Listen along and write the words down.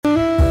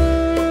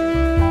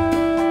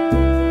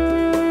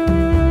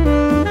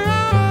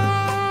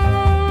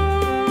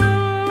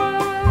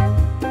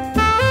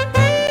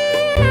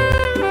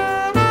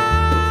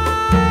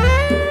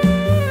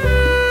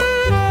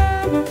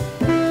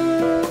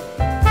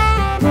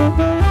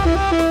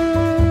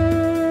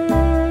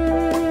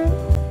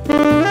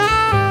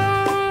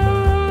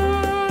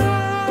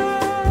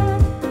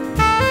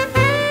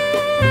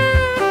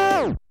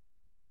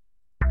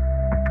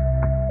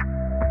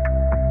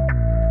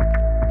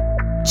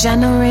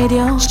Jano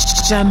Radio.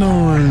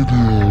 Jano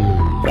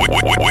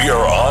Radio. We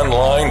are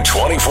online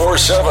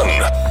 24/7.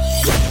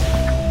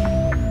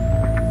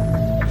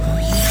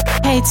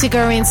 Hey,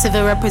 Tigger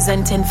Civil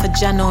representing for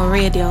Jano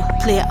Radio.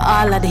 Play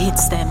all of the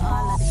hits them.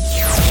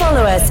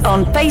 Follow us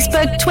on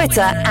Facebook,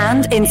 Twitter,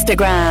 and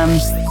Instagram.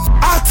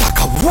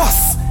 Attack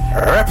was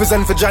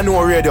represent for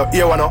Jano Radio.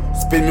 Here one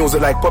spin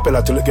music like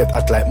popular till it get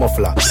at like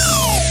muffler.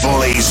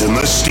 Blazing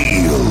the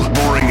steel,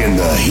 bringing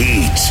the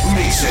heat,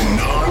 mixing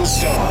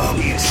non-stop.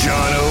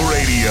 Jano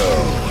Radio.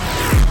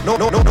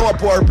 No,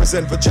 poor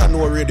represent for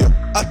Jano Radio.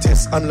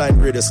 Artist online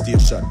radio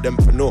station. Them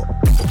for no.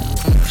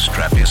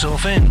 Strap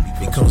yourself in,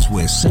 because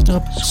we're set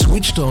up,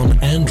 switched on,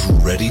 and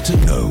ready to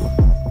go.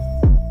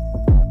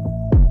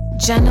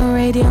 Jano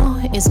Radio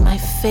is my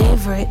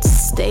favorite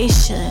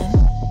station.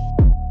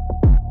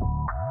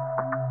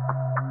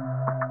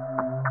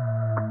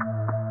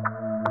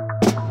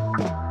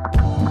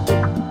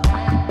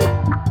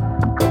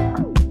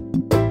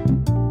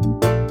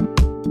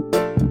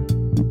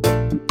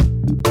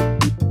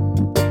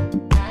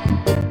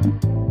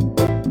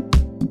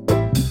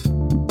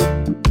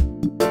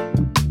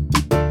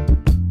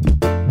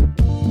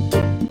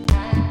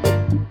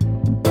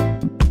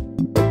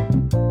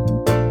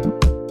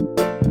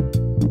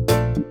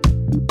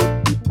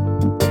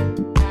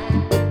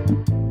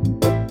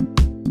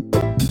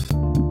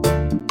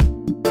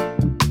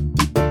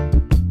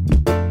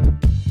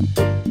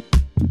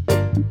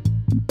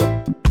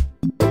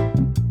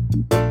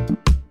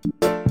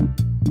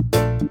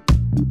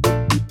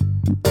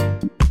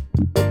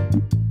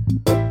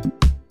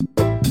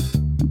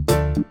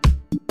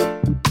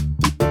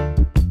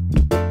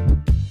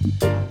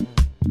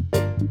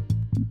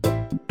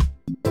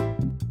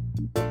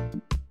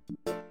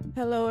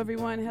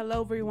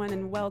 Hello everyone,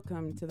 and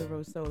welcome to the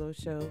RoSolo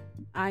Show.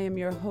 I am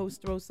your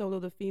host,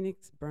 RoSolo the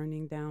Phoenix,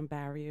 burning down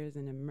barriers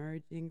and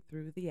emerging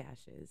through the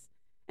ashes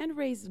and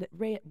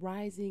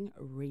rising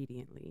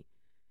radiantly.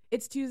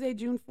 It's Tuesday,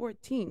 June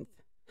 14th.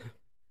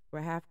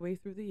 We're halfway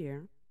through the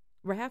year.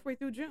 We're halfway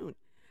through June.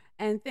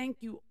 And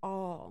thank you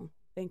all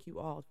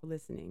for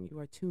listening. You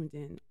are tuned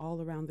in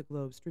all around the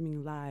globe,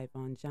 streaming live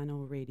on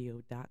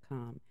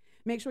janoradio.com.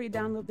 Make sure you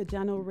download the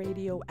Jano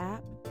Radio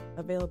app,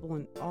 available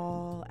in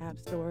all app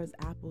stores,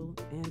 Apple,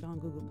 and on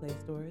Google Play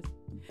stores.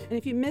 And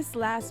if you missed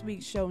last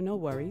week's show, no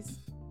worries.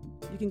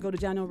 You can go to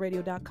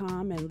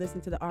janoradio.com and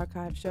listen to the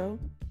archive show.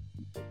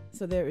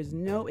 So there is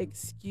no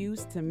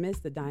excuse to miss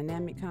the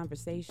dynamic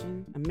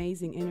conversation,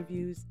 amazing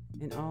interviews,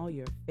 and all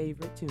your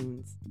favorite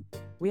tunes.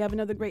 We have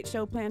another great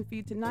show planned for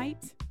you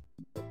tonight.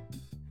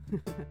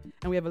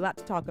 And we have a lot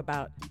to talk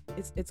about.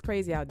 It's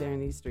crazy out there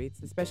in these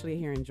streets, especially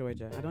here in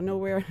Georgia. I don't know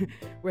where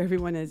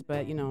everyone is,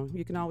 but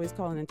you can always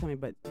call in and tell me.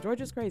 But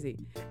Georgia's crazy.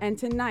 And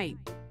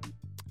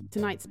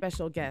tonight's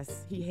special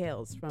guest, he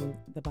hails from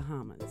the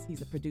Bahamas.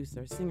 He's a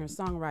producer, singer,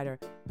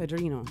 songwriter,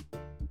 Padrino.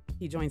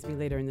 He joins me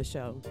later in the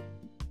show.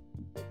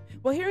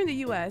 Well, here in the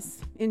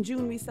U.S., in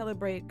June we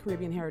celebrate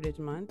Caribbean Heritage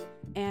Month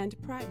and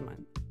Pride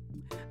Month.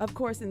 Of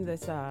course, in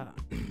this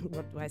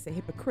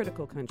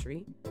hypocritical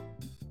country.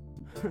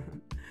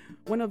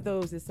 One of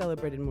those is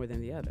celebrated more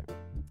than the other.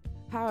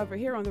 However,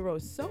 here on the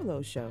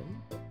RoSolo Show,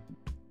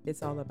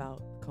 it's all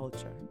about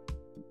culture.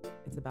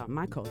 It's about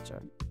my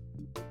culture,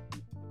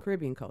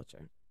 Caribbean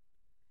culture.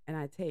 And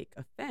I take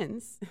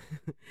offense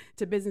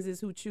to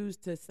businesses who choose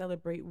to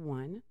celebrate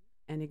one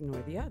and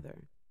ignore the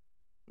other.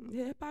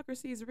 The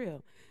hypocrisy is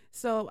real.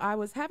 So I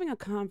was having a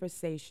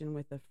conversation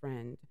with a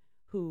friend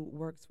who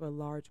works for a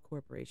large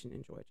corporation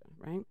in Georgia,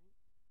 right?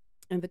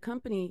 And the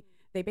company,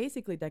 they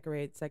basically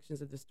decorate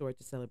sections of the store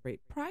to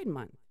celebrate Pride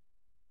Month.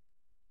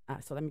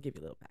 So let me give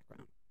you a little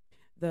background.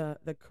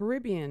 The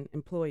Caribbean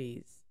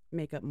employees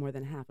make up more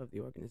than half of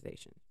the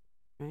organization,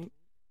 right?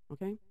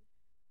 Okay?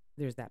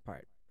 There's that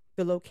part.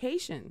 The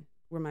location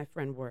where my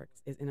friend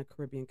works is in a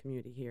Caribbean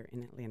community here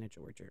in Atlanta,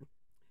 Georgia.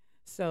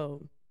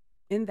 So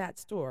in that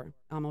store,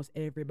 almost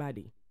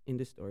everybody in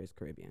the store is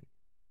Caribbean.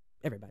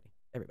 Everybody,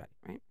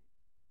 right?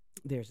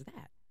 There's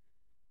that.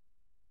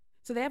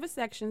 So they have a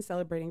section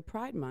celebrating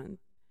Pride Month.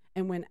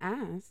 And when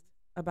asked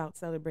about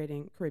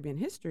celebrating Caribbean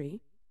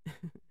history,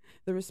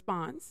 the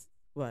response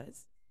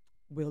was,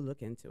 we'll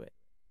look into it.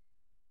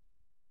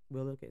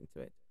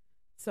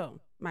 So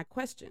my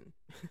question,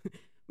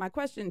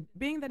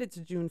 being that it's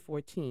June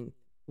 14th,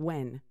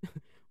 when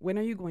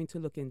are you going to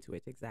look into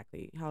it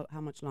exactly?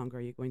 How much longer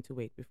are you going to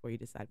wait before you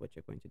decide what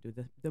you're going to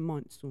do? The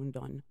month soon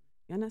done.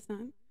 You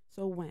understand?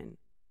 So when?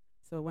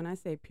 So when I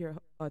say pure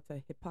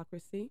utter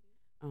hypocrisy,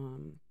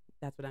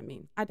 that's what I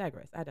mean. I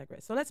digress.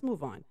 So let's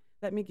move on.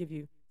 Let me give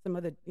you some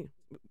other,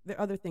 there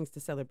are other things to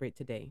celebrate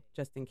today,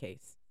 just in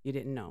case you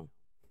didn't know.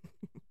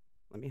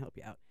 Let me help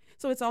you out.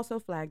 So it's also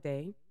Flag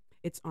Day.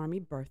 It's Army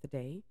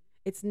Birthday.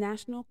 It's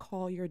National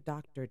Call Your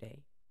Doctor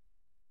Day.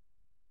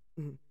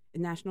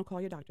 National Call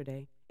Your Doctor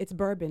Day. It's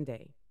Bourbon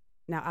Day.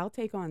 Now, I'll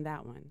take on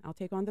that one. I'll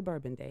take on the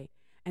Bourbon Day.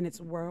 And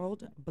it's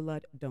World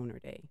Blood Donor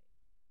Day.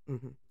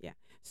 Yeah.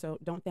 So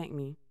don't thank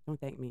me.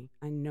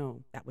 I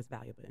know that was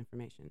valuable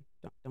information.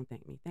 Don't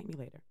thank me. Thank me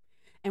later.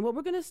 And what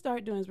we're going to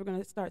start doing is we're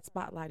going to start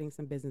spotlighting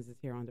some businesses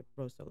here on the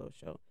RoSolo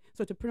Show.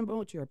 So to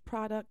promote your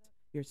product,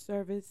 your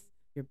service,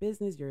 your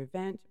business, your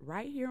event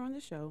right here on the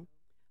show,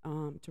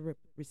 to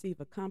receive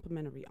a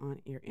complimentary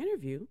on-air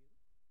interview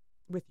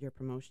with your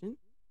promotion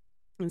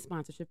and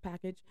sponsorship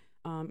package,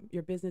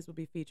 your business will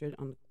be featured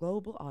on the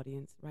global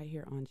audience right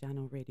here on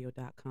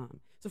janoradio.com.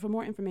 So for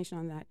more information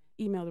on that,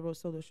 email the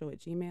RoSolo Show at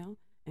Gmail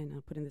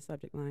and put in the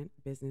subject line,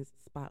 Business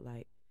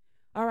Spotlight.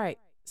 All right,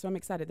 so I'm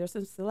excited. There's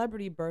some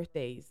celebrity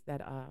birthdays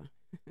that,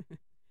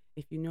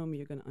 if you know me,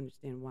 you're going to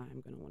understand why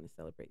I'm going to want to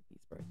celebrate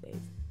these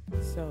birthdays.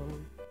 So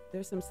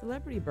there's some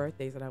celebrity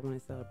birthdays that I want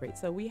to celebrate.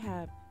 So we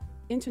have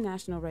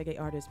international reggae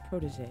artist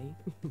Protege.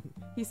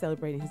 He's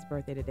celebrating his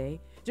birthday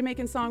today.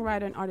 Jamaican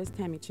songwriter and artist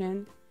Tammy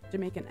Chin.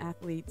 Jamaican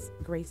athletes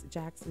Grace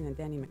Jackson and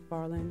Danny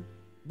McFarlane.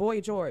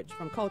 Boy George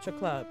from Culture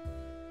Club.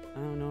 I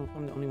don't know if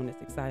I'm the only one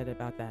that's excited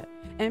about that.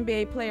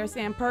 NBA player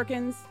Sam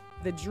Perkins,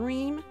 The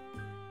Dream,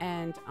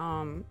 and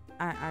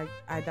I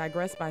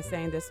digress by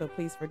saying this, so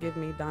please forgive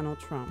me, Donald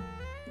Trump.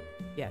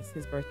 Yes,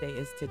 his birthday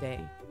is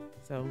today.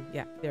 So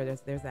yeah,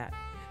 there's that.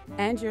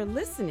 And you're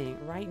listening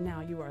right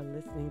now. You are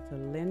listening to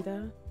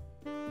Linda.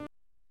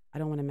 I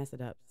don't want to mess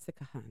it up.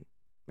 Sikahan,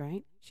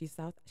 right? She's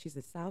a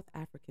South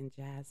African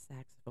jazz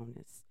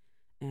saxophonist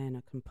and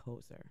a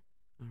composer.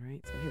 All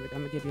right, so here we go.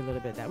 I'm gonna give you a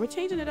little bit of that. We're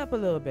changing it up a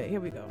little bit. Here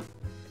we go.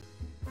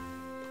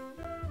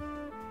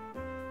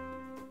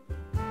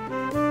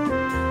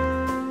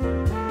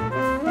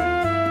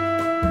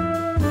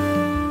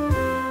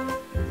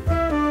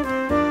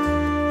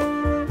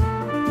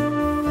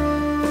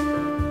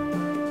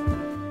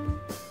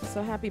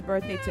 So happy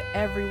birthday to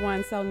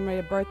everyone celebrating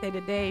a birthday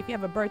today. If you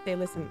have a birthday,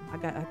 listen, I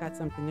got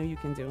something new you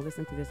can do.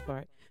 Listen to this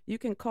part. You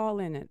can call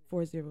in at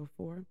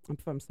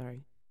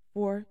 470-519-5194.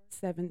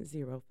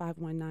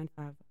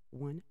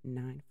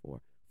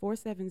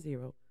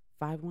 470-519-5194.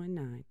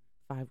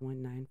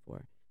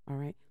 All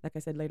right. Like I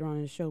said, later on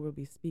in the show, we'll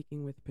be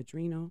speaking with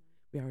Padrino.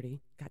 We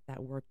already got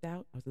that worked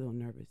out. I was a little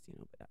nervous,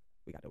 but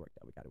we got it worked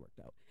out.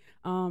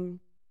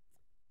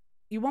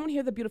 You won't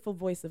hear the beautiful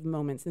voice of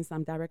Moment since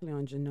I'm directly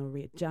on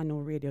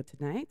Jano Radio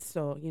tonight.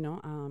 So,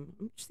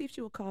 see if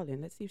she will call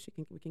in. Let's see if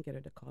we can get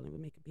her to call in. We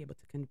may be able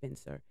to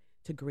convince her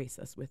to grace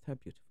us with her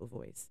beautiful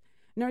voice.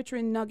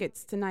 Nurturing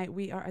Nuggets tonight,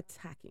 we are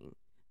attacking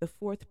the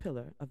fourth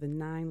pillar of the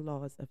 9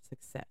 laws of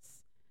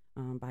success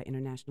by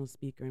international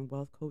speaker and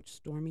wealth coach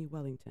Stormy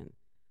Wellington.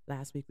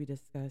 Last week we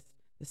discussed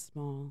the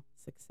small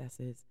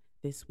successes.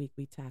 This week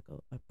we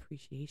tackle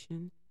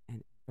appreciation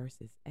and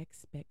versus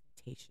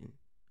expectation.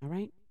 All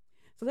right?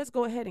 So let's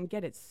go ahead and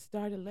get it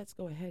started.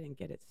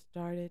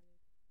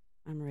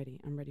 I'm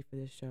ready for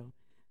this show.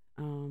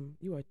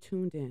 You are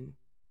tuned in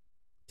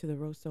to the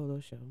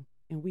RoSolo Show,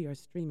 and we are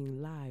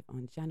streaming live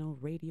on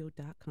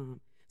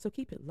janoradio.com. So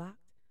keep it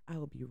locked. I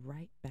will be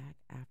right back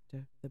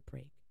after the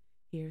break.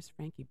 Here's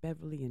Frankie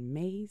Beverly and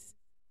Maze.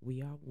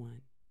 We are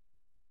one.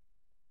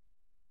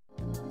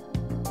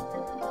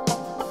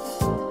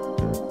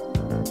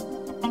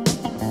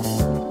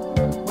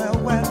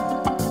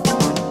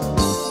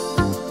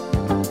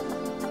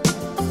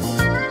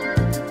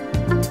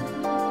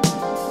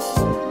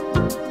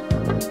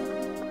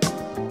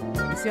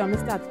 See, I'm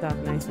gonna start off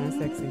nice and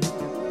sexy.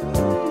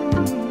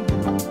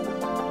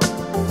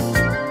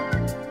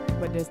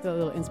 But there's still a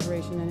little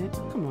inspiration in it.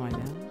 Come on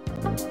now.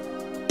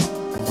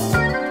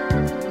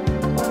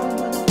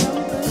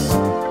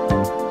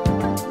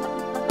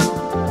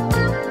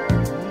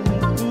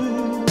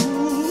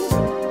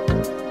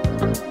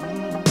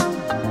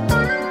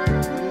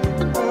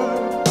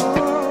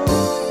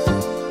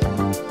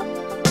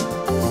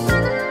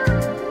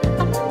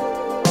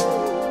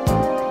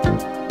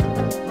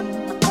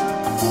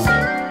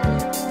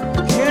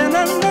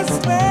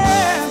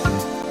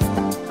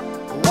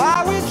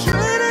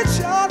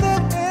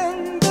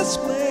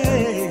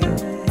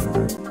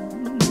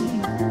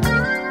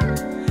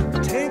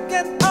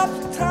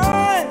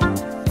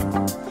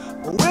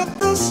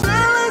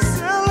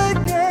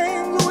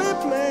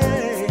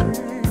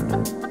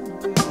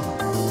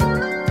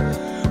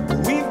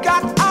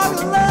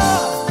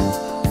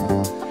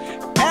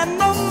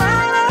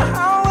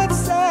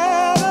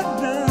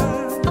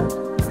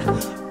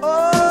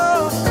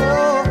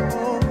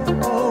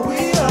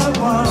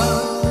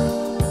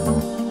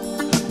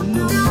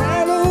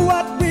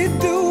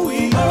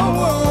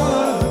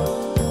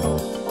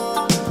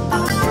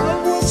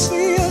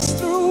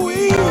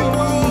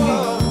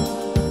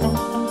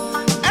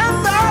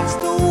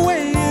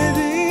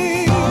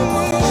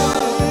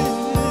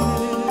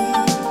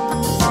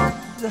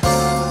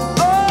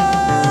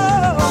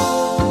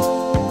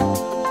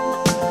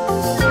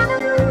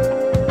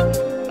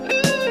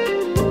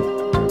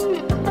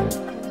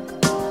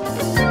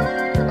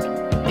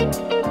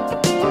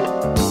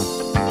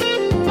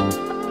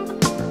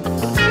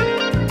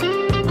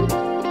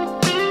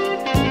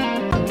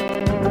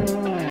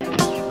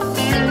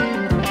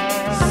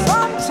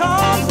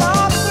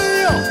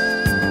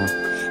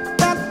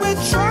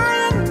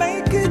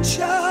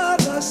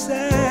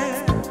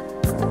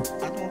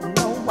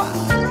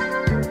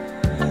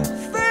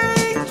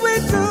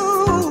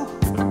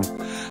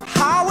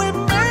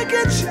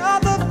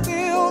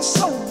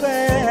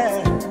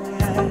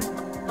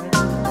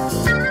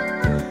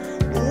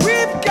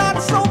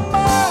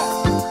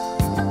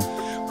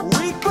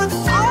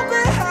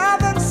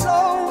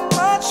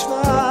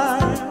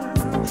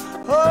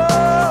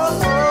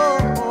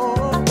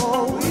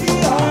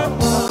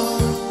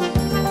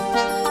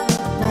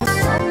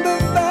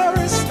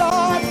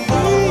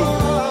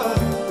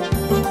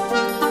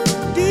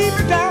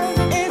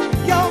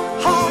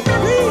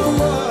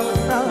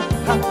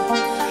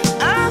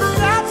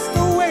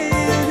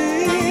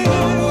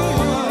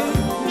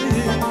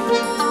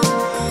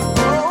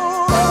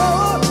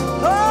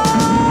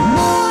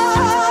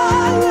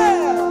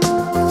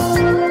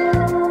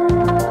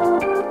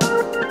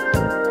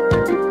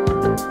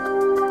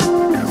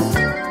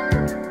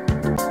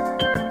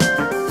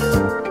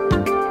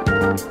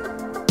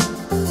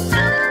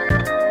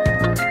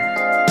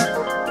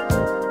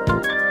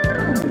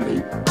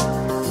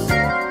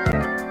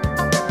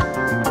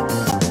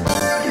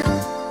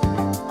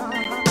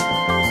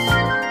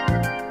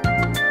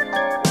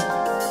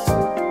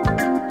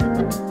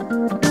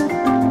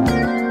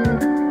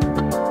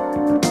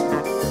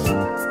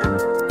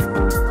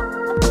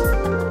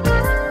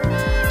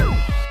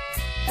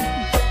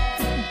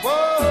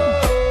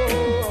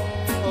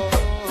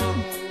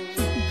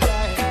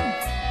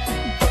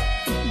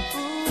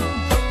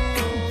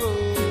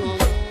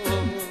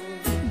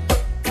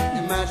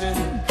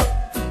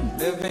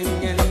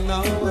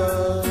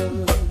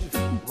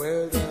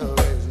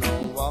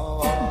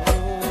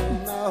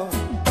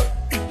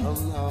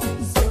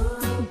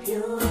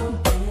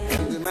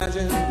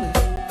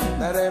 imagine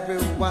that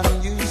everyone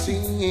you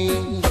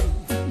see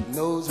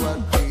knows what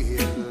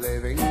we're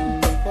living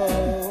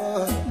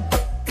for.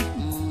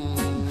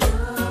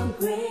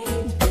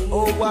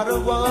 Oh, what a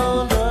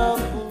wonderful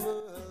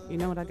world. You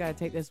know what? I gotta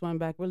take this one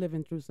back. We're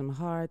living through some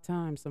hard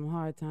times.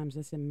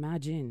 Just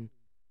imagine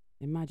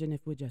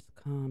if we just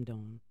calmed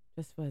down,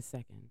 just for a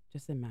second.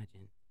 Just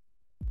imagine.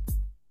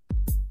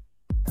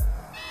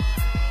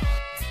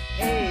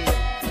 Hey.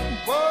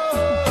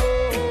 Whoa.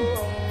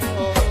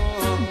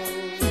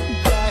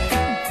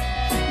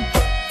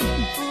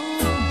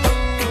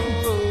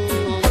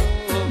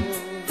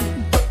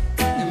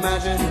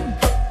 Imagine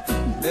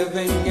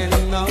living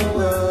in a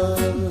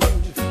world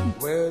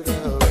where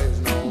there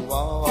is no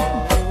war,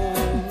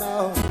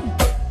 no,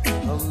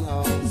 oh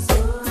no.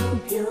 So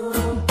pure.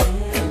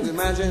 And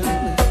imagine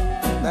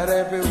that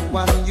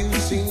everyone you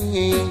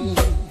see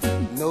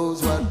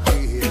knows what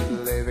we're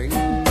living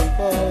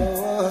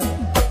for.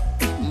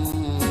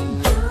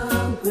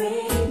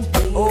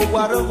 Oh,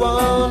 what a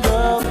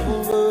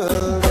wonderful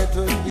world it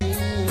would be,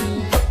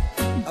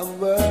 a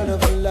world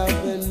of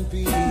love and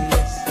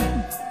peace.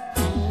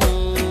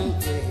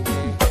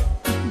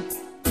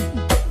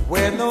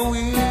 Where no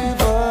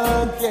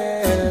evil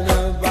can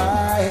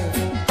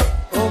abide,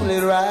 only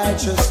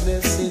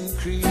righteousness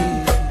increase.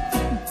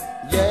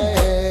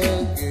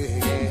 Yeah,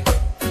 yeah.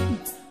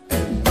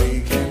 And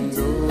we can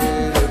do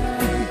it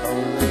if we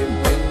only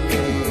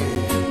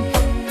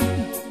believe.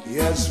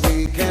 Yes,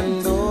 we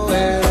can do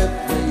it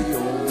if we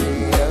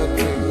only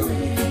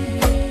agree.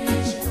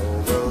 It's your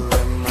will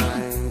and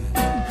mine.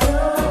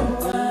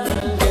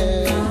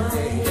 Yeah,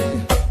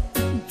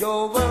 yeah.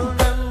 Your will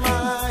and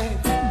mine.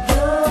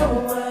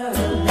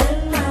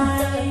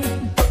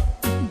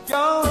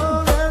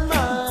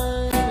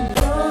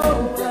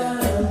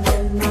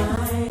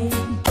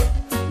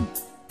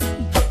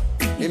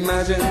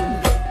 Imagine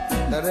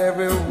that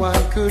everyone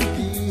could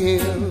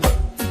give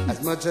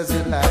as much as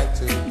you'd like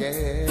to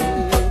get.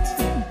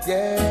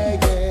 Yeah,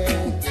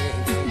 yeah,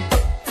 yeah, yeah.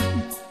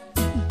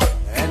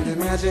 And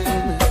imagine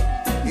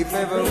if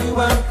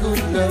everyone could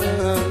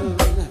learn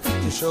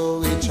to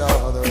show each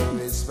other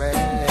respect.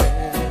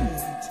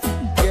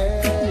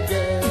 Yeah,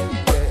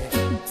 yeah,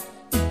 yeah.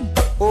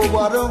 Oh,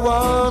 what a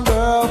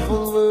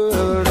wonderful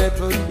world it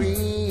would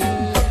be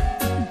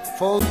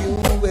for you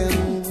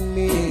and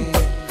me.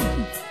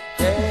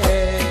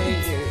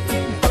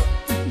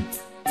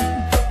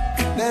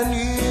 Then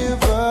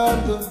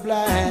even the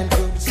blind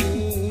could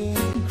see,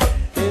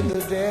 and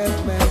the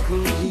deaf man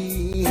could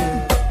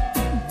hear.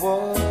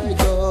 Boy,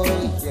 oh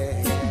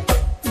yeah.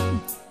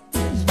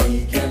 Yes,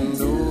 we can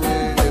do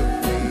it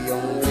if we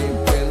only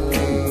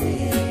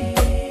believe.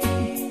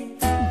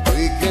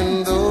 We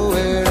can do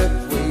it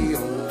if we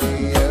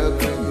only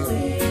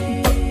agree.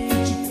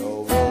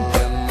 Your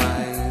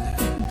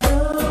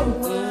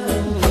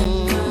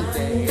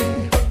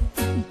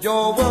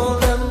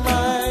will and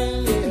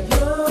mine. Yeah.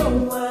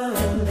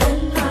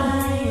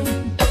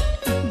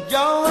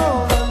 Your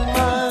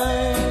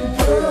will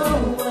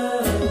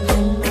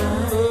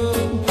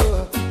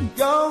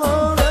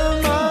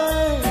and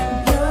mine.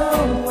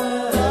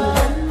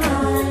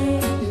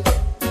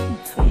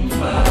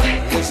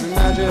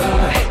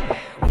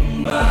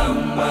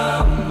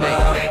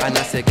 And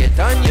I say get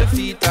on your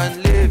feet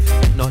and live.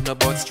 Nothing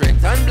about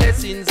strength and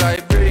blessings I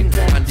bring.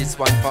 And this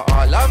one for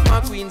all of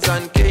my queens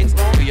and kings.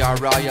 We are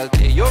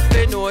royalty, you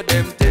they know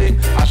them thing.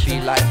 I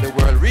feel like the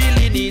world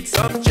really needs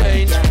some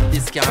change.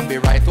 This can't be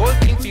right, whole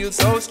thing feels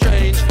so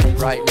strange.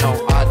 Right now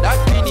all that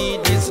we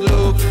need is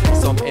love.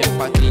 Some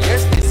empathy,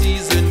 yes this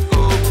season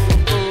go.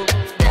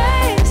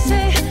 They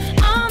say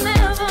I'll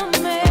never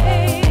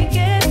make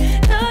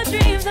it. The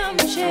dreams I'm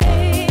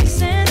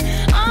chasing,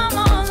 I'm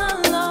all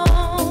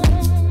alone.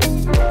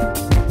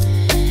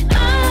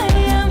 I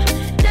am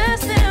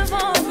destined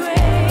for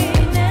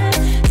greatness.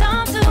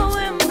 Time to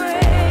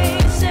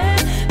embrace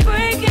it,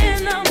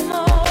 breaking the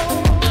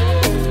mold.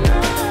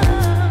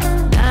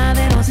 Now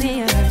they don't see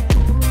you.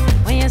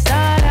 When you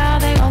start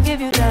out, they gon'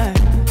 give you dirt,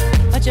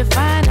 but you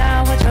find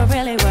out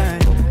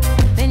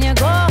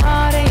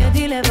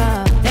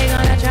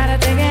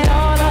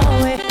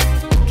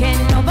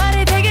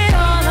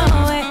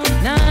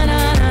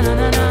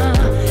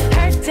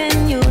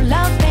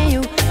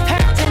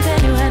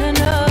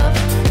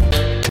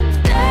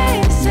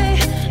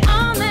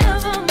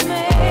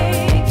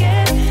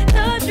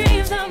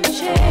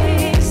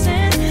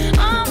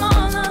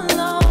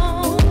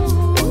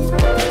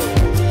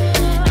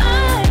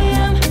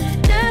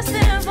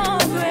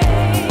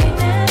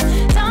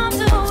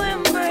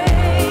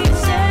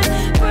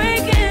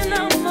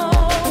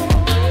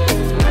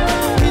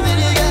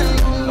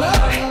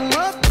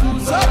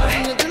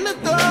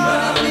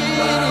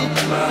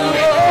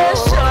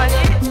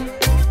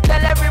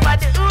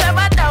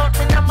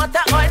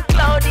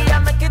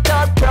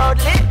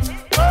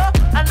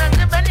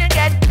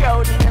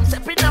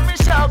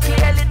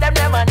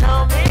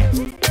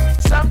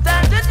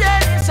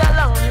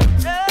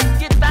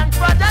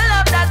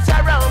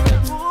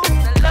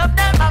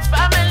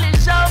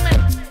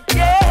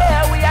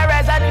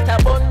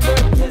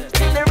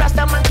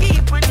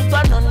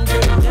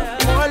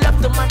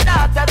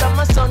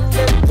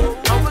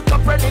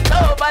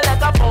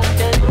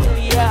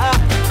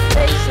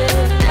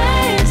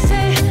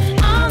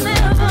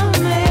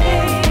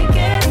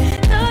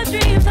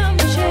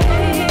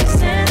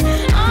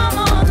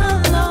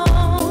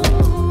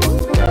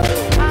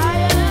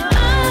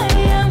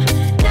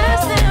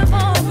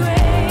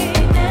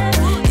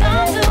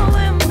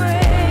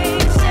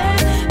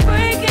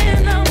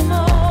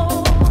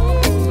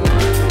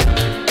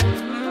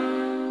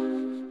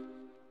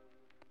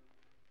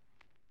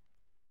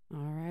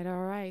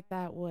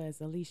was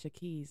Alicia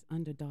Keys'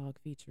 Underdog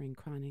featuring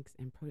Chronix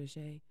and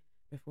Protege.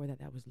 Before that,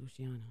 that was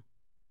Luciano,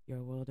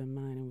 Your World and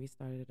Mine. And we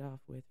started it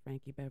off with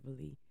Frankie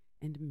Beverly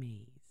and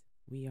Maze.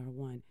 We are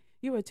one.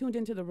 You are tuned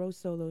into the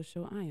RoSolo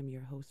Show. I am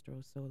your host,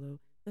 RoSolo,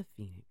 the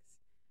Phoenix.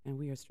 And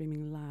we are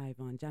streaming live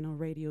on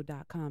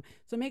JanoRadio.com.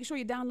 So make sure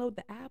you download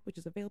the app, which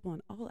is available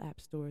on all app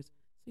stores,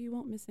 so you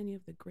won't miss any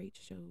of the great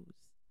shows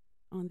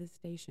on this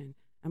station.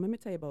 And let me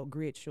tell you about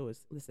great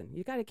shows. Listen,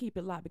 you got to keep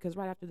it locked, because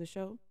right after this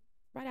show,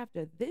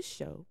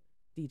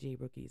 DJ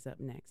Rookie's up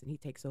next, and he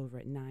takes over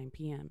at 9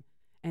 p.m.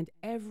 And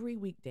every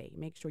weekday,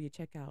 make sure you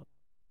check out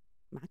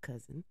my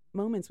cousin,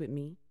 Moments with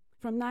Me,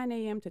 from 9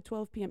 a.m. to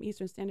 12 p.m.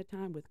 Eastern Standard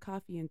Time with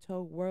Coffee in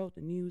Tow, world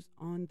news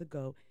on the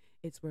go.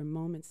 It's where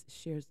Moments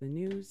shares the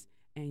news,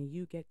 and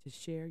you get to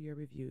share your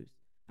views.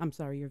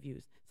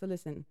 So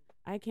listen,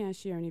 I can't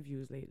share any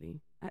views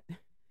lately.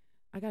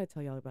 I got to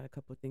tell y'all about a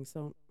couple of things.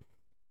 So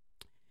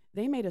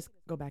they made us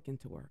go back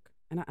into work.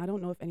 And I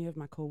don't know if any of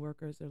my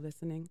coworkers are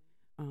listening.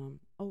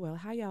 Oh, well,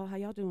 how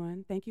y'all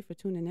doing? Thank you for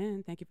tuning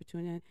in.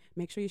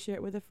 Make sure you share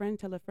it with a friend.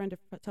 Tell a friend to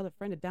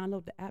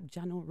download the app,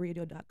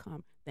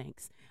 JanoRadio.com.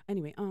 Thanks.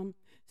 Anyway,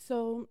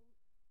 so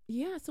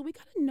we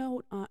got a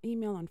note,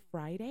 email on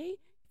Friday,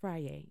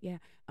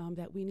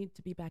 that we need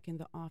to be back in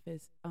the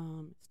office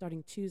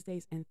starting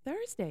Tuesdays and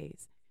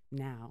Thursdays.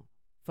 Now,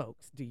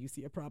 folks, do you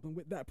see a problem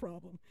with that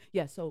problem?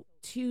 Yeah, so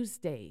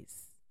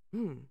Tuesdays.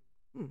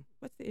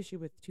 What's the issue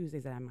with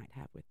Tuesdays that I might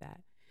have with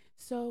that?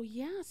 So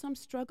I'm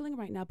struggling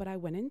right now, but I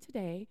went in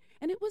today,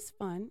 and it was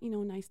fun.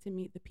 Nice to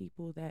meet the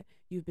people that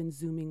you've been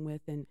Zooming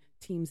with and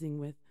Teamsing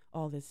with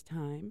all this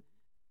time.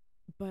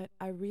 But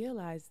I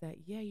realized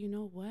that, you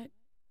know what?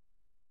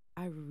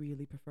 I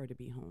really prefer to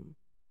be home.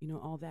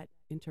 All that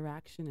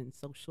interaction and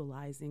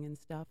socializing and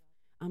stuff.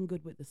 I'm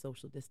good with the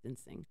social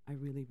distancing. I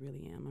really,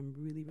 really am. I'm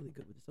really, really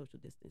good with the social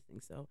distancing.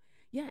 So,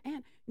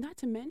 and not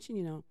to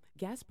mention,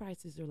 gas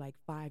prices are like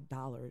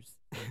 $5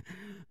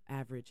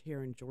 average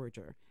here in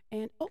Georgia.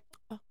 And,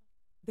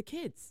 the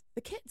kids,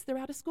 they're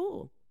out of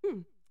school.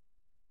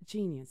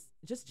 Genius,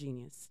 just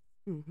genius.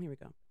 Here we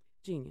go.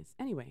 Genius.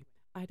 Anyway,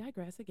 I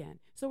digress again.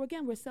 So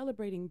again, we're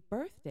celebrating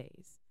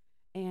birthdays.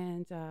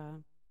 And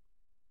I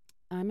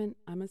won't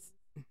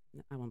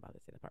bother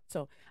to say that part.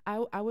 So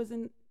I was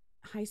in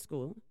high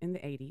school in the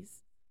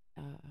 80s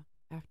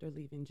after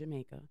leaving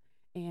Jamaica.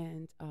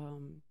 And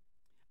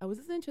I was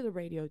listening to the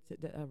radio,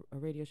 a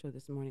radio show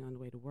this morning on the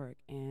way to work,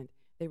 and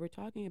they were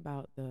talking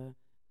about the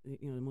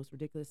most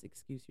ridiculous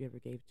excuse you ever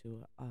gave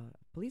to a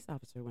police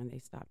officer when they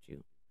stopped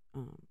you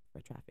for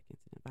a traffic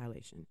incident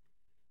violation.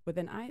 But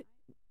then I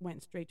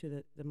went straight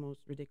to the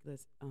most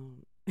ridiculous,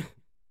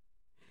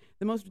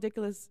 the most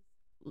ridiculous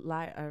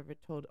lie I ever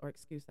told or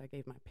excuse I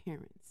gave my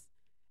parents.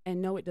 And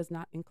no, it does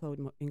not include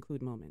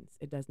Moments.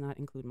 It does not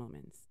include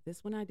Moments.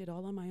 This one I did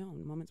all on my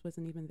own. Moments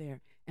wasn't even there.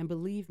 And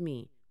believe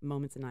me,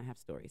 Moments and I have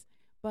stories.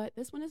 But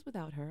this one is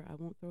without her. I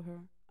won't throw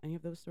her any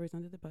of those stories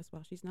under the bus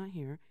while she's not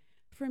here.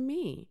 For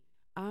me,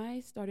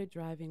 I started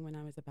driving when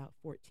I was about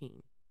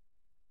 14.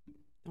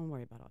 Don't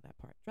worry about all that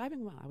part.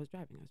 Driving well. I was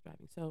driving.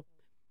 So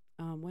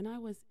when I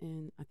was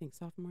in, I think,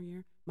 sophomore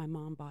year, my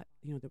mom bought,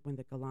 when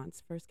the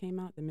Gallants first came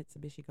out, the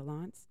Mitsubishi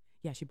Gallants.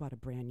 Yeah, she bought a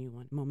brand new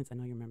one. Moments, I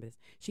know you remember this.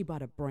 She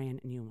bought a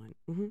brand new one.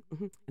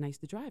 And I used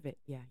to drive it.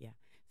 Yeah.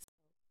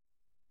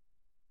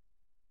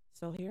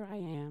 So here I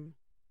am.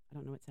 I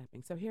don't know what's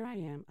happening. So here I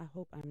am. I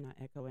hope I'm not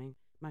echoing.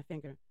 My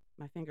finger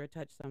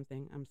touched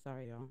something. I'm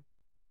sorry, y'all.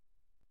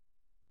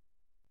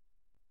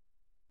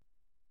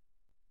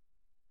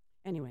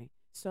 Anyway,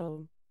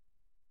 so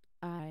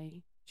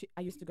I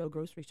used to go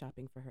grocery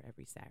shopping for her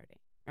every Saturday,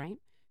 right?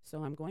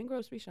 So I'm going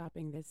grocery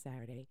shopping this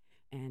Saturday,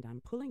 and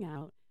I'm pulling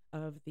out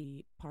of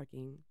the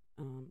parking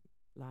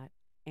lot,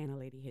 and a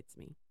lady hits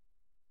me.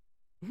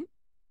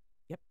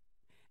 Yep,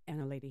 and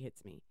a lady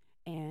hits me.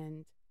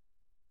 And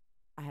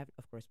I have,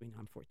 of course, we know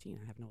I'm 14.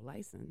 I have no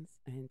license,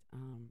 and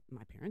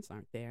my parents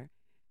aren't there.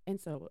 And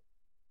so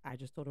I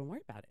just told her, don't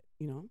worry about it,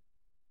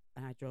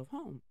 and I drove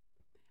home.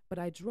 But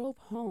I drove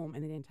home,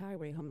 and the entire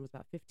way home, it was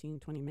about 15,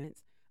 20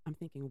 minutes. I'm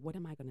thinking, what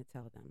am I going to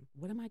tell them?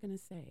 What am I going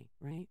to say,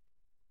 right?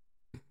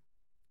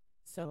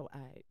 So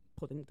I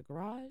pulled into the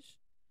garage.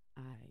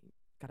 I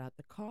got out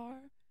the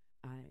car.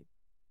 I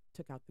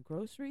took out the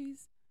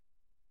groceries.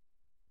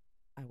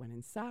 I went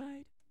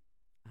inside.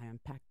 I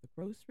unpacked the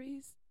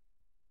groceries.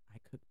 I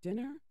cooked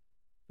dinner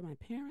for my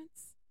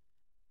parents.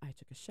 I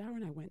took a shower,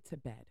 and I went to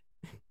bed.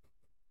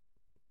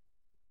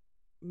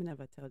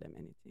 Never tell them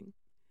anything.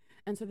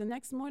 And so the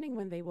next morning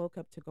when they woke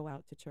up to go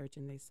out to church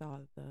and they saw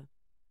the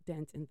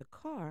dent in the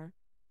car,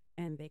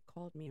 and they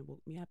called me and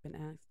woke me up and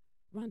asked,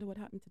 Rhonda, what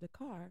happened to the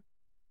car?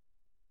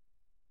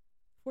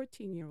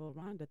 14-year-old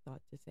Rhonda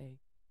thought to say,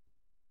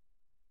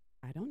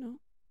 I don't know.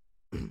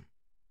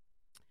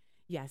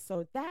 Yeah,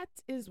 so that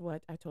is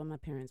what I told my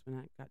parents when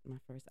I got my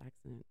first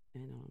accident.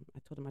 And I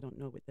told them I don't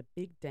know, with the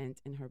big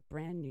dent in her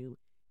brand new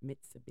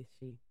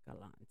Mitsubishi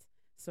Galant.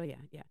 So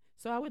yeah.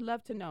 So I would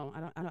love to know.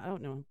 I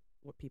don't know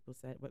what people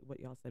said, what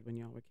y'all said when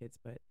y'all were kids,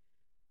 but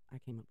I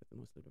came up with the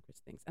most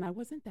ludicrous things. And I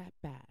wasn't that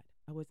bad.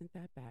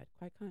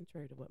 Quite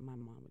contrary to what my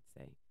mom would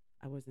say.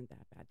 I wasn't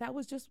that bad. That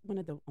was just one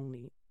of the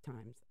only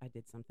times I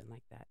did something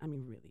like that. I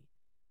mean, really.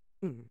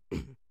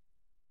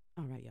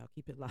 All right, y'all,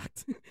 keep it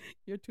locked.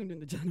 You're tuned in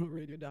to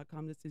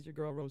JohnORadio.com. This is your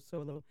girl,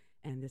 RoSolo,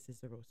 and this is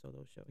the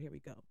RoSolo Show. Here we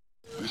go.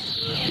 This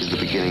is the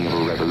beginning of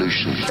a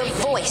revolution. The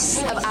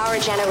voice of our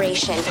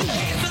generation.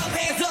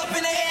 Hands up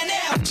in the air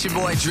now. It's your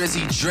boy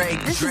Drizzy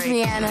Drake. This is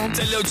Rihanna. It's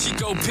Lil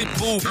Chico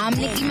Pitbull. I'm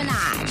Nicki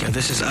Minaj. And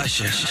this is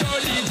Usher. Go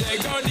DJ,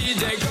 go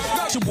DJ,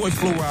 go. It's your boy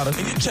Flo Rida,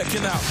 and you're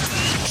checking out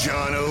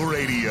John O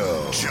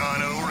Radio.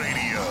 John O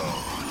Radio.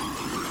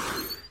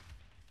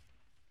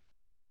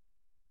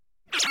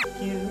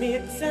 Give me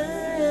time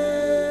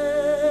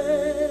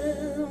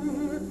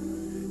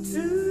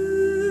to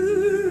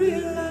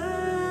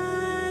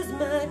realize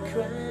my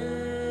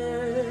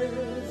crime.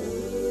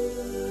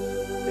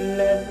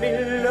 Let me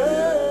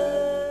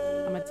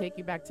love. I'm going to take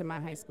you back to my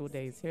high school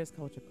days. Here's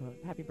Culture Club.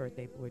 Happy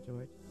birthday, Boy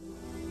George.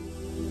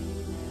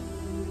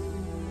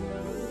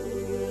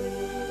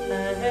 I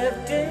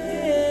have danced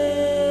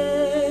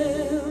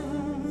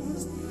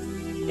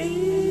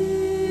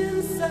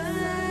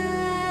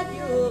inside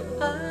your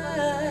eyes.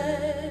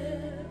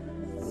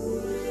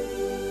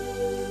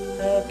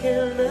 How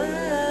can I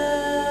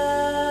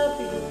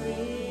be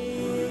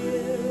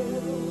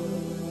real?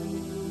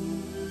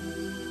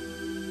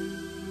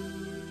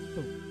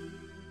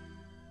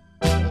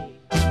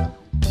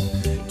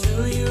 Do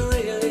you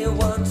really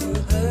want to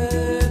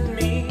hurt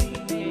me?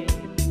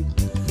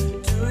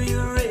 Do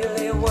you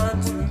really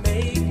want to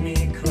make me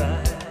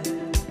cry?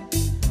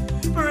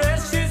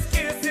 Precious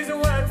kisses,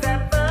 words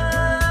that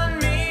burn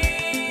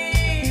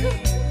me.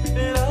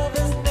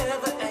 Lovers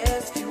never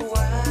ask you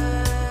why.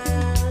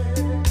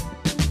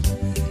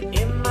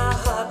 In my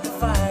heart the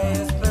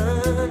fire's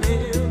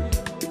burning.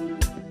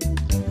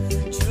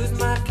 Choose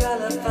my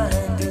color,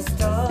 find a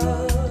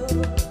star.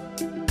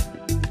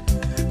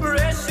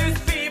 Precious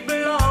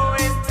people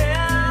always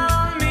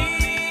tell me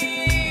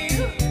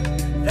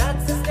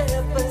that's a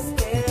step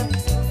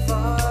too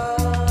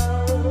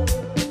far.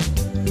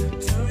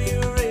 Do you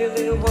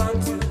really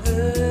want to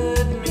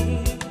hurt me?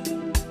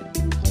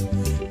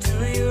 Do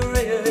you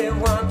really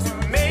want to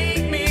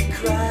make me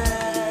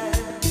cry?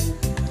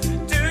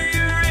 Do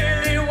you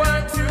really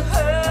want to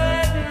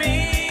hurt me?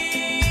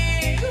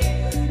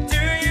 Do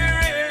you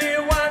really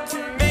want to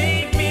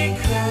make me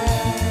cry?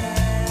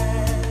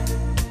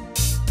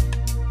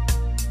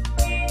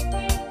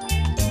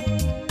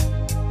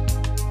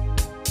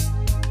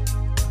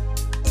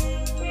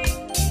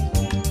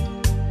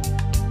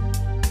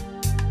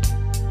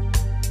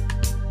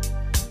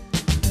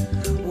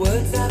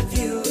 Words of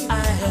you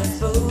I have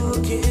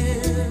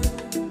spoken.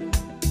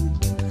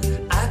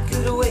 I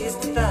could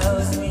waste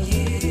 1,000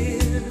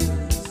 years.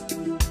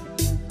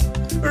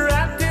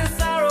 Wrapped in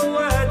sorrow,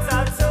 words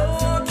are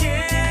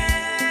token.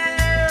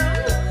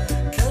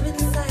 Come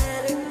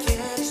inside and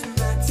catch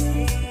my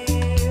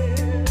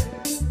tears.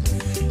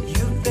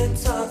 You've been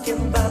talking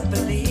about,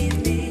 believe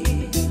me.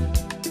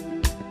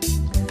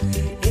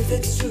 If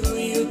it's true,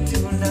 you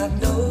do not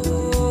know.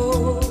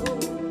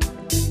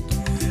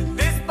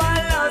 This by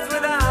love's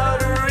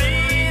without a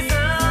reason.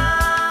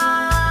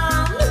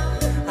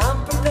 I'm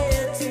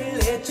prepared to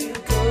let you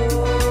go.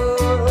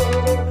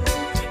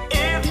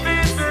 If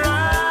it's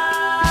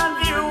love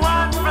you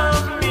want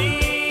from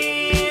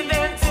me,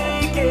 then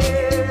take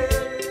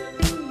it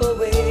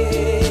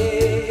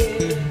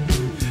away.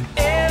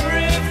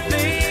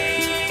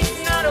 Everything's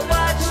not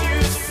what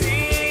you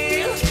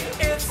see.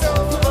 It's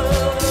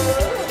over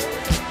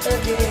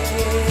again.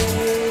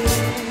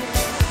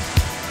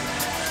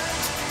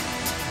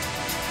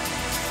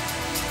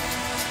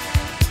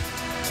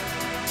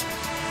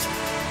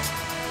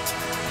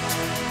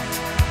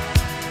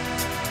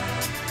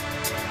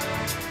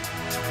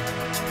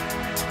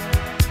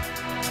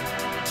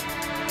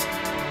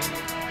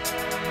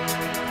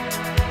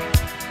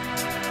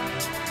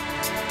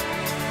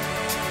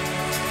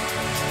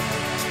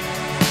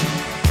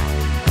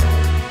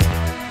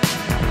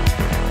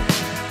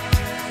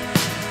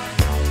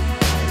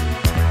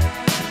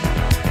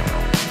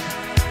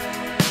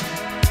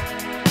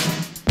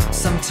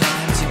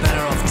 Sometimes you're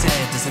better off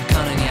dead. There's a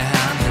gun in your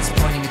hand that's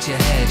pointing at your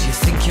head. You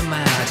think you're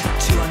mad,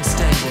 too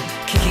unstable,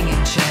 kicking in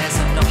chairs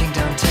and knocking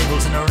down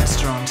tables in a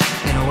restaurant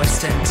in a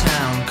West End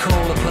town.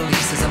 Call the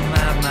police, there's a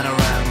madman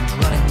around,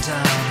 running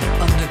down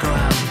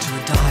underground to a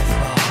dive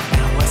bar in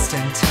a West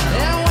End town. In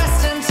a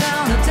West End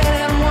town, a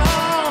dead end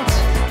world,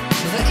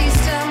 with the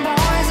East End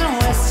boys and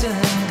West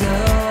End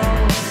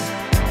girls.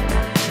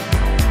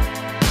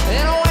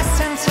 In a West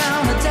End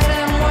town, a dead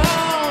end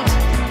world,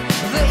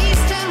 with the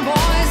East End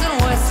boys and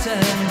West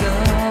End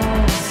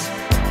girls.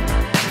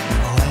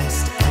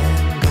 West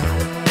End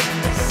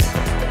girls.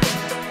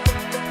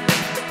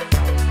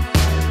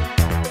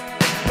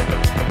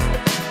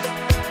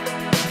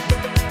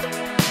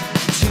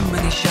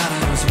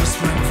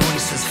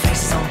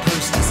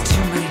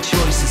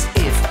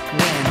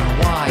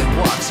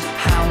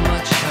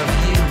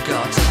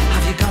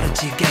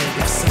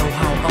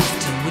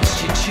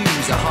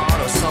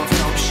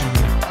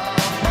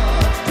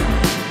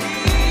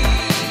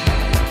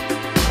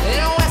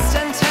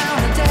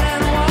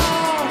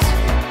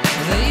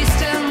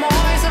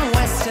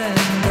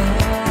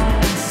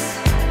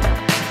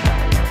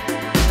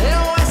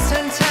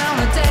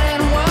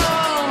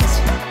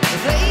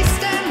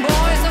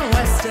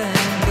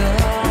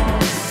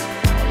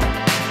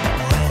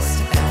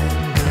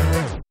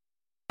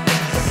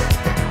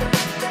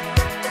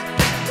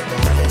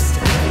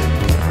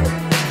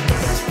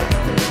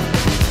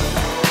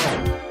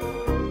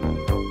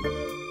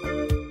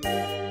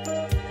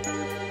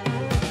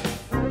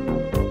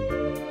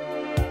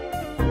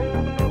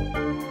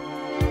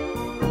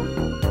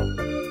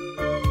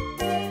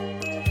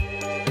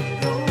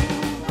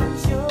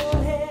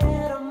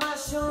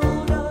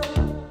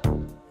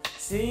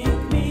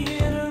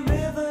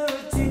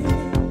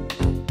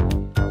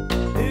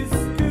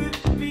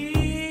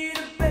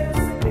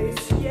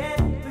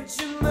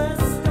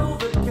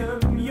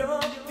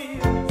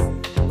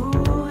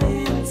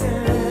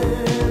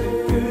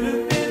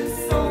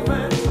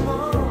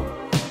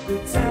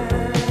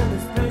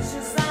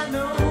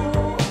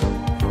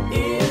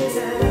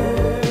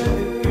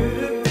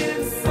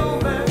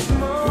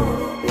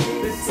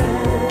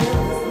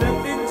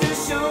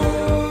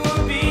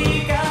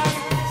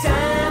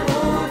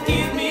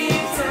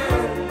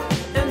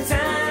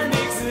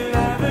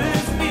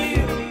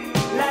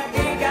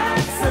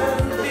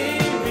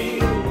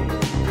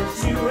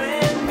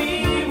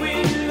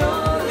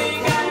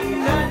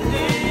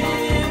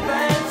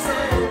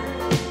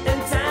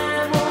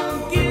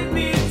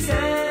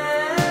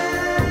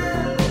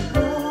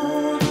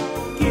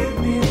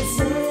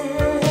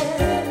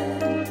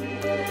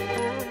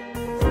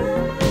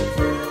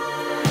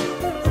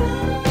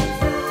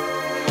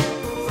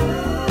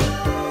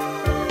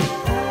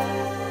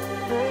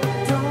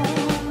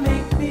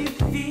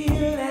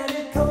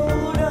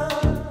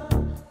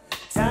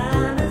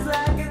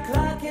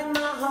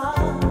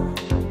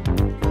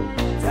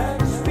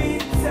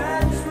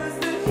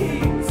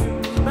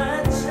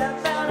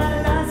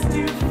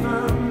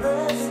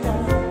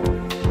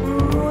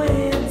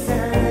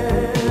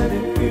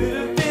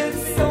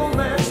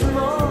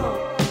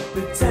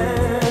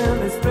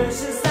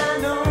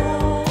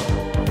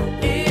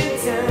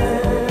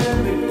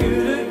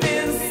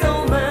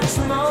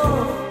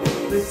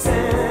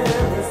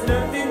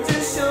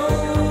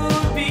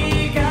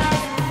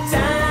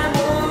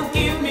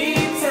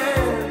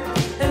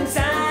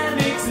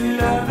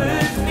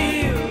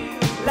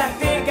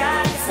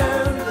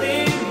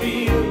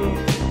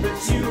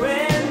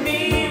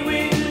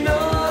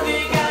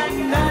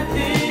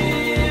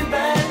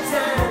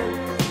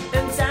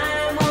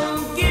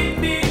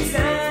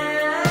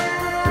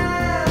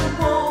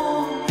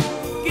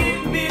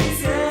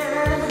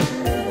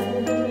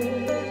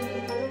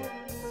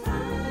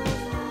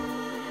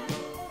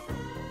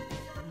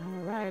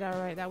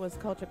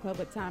 Culture Club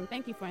with Time.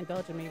 Thank you for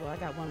indulging me. Well, I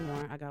got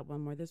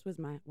one more. This was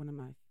one of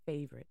my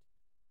favorite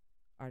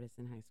artists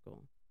in high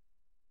school.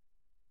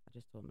 I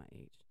just told my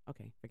age.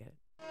 Okay, forget it.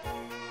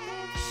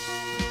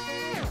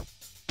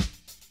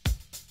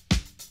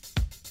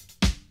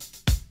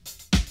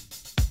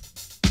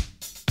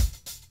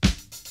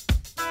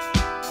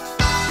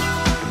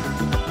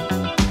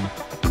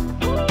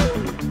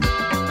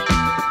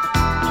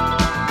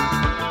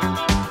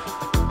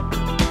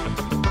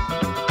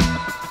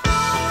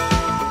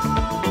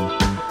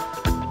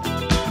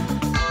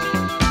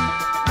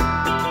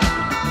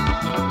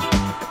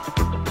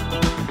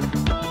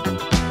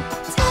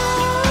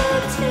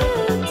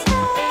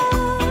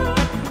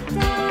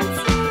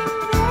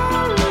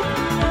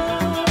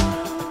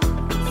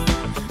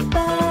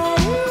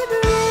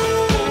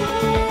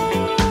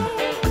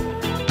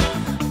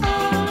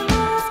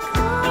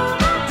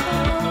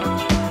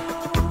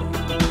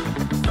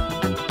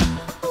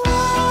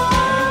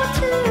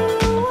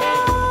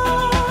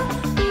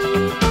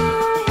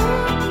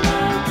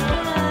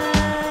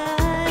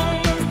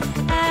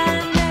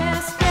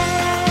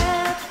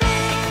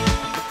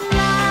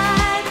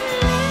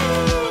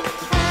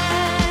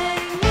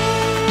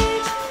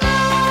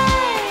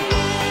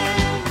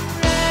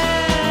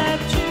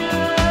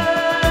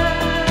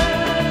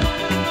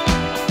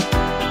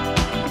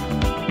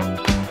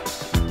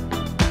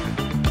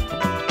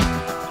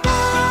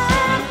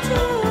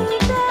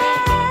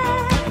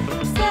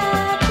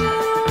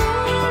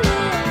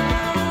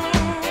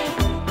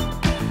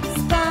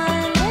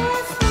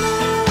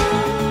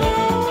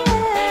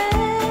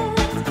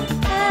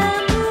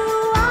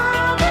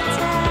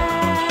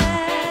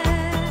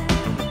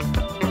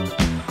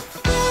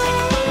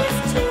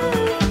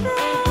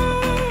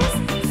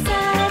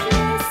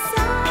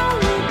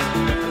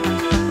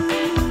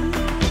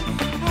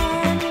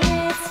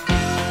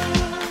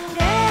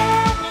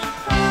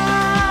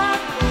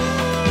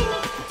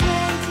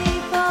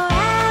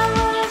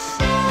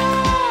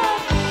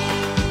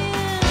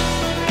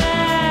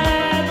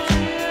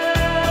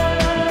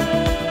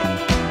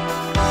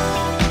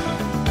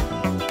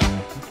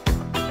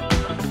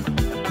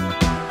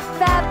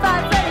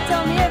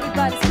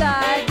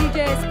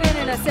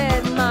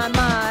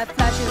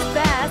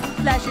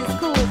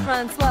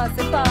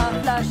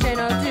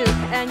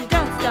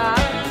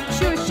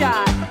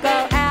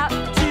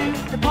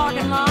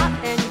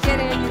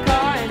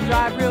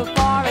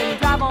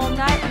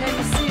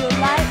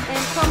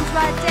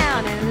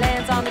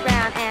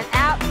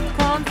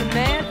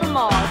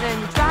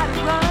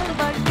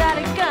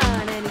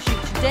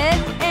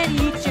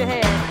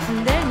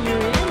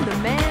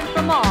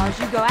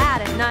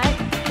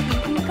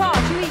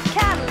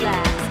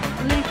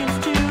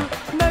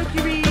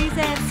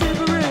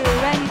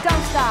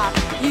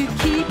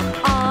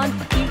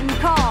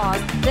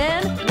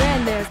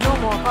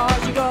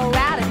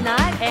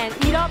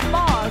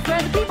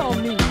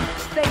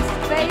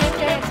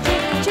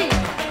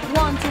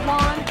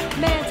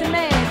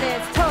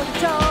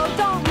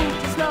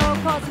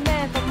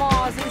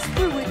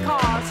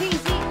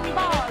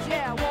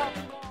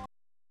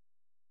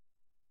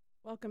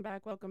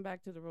 Welcome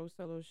back to the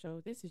RoSolo show.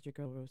 This is your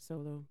girl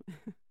RoSolo,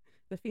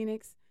 the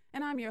Phoenix,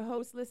 and I'm your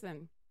host.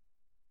 Listen,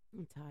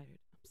 I'm tired.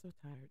 I'm so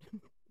tired.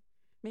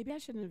 Maybe I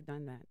shouldn't have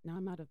done that. Now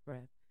I'm out of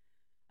breath.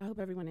 I hope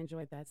everyone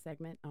enjoyed that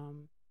segment.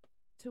 To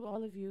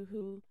all of you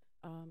who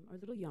are a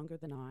little younger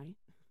than I,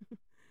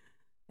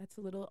 that's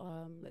a little,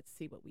 let's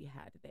see what we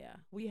had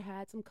there. We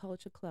had some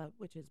Culture Club,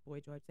 which is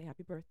Boy George. Say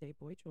happy birthday,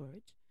 Boy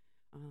George.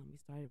 We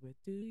started with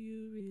Do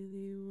You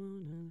Really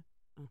Wanna?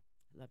 Oh,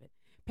 I love it.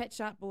 Pet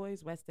Shop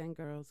Boys, West End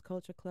Girls,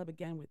 Culture Club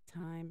again with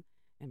Time,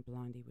 and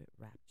Blondie with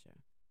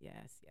Rapture.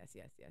 Yes.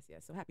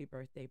 So happy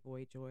birthday,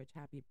 Boy George.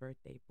 Happy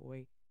birthday,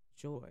 Boy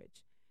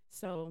George.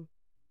 So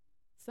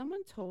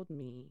someone told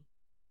me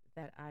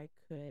that I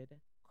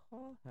could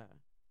call her,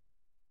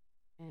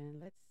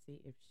 and let's see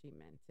if she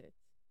meant it.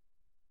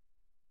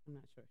 I'm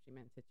not sure if she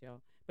meant it,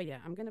 y'all. But yeah,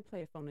 I'm going to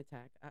play a phone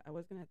attack. I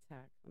was going to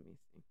attack. Let me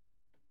see.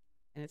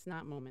 And it's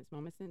not Moments.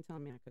 Moments didn't tell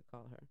me I could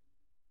call her.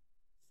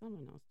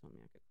 Someone else told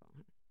me I could call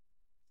her.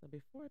 So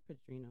before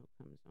Padrino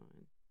comes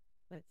on,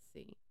 let's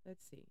see.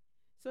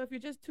 So if you're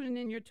just tuning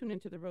in, you're tuning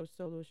into the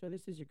RoSolo show.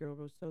 This is your girl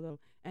RoSolo,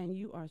 and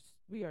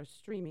we are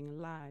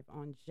streaming live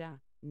on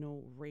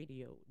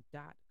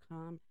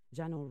JanoRadio.com,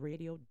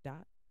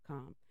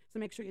 JanoRadio.com. So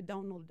make sure you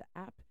download the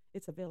app.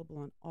 It's available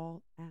on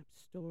all app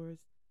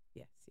stores.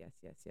 Yes.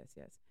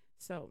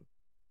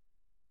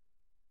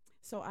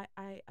 So I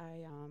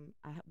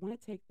want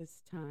to take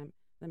this time.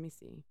 Let me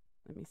see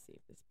if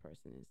this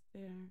person is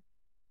there.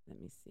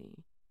 Let me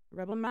see.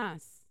 Rebel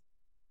Mass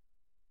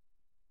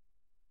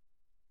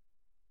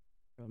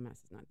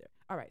is not there.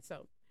 All right,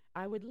 so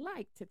I would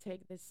like to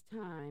take this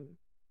time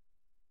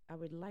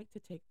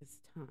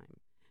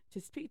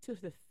to speak to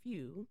a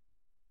few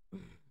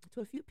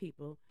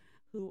people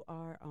who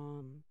are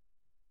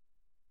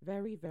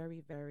very,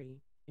 very,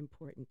 very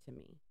important to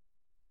me.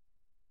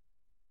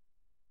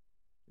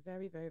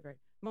 Very, very, very.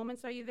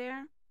 Moments, are you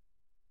there?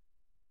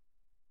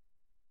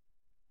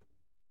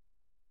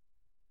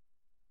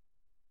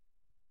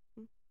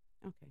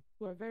 Okay.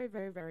 Who are very,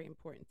 very, very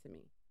important to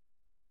me.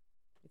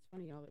 It's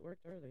funny, y'all. It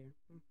worked earlier.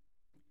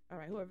 All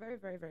right. Who are very,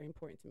 very, very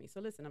important to me. So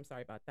listen, I'm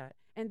sorry about that.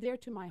 And they're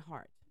to my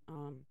heart.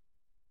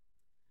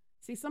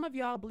 See, some of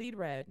y'all bleed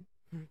red.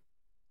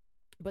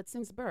 But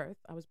since birth,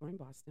 I was born in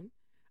Boston,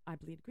 I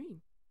bleed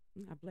green.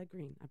 I bled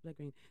green.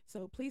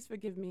 So please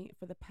forgive me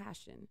for the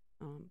passion.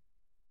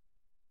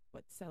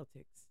 What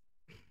Celtics?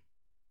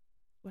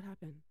 What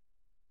happened?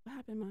 What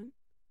happened, man?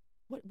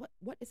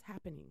 What is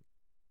happening?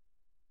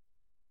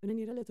 Gonna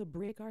need a little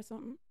break or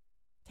something?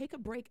 Take a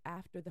break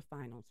after the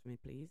finals for me,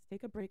 please.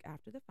 Take a break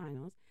after the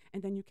finals,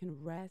 and then you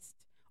can rest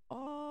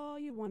all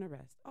you want to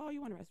rest.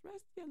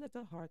 Rest your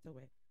little heart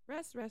away.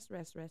 Rest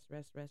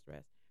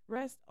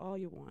all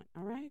you want,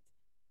 all right?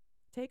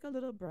 Take a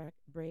little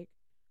break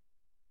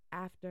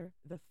after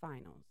the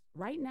finals.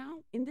 Right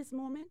now, in this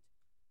moment,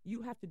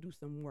 you have to do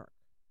some work,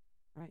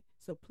 right?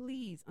 So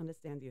please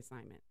understand the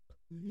assignment.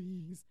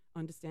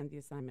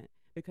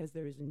 Because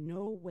there is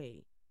no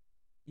way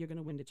you're going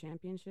to win the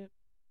championship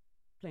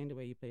playing the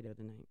way you played the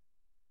other night.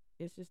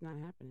 It's just not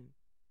happening.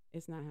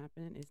 It's not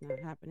happening.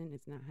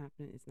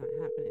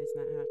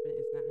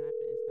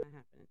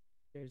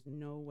 There's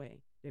no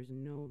way. There's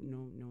no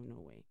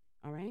way.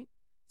 All right?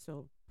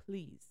 So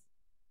please,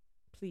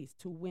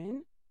 to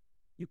win,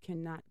 you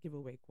cannot give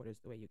away quarters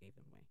the way you gave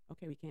them away.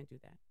 Okay, we can't do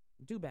that.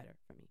 Do better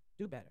for me.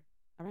 Do better.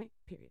 All right?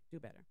 Period. Do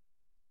better.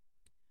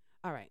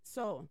 All right.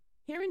 So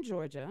here in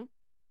Georgia,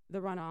 the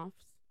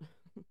runoffs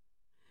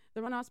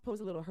pose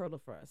a little hurdle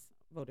for us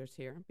voters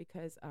here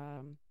because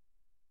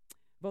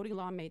voting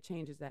law made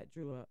changes that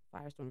drew a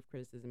firestorm of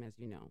criticism, as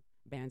you know.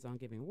 Bans on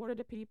giving water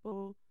to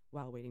people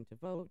while waiting to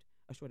vote,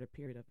 a shorter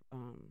period of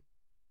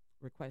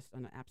requests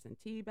on an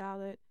absentee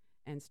ballot,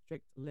 and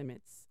strict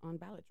limits on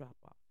ballot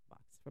drop-off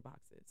for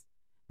boxes.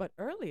 But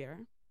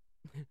earlier,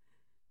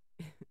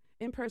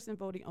 in-person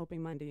voting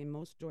opened Monday in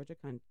most Georgia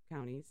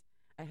counties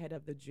ahead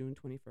of the June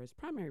 21st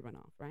primary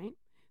runoff, right?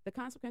 The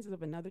consequences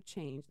of another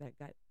change that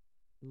got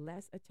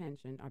less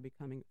attention are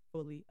becoming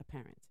fully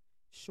apparent.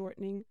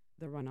 Shortening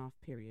the runoff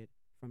period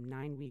from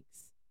 9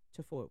 weeks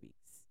to 4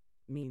 weeks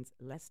means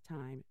less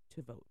time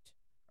to vote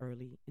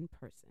early in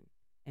person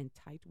and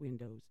tight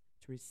windows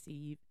to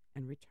receive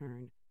and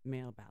return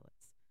mail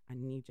ballots. I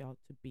need y'all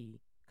to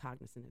be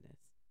cognizant of this.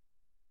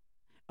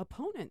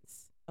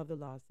 Opponents of the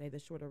law say the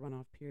shorter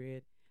runoff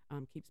period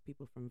keeps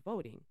people from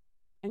voting.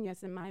 And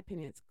yes, in my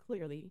opinion, it's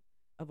clearly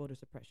a voter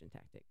suppression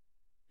tactic.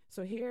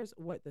 So here's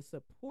what the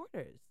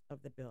supporters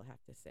of the bill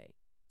have to say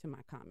to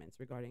my comments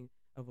regarding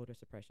a voter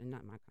suppression.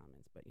 Not my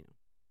comments, but you know.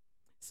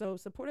 So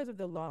supporters of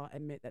the law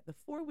admit that the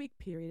 4-week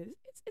period,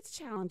 it's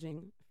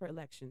challenging for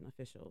election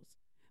officials,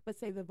 but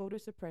say the voter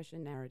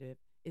suppression narrative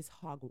is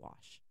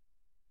hogwash.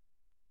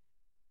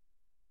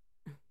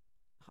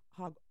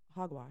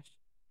 Hogwash.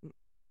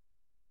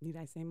 Need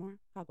I say more?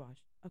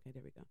 Hogwash. Okay,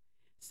 there we go.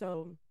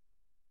 So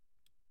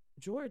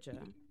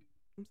Georgia,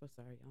 I'm so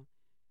sorry, y'all.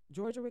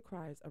 Georgia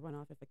requires a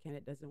runoff if a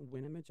candidate doesn't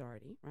win a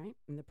majority, right,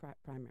 in the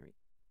primary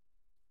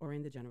or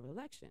in the general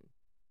election.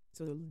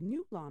 So the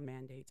new law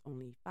mandates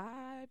only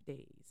 5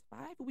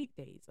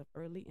 weekdays of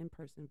early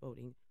in-person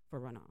voting for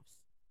runoffs,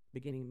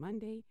 beginning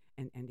Monday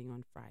and ending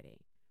on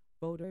Friday.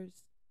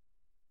 Voters,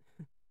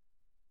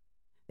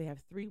 they have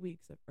 3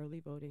 weeks of early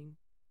voting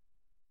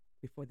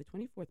before the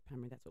 24th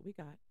primary. That's what we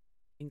got,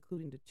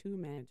 including the 2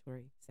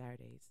 mandatory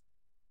Saturdays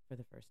for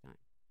the first time.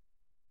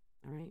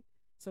 All right?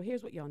 So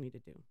here's what y'all need to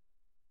do.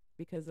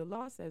 Because the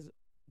law says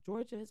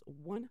Georgia's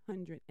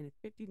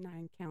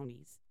 159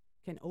 counties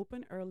can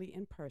open early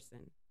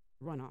in-person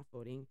runoff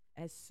voting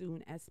as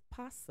soon as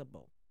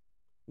possible.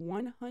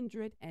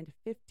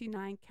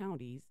 159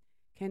 counties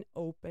can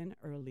open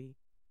early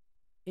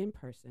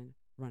in-person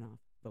runoff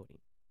voting.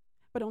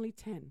 But only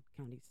 10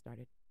 counties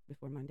started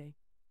before Monday.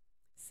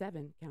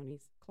 7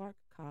 counties, Clark,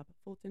 Cobb,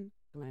 Fulton,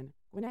 Glenn,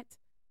 Gwinnett,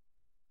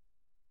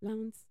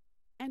 Lowndes,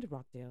 and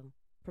Rockdale,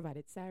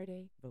 provided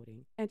Saturday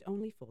voting, and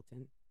only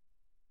Fulton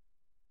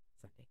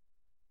Sunday.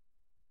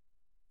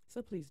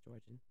 So please,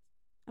 Georgians,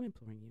 I'm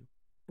imploring you.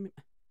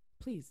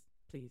 Please,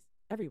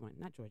 everyone,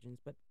 not Georgians,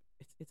 but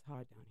it's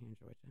hard down here in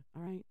Georgia,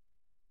 all right?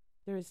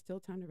 There is still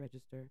time to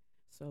register,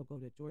 so go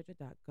to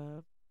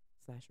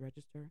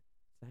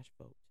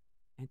georgia.gov/register/vote.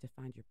 And to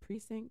find your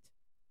precinct,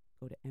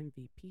 go to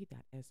mvp.sos.ga.gov.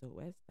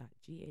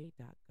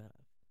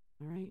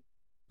 All right?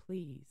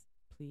 Please.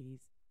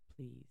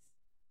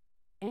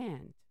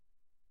 And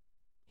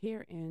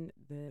here in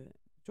the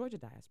Georgia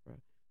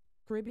diaspora,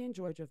 Caribbean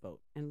Georgia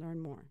Vote, and learn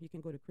more. You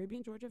can go to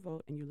Caribbean Georgia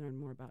Vote and you learn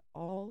more about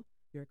all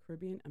your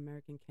Caribbean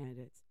American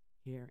candidates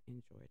here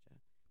in Georgia,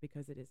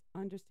 because it is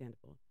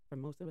understandable for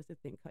most of us to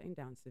think cutting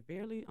down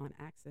severely on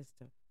access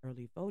to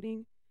early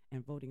voting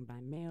and voting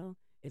by mail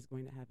is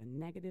going to have a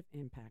negative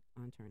impact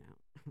on turnout.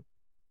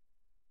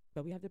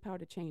 But we have the power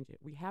to change it.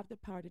 We have the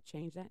power to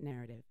change that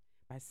narrative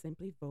by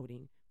simply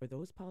voting for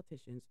those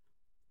politicians,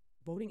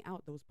 voting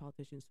out those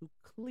politicians who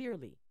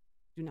clearly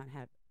do not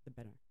have the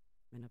betterment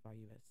of our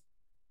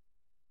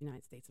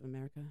United States of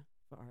America,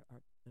 for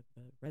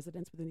the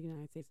residents within the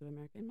United States of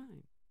America in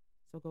mind.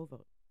 So go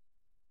vote.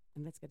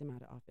 And let's get them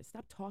out of office.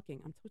 Stop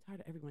talking. I'm so tired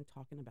of everyone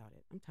talking about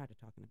it. I'm tired of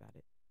talking about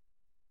it.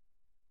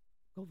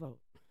 Go vote.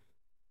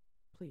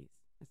 Please.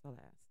 That's all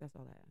I ask.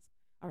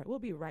 All right, we'll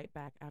be right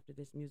back after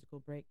this musical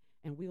break,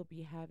 and we'll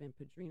be having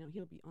Padrino.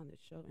 He'll be on the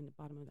show in the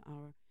bottom of the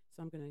hour,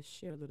 so I'm going to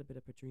share a little bit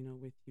of Padrino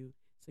with you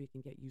so you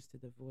can get used to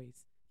the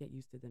voice, get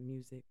used to the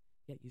music,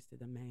 get used to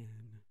the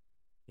man.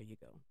 Here you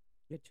go.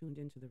 You're tuned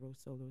into the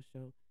RoSolo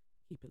Show.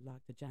 Keep it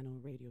locked to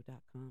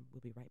JanoRadio.com.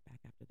 We'll be right back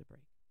after the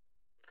break.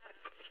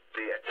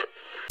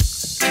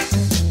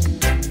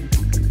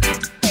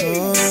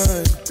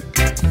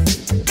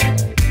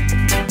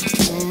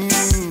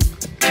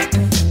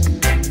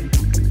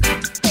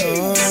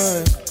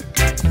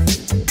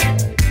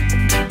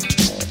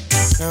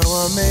 Now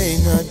I may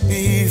not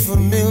be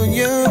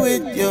familiar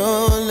with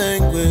your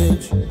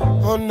language,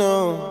 oh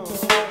no,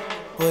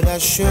 but I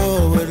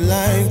sure would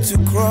like to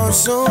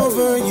cross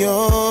over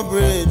your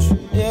bridge,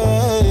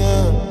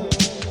 yeah.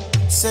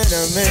 Said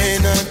I may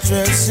not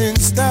dress in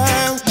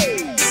style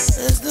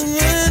as the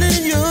man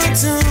in your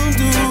town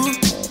do,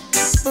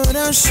 but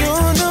I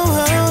sure know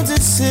how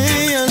to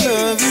say I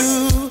love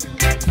you.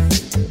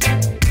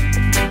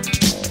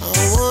 I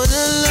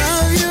wanna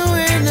love you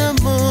in the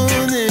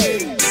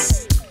morning,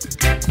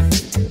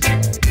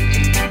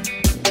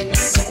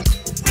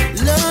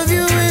 love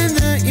you in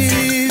the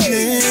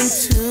evening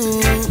too,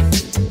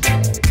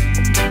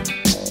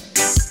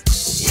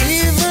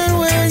 even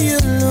when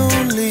you're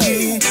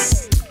lonely.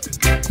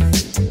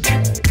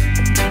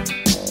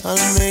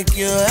 I'll make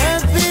you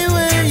happy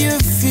when you're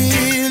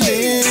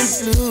feeling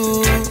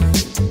blue.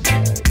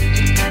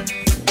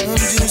 I'm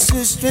just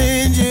a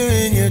stranger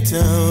in your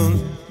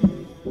town.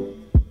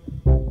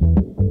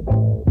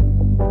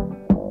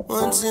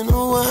 Once in a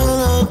while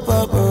I'll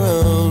pop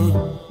around.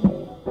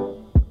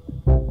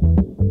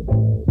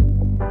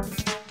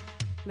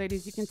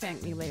 Ladies, you can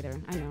thank me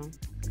later. I know.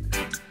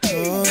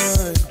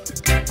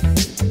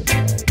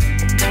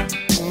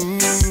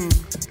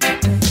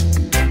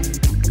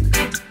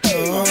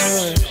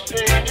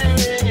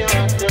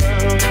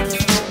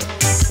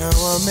 Now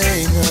I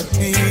may not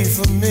be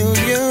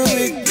familiar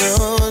with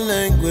your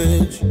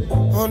language,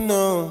 oh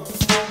no,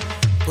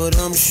 but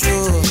I'm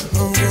sure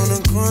I'm gonna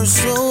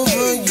cross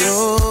over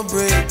your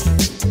bridge.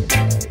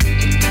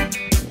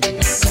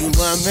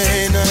 I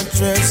may not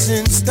dress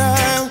in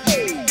style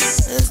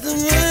as the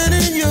man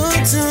in your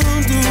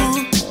town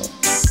do,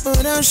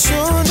 but I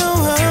sure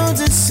know how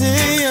to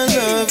say I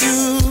love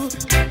you.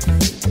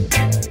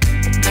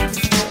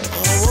 I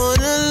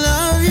wanna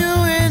love you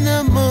in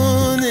the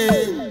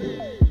morning,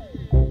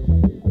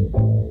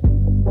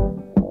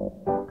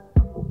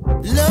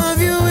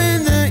 love you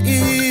in the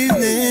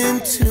evening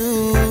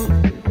too,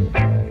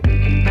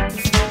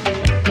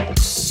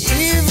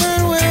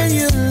 even when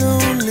you're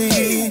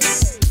lonely.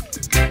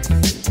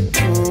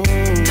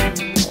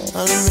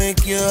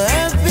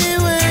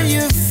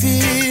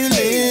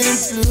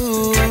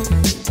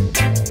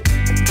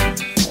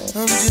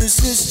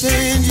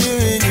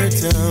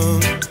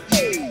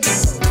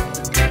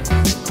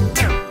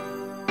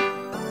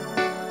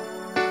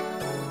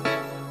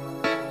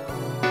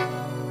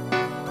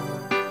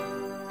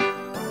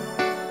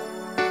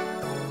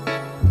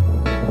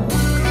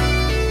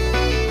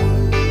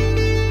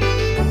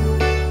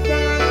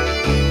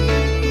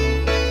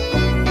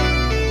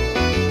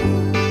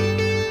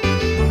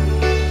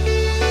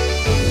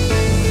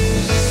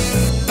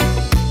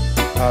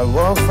 I'd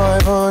walk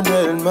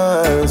 500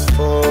 miles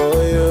for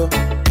you.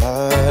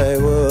 I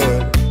would.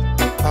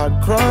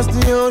 I'd cross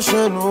the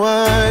ocean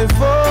wide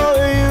for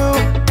you.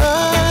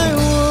 I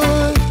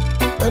would.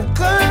 I'd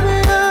climb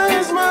the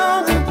highest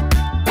mountain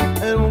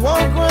and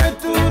walk right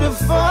through the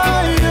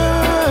fire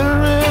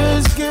and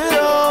risk it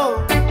all.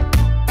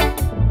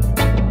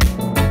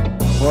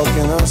 What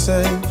can I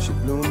say? She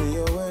blew me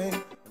away.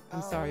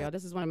 I'm sorry, y'all.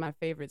 This is one of my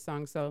favorite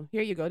songs. So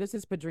here you go. This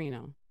is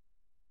Padrino.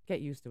 Get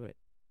used to it.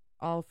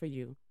 All for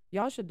you.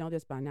 Y'all should know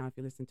this by now if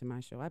you listen to my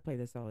show. I play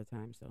this all the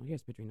time. So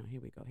here's Padrino.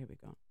 Here we go. Here we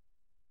go.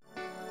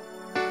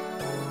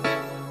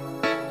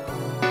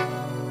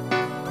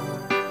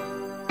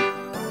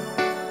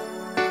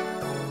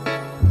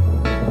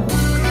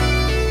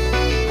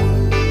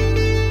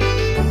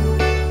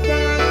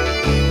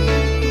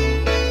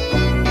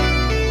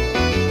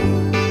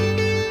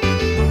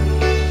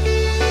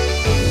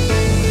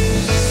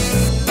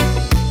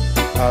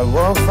 I'd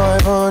walk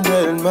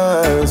 500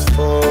 miles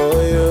for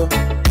you.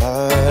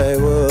 I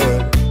would.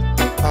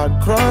 I'd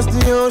cross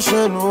the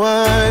ocean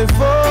wide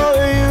for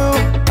you.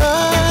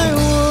 I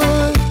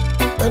would.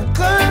 I'd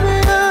climb the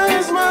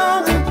highest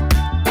mountain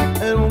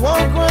and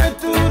walk right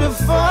through the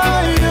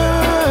fire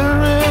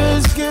and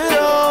risk it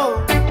all.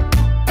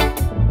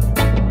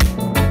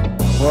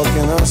 What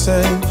can I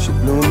say? She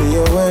blew me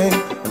away,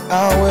 and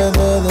I'll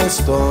weather the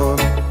storm.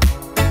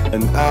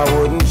 And I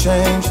wouldn't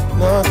change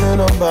nothing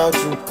about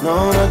you,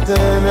 no,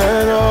 nothing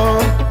at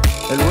all.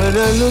 And when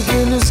I look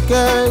in the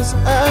skies,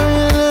 I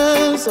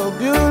realize how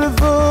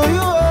beautiful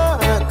you are,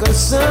 like a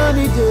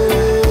sunny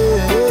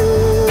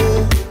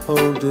day.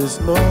 Hope this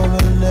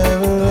moment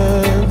never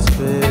ends,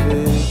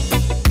 baby.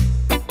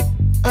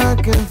 I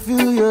can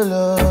feel your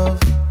love,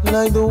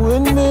 like the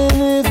wind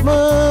beneath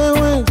my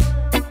wings.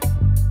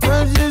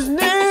 I just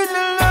need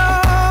your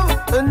love,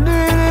 I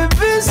need it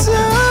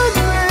beside me.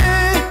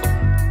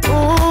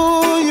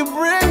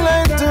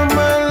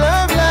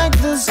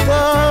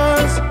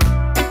 Stars,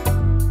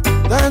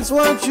 that's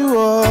what you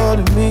are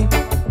to me.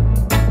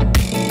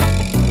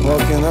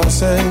 What can I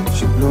say?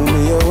 She blew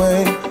me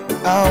away,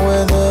 and I'll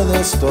weather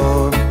the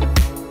storm.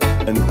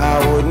 And I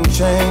wouldn't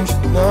change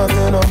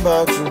nothing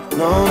about you,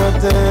 no,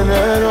 nothing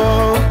at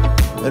all.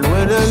 And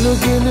when I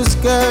look in the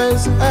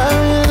skies, I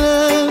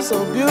realize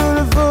how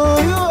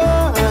beautiful you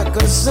are, like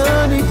a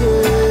sunny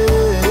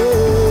day.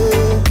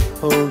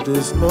 Hope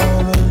this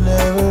moment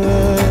never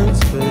ends,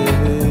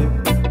 baby.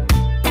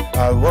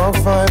 I'd walk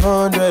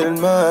 500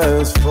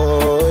 miles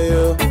for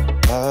you.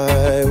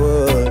 I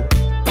would.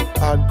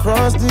 I'd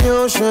cross the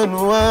ocean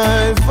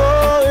wide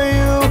for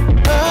you.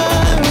 I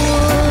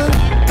would.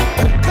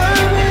 I'd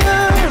climb the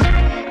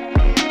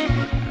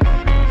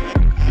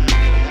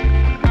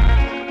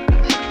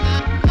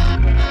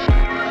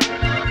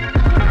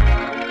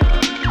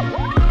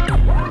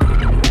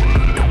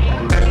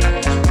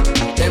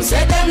Them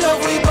say them love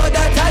we, but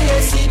that I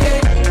yesterday.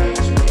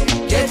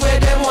 Get where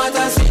them want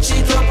and switch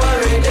it up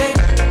already.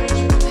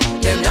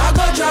 Them not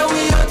go try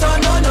we out on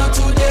no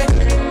today.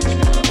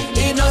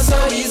 It not so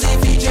easy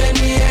if you drain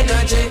me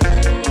energy.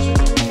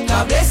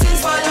 God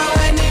blessings follow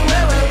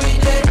anywhere where we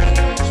dey.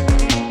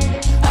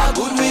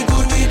 Good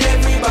with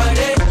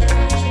everybody.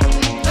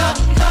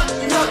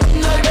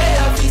 No, they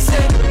have to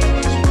say.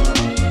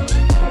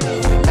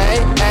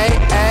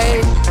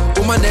 Hey,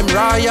 woman them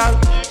royal,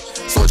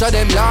 soldier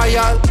them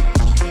loyal,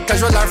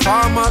 casual or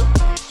formal,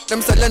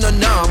 them selling no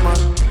normal.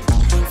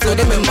 Flow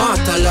them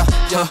immortal,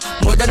 yeah,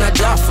 more than a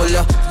jawful,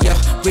 yeah.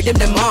 Rhythm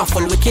them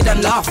awful, wicked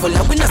and lawful,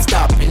 we not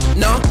stopping,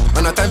 no.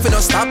 Man a time for no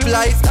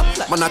stoplight,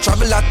 man a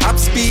travel at top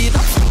speed.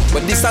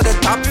 But this are the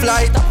top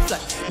flight,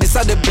 this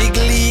are the big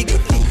league.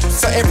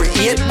 So every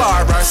 8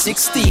 bar or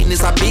 16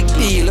 is a big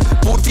deal.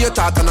 Food for your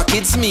thought and a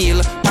kid's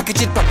meal.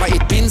 Package it proper,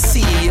 it been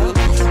sealed.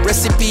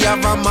 Recipe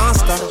of a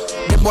master.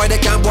 Them boy they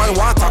can't boil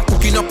water.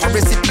 Cooking up a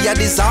recipe a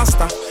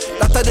disaster.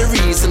 That's the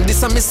reason,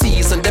 this is my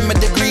season. Them my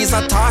degrees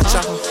are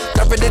torture.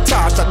 Carry the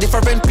torch at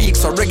different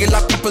peaks, so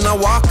regular people now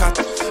walk at.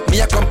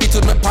 Me I compete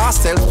with my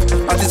past self,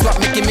 that is what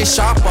making me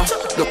sharper.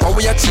 Look how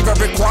we achieve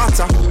every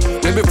quarter.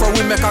 Way before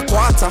we make a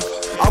quarter.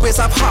 Always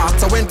have heart,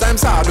 so when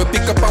times hard, we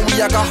pick up and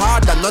we a go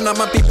harder. None of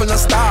my people not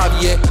starve,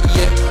 yeah.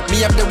 Me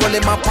have the world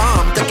in my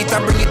palm, take it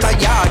and bring it a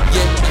yard,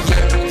 yeah.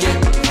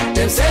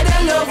 Them say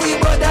they love we,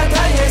 but that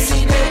I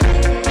yesterday.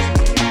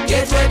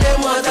 Get where them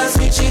want and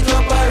switch it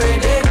up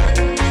already.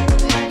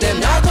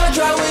 Them not go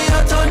try we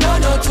out on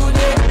no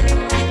today.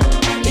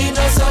 It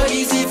not so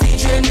easy if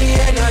you drain the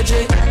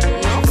energy.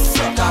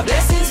 God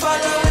blessings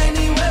follow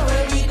anywhere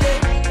where we dey.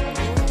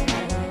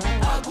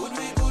 Good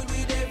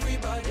with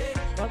everybody.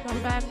 Welcome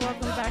back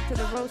to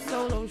the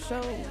RoSolo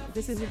show.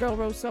 This is your girl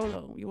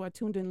RoSolo. You are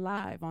tuned in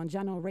live on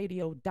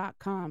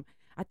JanoRadio.com.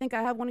 I think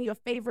I have one of your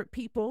favorite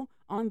people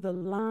on the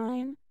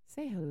line.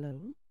 Say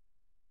hello.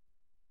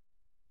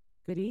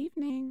 Good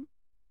evening.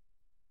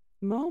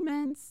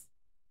 Moments.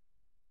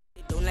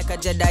 Down like a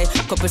Jedi,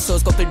 couple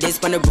souls, couple days,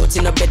 on the roads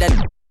in a bed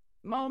and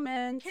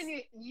moment. Can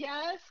you?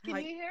 Yes. Can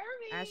you hear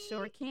me? I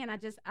sure can.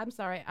 I'm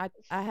sorry.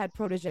 I had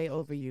protege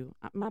over you.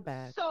 My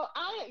bad. So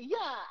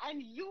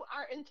and you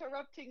are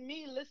interrupting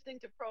me listening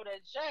to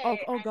protege.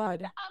 Oh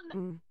God. I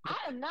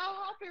am not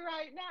happy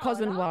right now.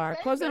 Cousin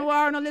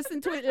War, no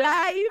listen to it live.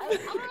 I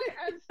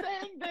am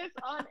saying this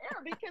on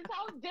air because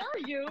how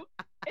dare you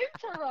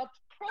interrupt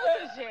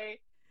protege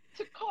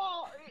to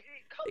call?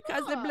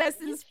 Because the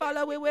blessings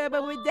follow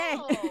wherever we're there.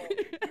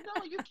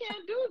 No, you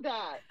can't do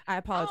that. I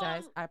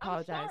apologize.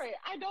 I'm sorry.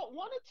 I don't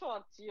want to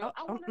talk to you.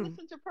 I want to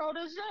listen to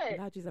protege.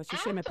 Lord Jesus, she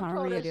shame me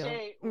on radio.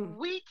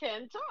 We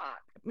can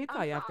talk. Me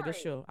call you after the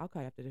show. I'll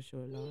call you after the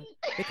show, Lord.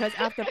 Because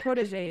after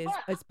protege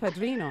is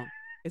Padrino.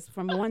 It's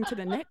from one to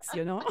the next,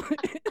 you know.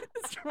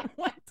 It's from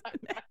one to the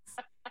next.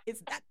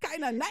 It's that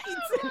kind of night.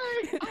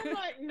 I'm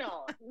like,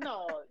 no.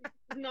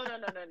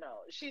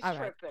 She's all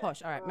right, tripping.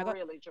 Hush. All right,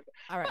 really tripping.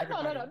 All right,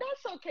 no.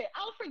 That's okay.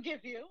 I'll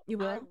forgive you. You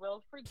will? I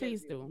will forgive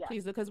Please you. do,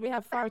 please do, because we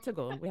have far to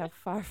go. We have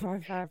far to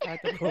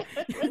go.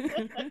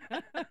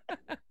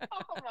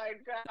 Oh my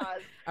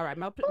God! All right,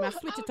 I'll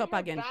switch it up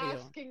again for you.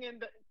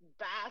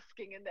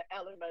 Basking in the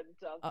element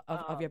of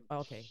your.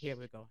 Okay, here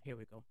we go. I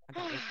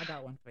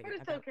got one for you. But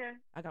it's okay.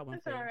 I got one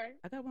it's for you. All right.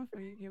 I got one for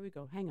you. Here we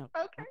go. Hang up.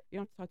 Okay. You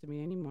don't have to talk to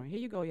me anymore. Here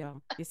you go,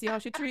 y'all. You see how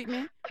she treat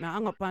me? Now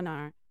hang up on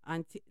her.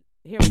 And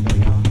here we go,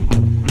 y'all.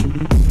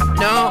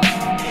 No,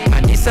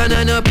 and this one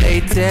I no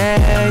play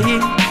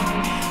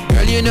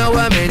girl, you know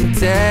I'm in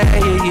so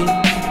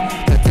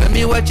tell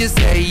me what you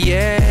say,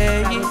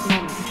 yeah.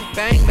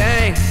 Bang,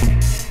 bang.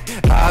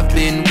 I've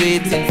been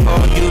waiting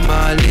for you,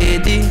 my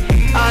lady.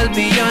 I'll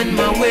be on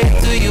my way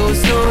to you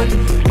soon.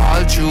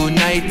 All through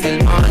night till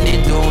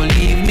morning, don't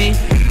leave me.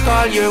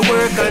 Call your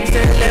work and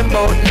tell them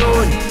about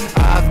noon.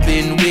 I've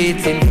been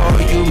waiting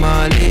for you,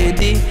 my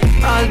lady.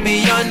 I'll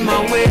be on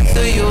my way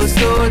to you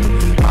soon.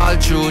 All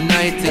through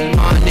night till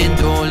morning,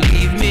 don't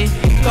leave me.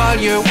 Call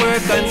your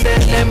work and tell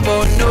them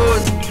about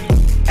noon.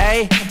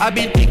 Hey, I've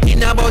been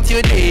thinking about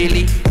you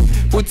daily.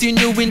 Putting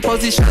you in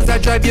positions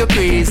that drive you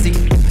crazy.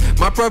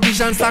 My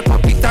provisions are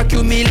complete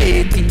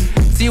accumulating.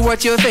 See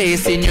what you're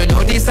facing, you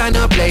know this ain't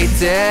no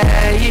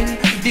playtime.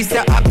 This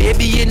a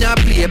baby in a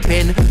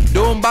playpen.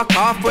 Don't back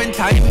off when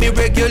time me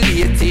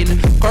regulating.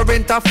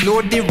 Current a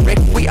flow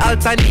direct, we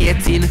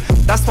alternating.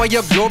 That's why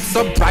your globe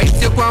so bright,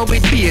 you go on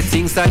with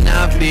beatings. And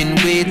I've been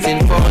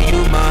waiting for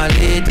you, my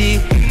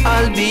lady.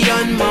 I'll be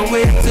on my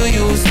way to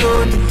you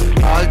soon.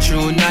 All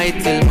through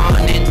night till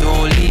morning,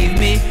 don't leave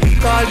me.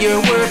 Call your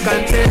work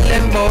and tell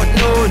them about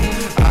noon.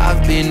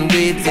 I've been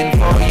waiting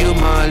for you,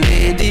 my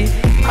lady.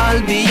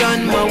 I'll be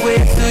on my way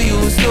to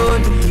you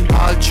soon.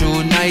 All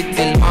through night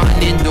till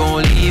morning,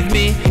 don't leave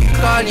me.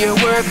 Call your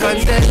work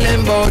and tell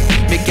them about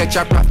me. Catch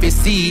a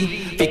prophecy.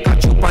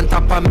 Pikachu on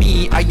top of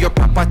me, are your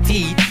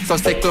property. So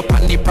cycle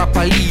on it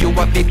properly, you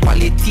have the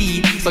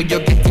quality. So you're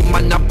getting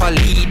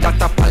monopoly,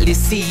 that's a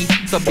policy.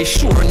 So be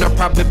sure, no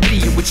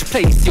probably, which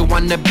place you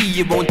wanna be.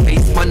 You won't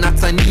taste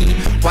monotony.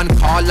 One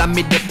call and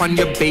me dip on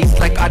your base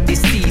like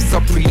Odyssey.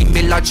 Supreme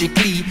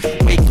logically,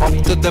 wake up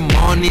to the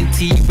morning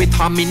tea. With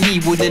harmony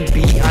wouldn't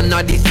be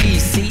another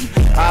TC.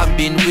 I've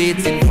been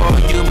waiting for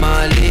you,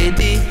 my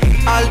lady.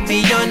 I'll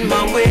be on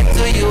my way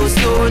to you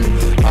soon.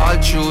 All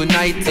through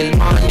night till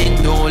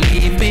morning, don't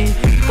leave me.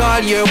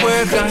 Call your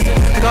work on,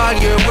 call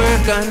your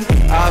work on.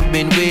 I've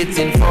been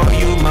waiting for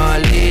you, my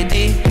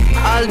lady.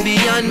 I'll be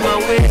on my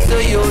way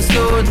to you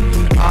soon.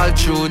 All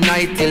through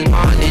night till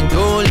morning,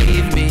 don't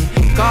leave me.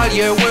 Call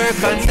your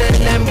work and tell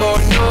them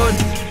about none.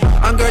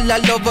 And girl, I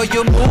love how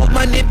you move,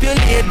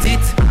 manipulate it.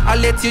 I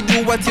let you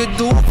do what you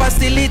do,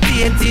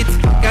 facilitate it.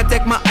 Can't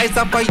take my eyes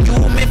off of you,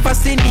 me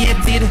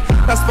fascinated.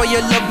 That's why you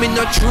love me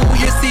not true,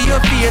 you see you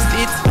face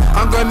it.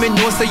 And girl, me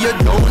know so you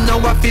don't know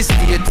what to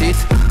state it.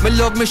 Me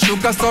love me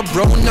sugar so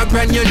brown and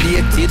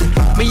granulated.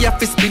 Me have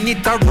to spin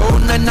it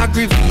around and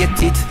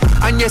aggravate it.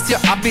 And yes, your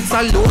habits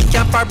alone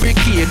can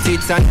fabricate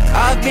it. And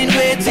I've been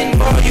waiting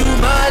for you,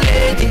 my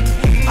lady.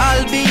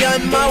 I'll be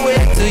on my way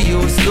to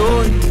you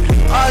soon.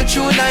 All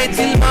through night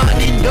till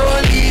morning,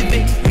 don't leave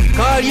me.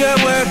 Call your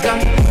worker,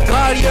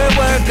 call your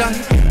worker.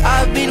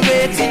 I've been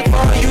waiting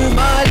for you,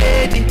 my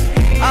lady.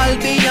 I'll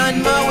be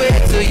on my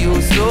way to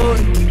you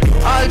soon.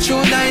 All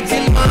through night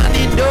till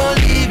morning, don't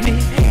leave me.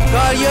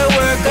 Call your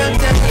worker and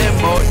tell them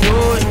about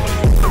noon.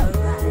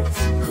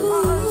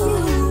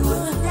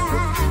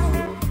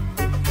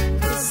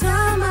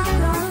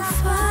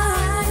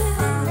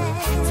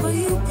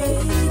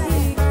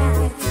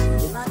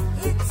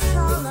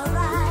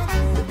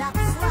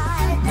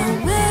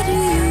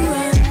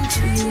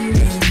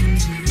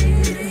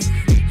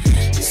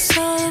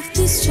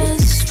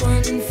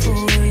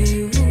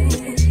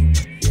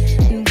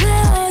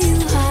 Where are you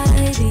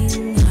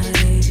hiding?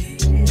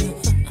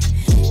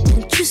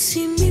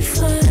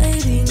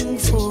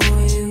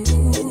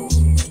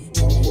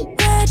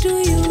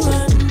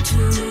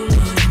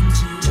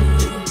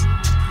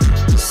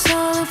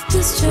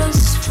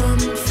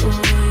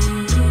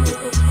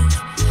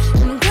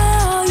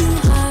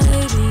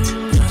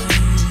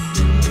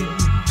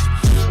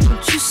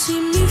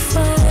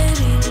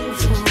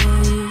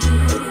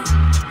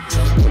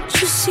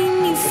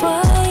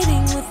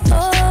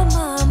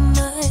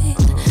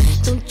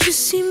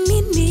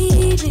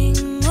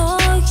 needing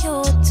all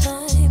your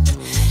time.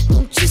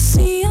 Don't you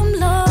see I'm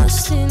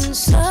lost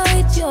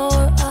inside your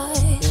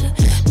eyes?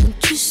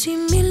 Don't you see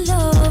me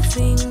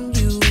loving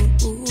you?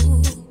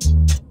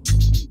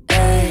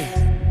 Hey,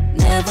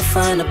 never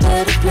find a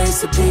better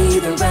place to be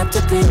than wrapped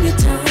up in your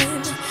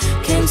time.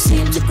 Can't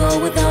seem to go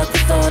without the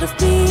thought of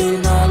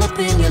being all up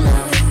in your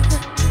life.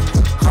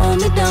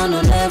 Hold me down,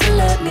 don't ever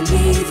let me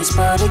leave. It's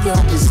part of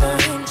your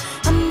design.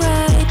 I'm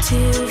right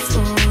here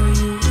for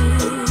you.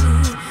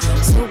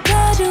 So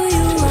where do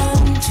you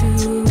run to?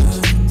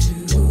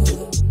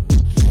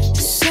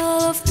 'Cause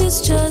all of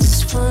this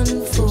just fun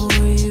for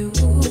you.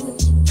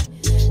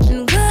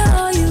 And where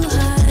are you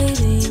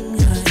hiding?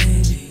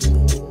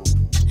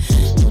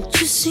 Don't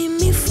you see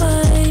me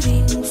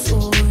fighting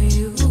for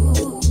you?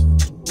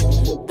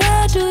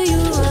 Where do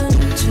you run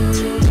to?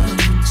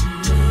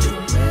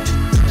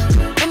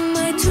 Am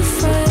I too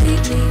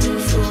frightening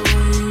for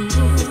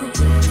you?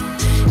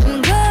 And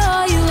where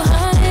are you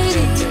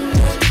hiding?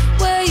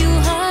 Where you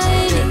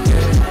hiding?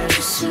 Don't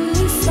you see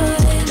me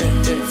fighting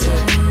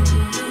for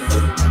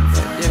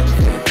you?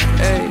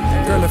 Hey,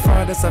 girl, the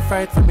farthest I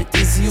fight from it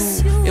is you.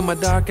 In my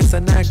darkest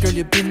of night, girl,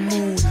 you been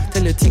moved.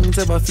 Tell you things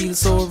ever feel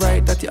so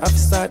right that you have to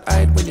start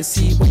hide when you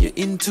see what you're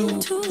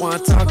into. Wanna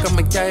talk, I'm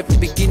a guy, we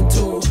begin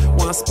to.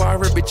 Wanna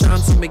spar every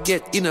chance when me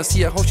get in. I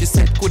see how she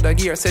said, could I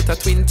gear set a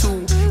twin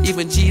too.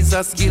 Even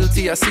Jesus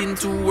guilty, I sin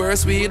too.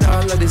 Worse with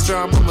all of this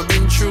drama I've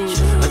been through.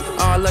 And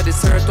all of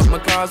this hurt on my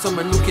cause when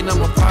I'm looking at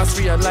my past,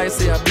 realize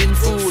say I've been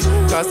fooled.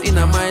 Cause in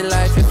my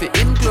life, if it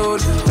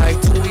include, like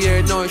 2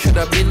 years now, it should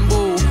have been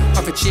boo.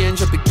 Have to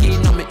change up a key,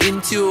 now me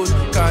in tune.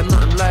 Cause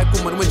nothing like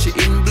woman when she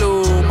in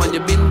bloom. And you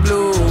been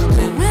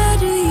blooming. Where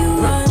do you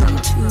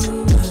run to?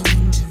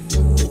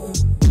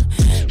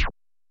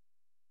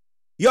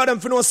 Yo, them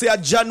finna say a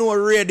Jano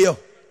Radio.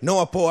 Now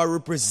a power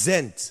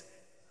represent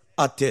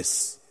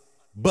hottest,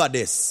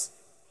 baddest,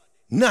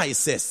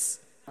 nicest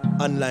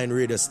online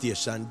radio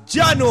station.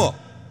 Jano,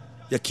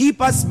 you keep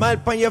a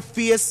smile on your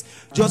face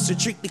just to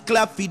trick the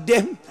clap for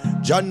them.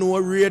 Jano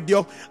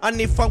Radio.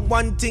 And if I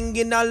one thing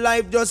in a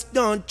life, just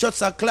don't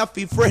trust a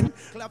clappy friend.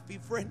 Clappy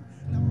friend.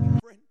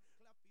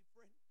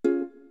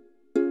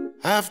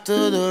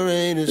 After the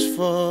rain is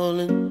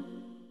falling,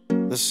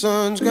 the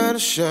sun's gotta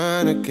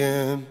shine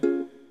again.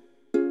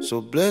 So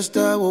blessed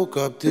I woke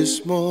up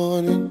this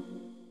morning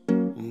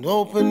and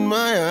opened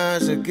my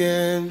eyes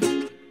again.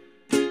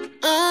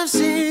 I've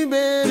seen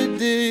better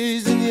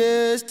days than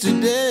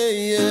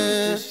yesterday,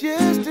 yeah. Just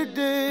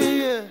yesterday,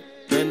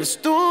 yeah. And the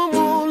storm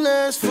won't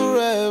last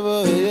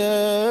forever,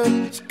 yeah.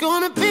 It's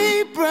gonna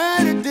be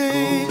brighter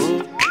days.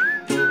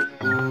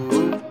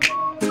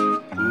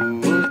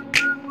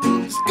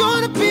 It's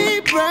gonna be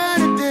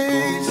brighter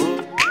days.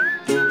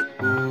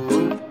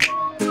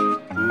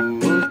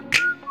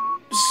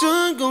 The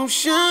sun gon'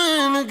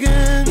 shine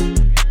again.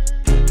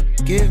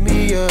 Give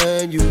me your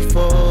hand, you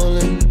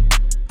falling.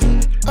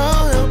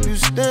 I'll help you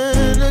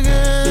stand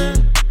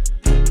again.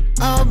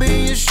 I'll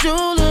be your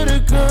shoulder to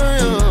cry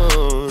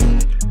on.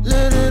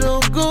 Let it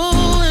all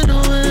go in the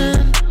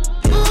wind.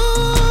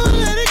 Ooh,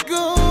 let it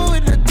go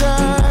in the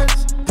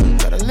tides.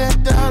 Gotta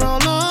let that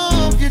all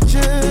off your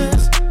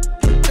chest.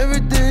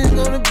 Everything's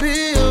gonna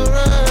be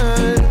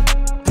alright,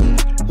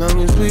 long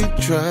as we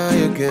try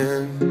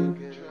again.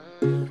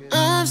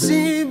 I've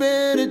seen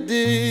better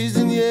days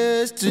than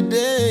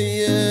yesterday,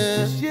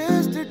 yeah. Just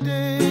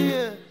yesterday,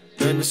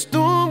 yeah. And the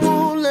storm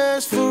won't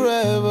last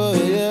forever,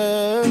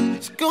 yeah.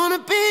 It's gonna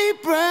be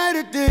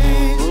brighter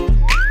days.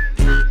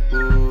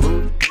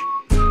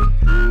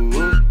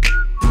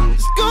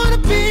 It's gonna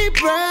be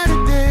brighter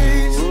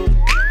days.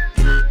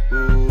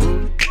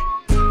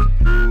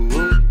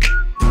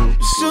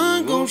 The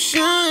sun gon'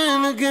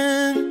 shine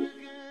again.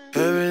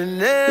 And we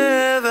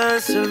never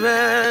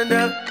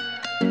surrender.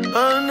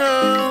 Oh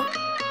no,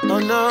 oh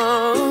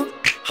no.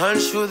 And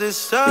through the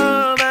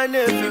storm and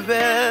every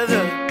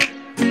weather.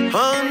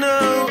 Oh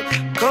no,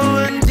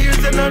 cold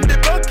tears and on the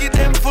bucket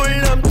them full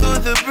up to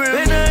the brim.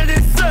 When all the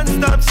sun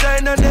stops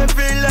shining and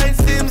every light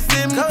seems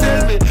dim.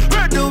 Tell me,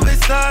 where do we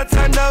start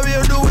and now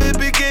where do we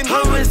begin?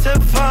 How we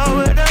step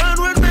forward and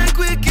what make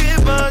we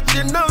keep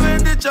marching? Now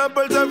when the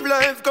troubles of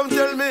life come,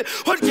 tell me,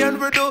 what can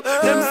we do?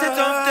 Them sit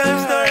tough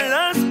times the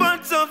last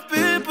but some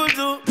people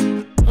do.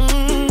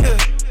 Yeah.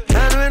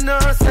 And we know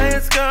say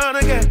it's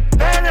gonna get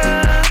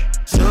better,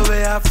 so we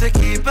have to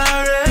keep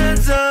our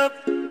heads up.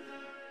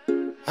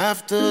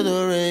 After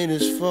the rain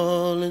is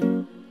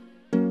falling,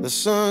 the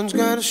sun's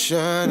gotta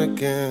shine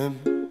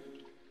again.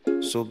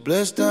 So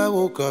blessed I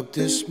woke up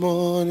this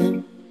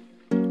morning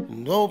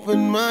and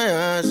opened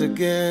my eyes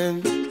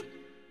again.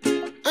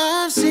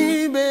 I've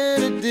seen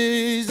better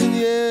days than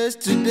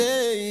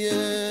yesterday,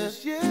 yeah.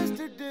 Just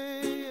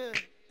yesterday,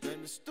 yeah.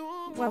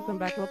 Welcome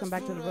back to the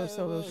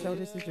RoSolo show.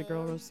 This is your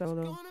girl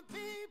RoSolo,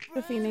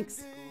 the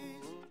Phoenix.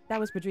 That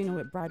was Padrino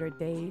with Brighter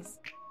Days.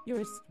 We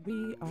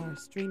are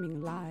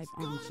streaming live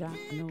on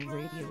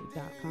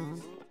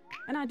JanoRadio.com.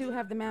 And I do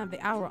have the man of the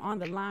hour on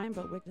the line,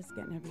 but we're just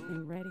getting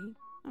everything ready.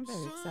 I'm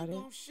very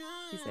excited.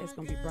 He said it's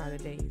going to be brighter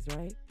days,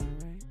 right?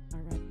 All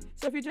right.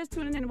 So if you're just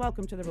tuning in,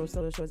 welcome to the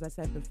RoSolo Show, as I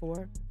said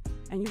before.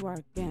 And you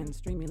are, again,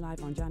 streaming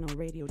live on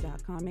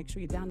JanoRadio.com. Make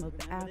sure you download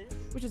the app,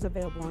 which is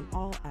available on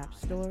all app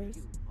stores.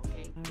 All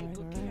right.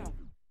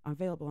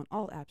 Available on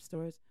all app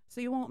stores, so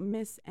you won't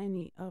miss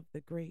any of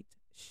the great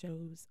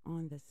shows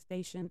on the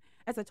station.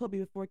 As I told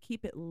you before,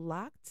 keep it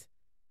locked,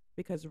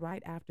 because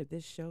right after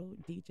this show,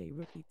 DJ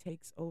Rookie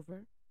takes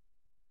over.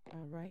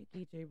 All right,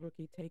 DJ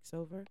Rookie takes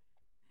over.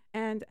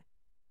 And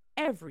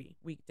every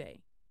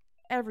weekday,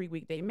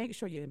 make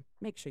sure you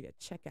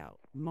check out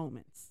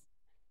Moments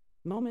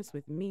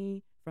with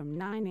me from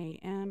 9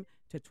 a.m.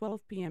 to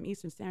 12 p.m.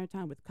 Eastern Standard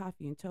Time with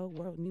Coffee and Toe,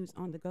 World News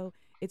on the Go.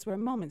 It's where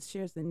Moments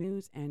shares the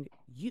news and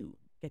you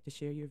get to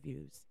share your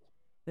views.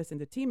 Listen,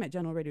 the team at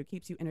General Radio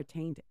keeps you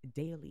entertained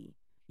daily.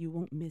 You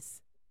won't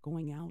miss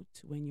going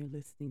out when you're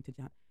listening to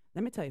John.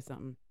 Let me tell you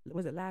something.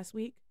 Was it last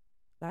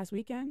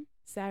weekend,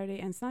 Saturday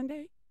and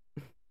Sunday?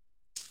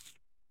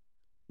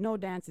 No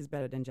dance is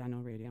better than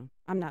General Radio.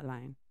 I'm not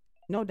lying.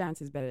 No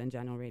dance is better than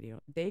General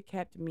Radio. They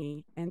kept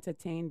me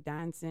entertained,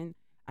 dancing.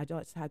 I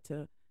just had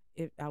to,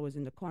 if I was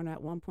in the corner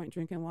at one point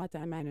drinking water,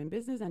 I minding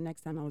business, and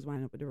next time I was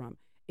winding up with the rum.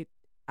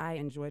 I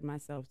enjoyed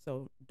myself,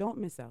 so don't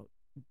miss out.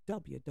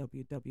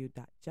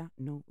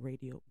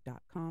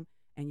 www.janoradio.com,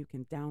 and you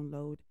can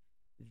download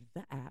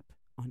the app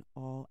on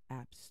all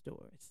app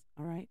stores.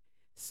 All right?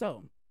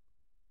 So,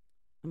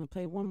 I'm going to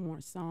play one more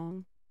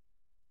song.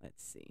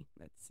 Let's see.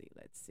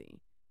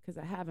 Because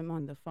I have him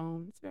on the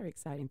phone. It's very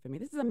exciting for me.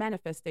 This is a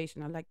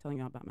manifestation. I like telling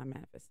y'all about my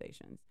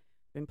manifestations.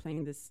 I've been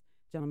playing this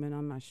gentleman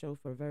on my show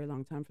for a very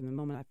long time, from the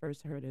moment I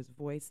first heard his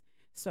voice.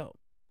 So,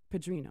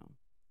 Padrino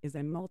is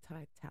a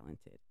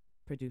multi-talented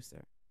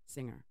producer,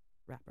 singer,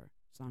 rapper,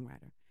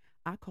 songwriter.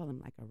 I call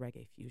him like a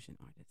reggae fusion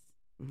artist.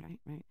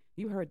 Right?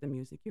 You heard the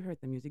music. You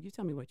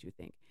tell me what you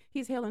think.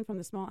 He's hailing from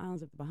the small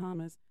islands of the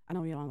Bahamas. I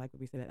know you don't like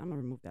when we say that. I'm going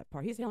to remove that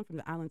part. He's hailing from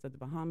the islands of the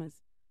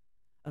Bahamas,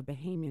 of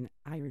Bahamian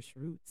Irish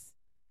roots.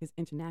 His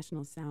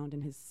international sound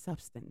and his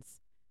substance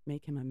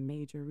make him a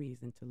major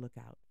reason to look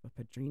out for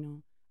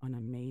Padrino on a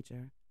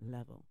major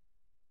level.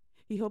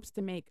 He hopes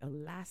to make a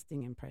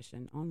lasting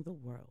impression on the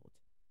world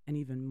and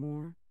even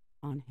more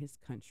on his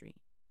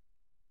country.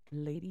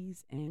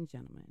 Ladies and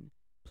gentlemen,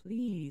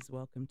 please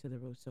welcome to the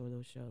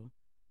RoSolo Show,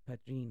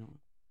 Padrino.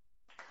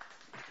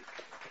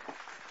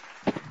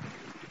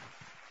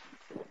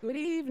 Good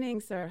evening,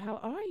 sir. How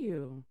are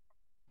you?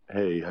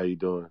 Hey, how you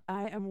doing?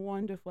 I am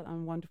wonderful.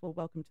 I'm wonderful.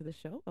 Welcome to the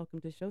show.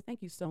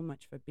 Thank you so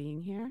much for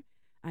being here.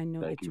 I know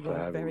Thank that you for are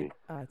having very. me.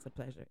 It's a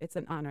pleasure. It's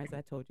an honor, as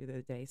I told you the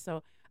other day.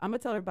 So I'm gonna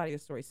tell everybody a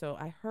story. So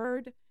I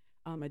heard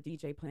a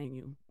DJ playing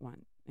you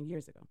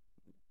years ago,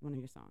 one of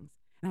your songs,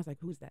 and I was like,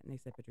 "Who's that?" And they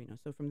said Padrino.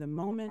 So from the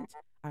moment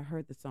I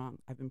heard the song,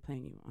 I've been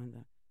playing you on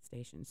the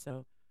station.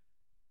 So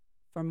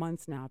for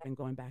months now, I've been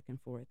going back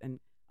and forth. And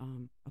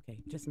okay,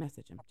 just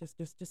message him. Just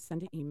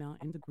send an email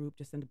in the group.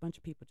 Just send a bunch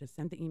of people. Just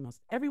send the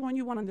emails. Everyone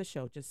you want on the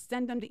show, just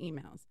send them the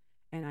emails.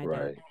 And I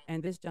did.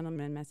 And this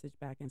gentleman messaged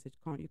back and said,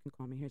 "You can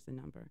call me. Here's the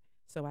number."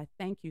 So I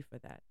thank you for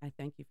that.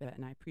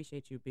 And I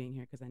appreciate you being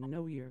here, because I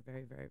know you're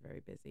very, very, very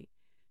busy.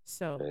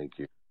 So thank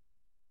you.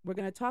 We're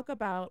going to talk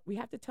about. We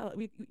have to tell.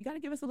 You got to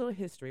give us a little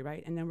history,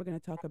 right? And then we're going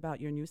to talk about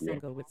your new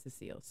single with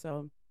Cecile.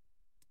 So,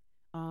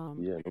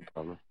 no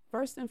problem.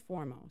 First and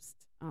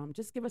foremost,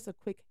 just give us a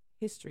quick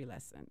history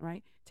lesson,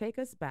 right? Take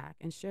us back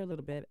and share a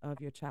little bit of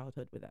your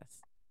childhood with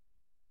us.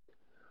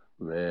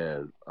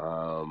 Man,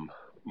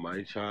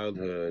 my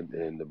childhood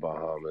in the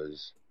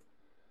Bahamas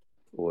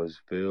was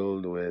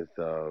filled with,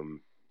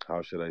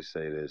 how should I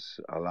say this?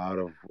 A lot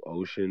of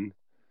ocean.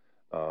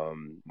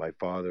 My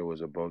father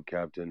was a boat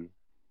captain,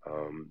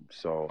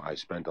 so I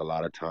spent a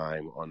lot of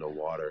time on the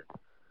water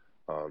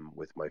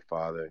with my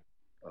father.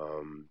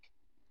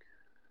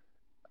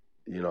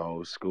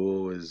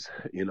 School is,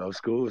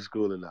 school is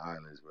school in the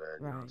islands, man.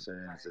 You know what I'm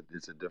saying?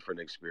 It's a different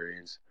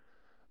experience.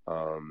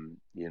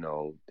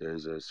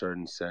 There's a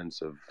certain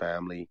sense of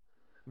family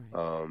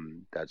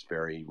that's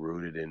very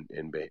rooted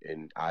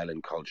in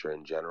island culture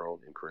in general,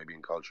 in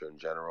Caribbean culture in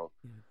general.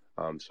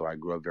 So I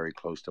grew up very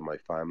close to my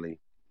family,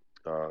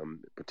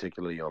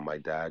 particularly on my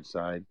dad's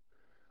side,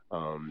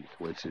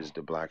 which is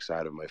the black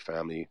side of my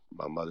family.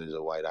 My mother's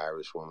a white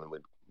Irish woman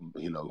with,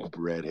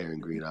 red hair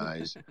and green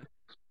eyes.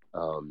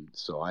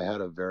 So I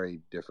had a very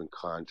different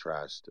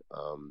contrast,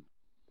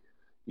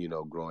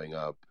 growing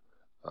up.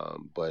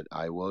 But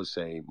I will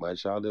say my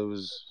child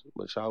was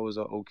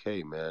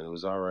okay, man. It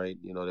was all right.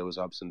 There was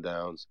ups and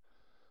downs.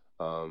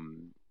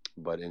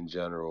 But in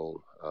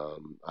general,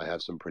 I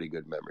have some pretty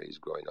good memories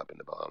growing up in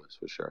the Bahamas,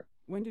 for sure.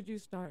 When did you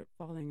start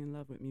falling in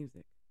love with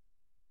music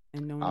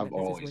and knowing I've that this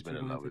always is what been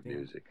you in love wanted with to do?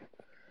 music.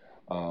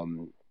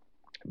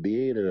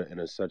 Being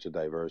in such a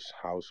diverse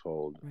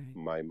household,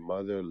 my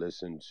mother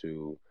listened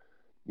to,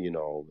 a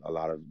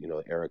lot of,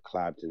 Eric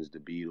Clapton's, the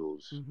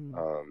Beatles.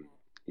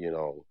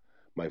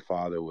 My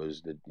father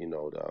was the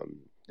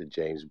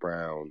James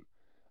Brown,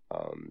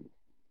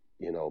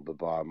 the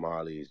Bob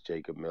Marley's,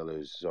 Jacob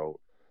Miller's. So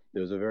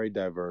there was a very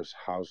diverse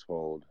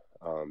household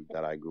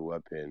that I grew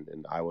up in,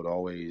 and I would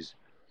always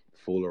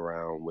fool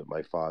around with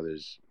my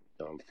father's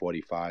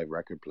 45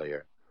 record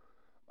player.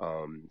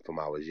 from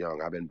I was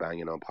young. I've been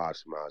banging on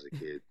pots from I was a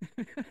kid.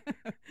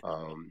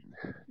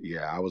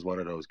 Yeah, I was one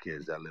of those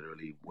kids that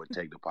literally would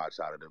take the pots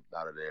out of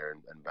there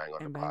and bang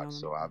on the pots.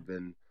 So I've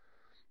been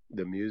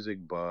the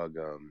music bug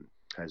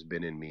has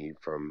been in me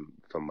from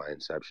my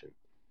inception.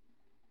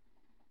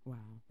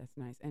 Wow, that's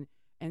nice.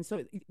 And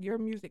so your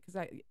music,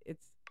 because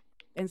it's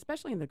and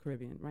especially in the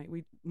Caribbean, right?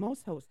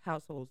 Most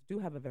households do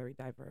have a very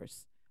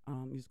diverse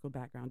musical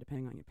background,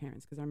 depending on your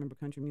parents. Because I remember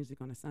country music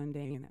on a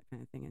Sunday and that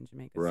kind of thing in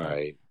Jamaica.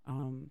 Right.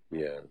 So,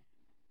 yeah.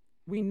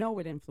 We know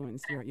it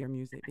influenced your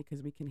music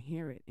because we can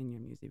hear it in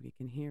your music. We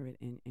can hear it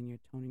in your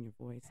tone and your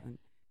voice. And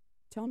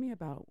tell me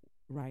about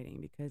writing,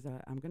 because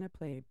I'm going to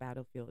play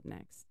Battlefield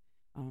next.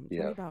 Tell me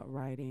about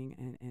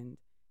writing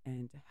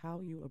and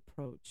how you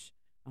approach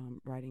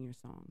writing your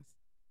songs.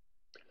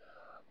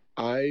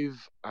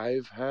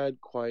 I've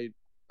had quite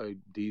a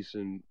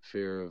decent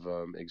fair of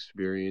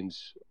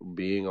experience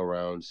being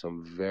around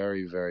some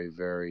very, very,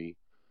 very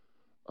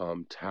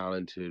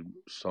talented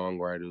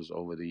songwriters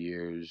over the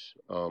years.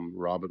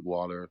 Robert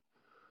Waller,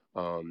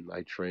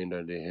 I trained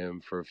under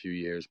him for a few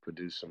years,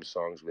 produced some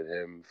songs with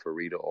him for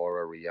Rita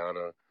Ora,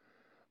 Rihanna,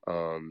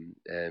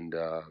 and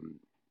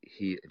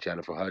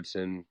Jennifer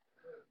Hudson,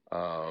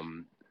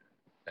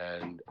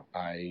 and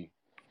I.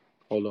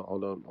 Hold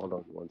on,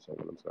 1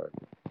 second. I'm sorry.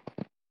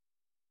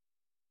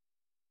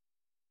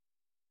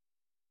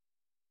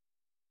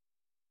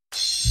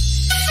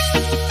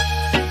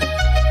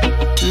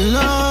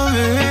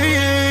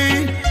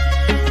 Loving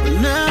will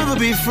never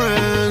be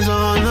friends,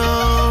 oh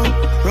no.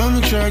 Run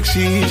the track,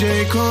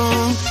 CJ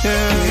Cole,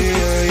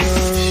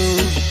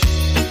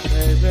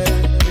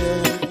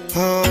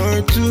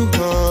 Heart to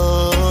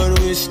heart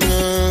we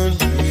stand.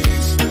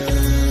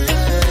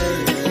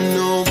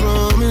 No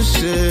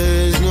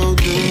promises, no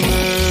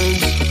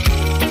demands.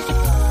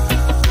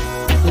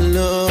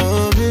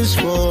 Love is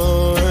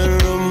war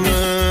and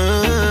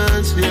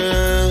romance,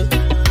 yeah.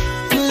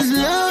 'Cause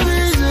love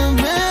is a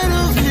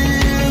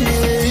battlefield,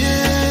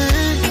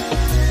 yeah.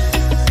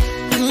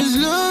 'Cause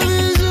love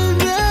is a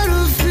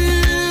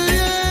battlefield,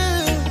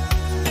 yeah.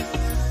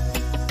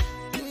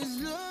 'Cause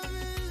love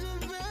is a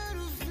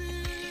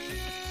battlefield,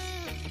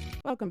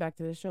 yeah. Welcome back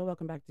to the show.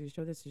 Welcome back to the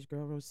show. This is your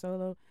girl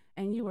RoSolo,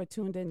 and you are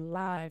tuned in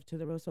live to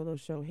the RoSolo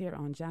show here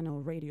on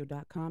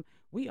JanoRadio.com.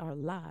 We are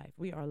live.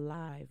 We are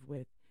live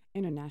with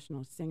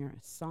international singer,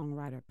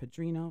 songwriter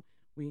Padrino.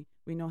 We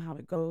know how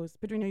it goes.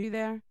 Padrino, you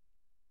there?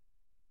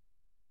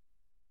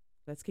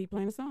 Let's keep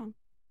playing the song.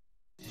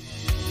 We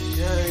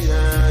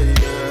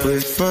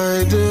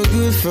fight the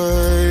good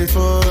fight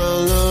for our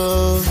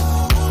love,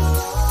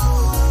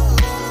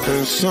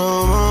 and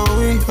somehow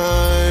we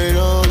hide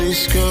all these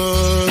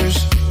scars.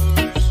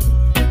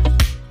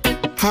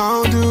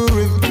 How to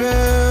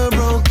repair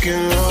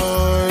broken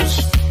hearts,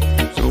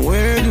 and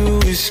where do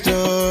we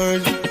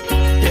start?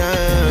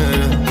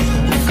 Yeah,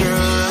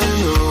 girl, I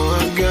know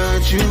I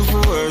got you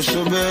for worse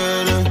or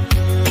better.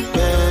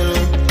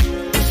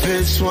 If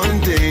it's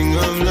one thing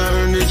I've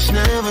learned, it's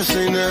never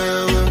say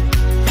never,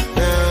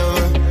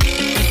 never.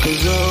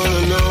 'Cause all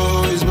I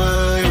know is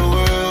my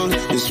world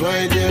is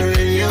right there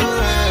in your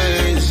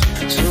eyes.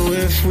 So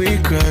if we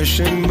crash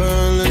and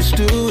burn, let's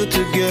do it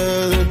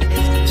together,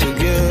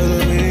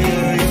 together me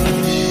and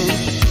you.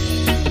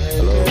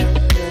 Hello.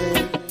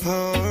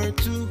 Heart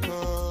to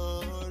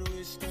heart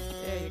we stand.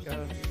 There you go.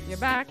 You're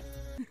back.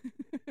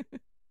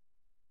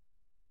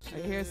 Are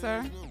you here, sir?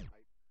 I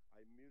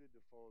muted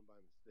the phone by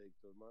mistake,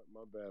 so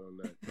my bad on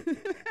that.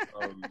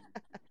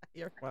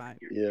 You're fine.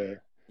 Yeah.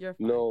 You're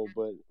fine. No,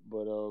 but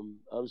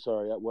I'm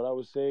sorry. What I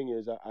was saying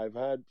is I've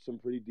had some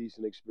pretty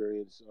decent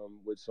experience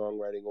with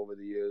songwriting over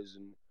the years,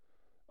 and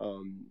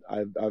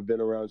I've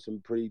been around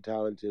some pretty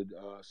talented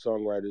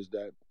songwriters.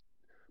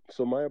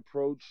 So my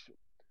approach,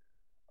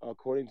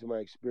 according to my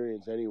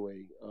experience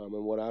anyway, and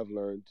what I've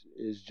learned,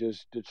 is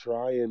just to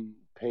try and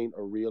paint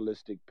a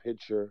realistic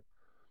picture,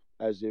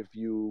 as if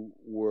you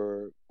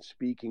were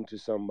speaking to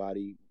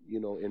somebody,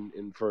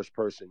 in first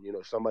person.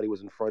 Somebody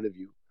was in front of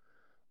you,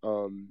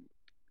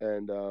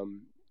 and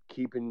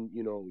keeping,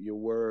 your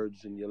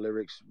words and your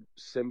lyrics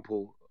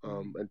simple,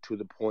 and to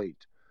the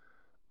point.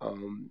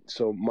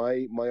 So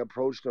my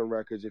approach on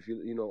records, if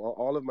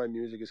all of my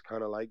music is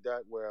kind of like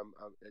that, where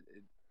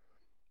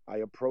I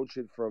approach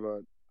it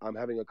from I'm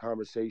having a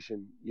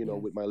conversation,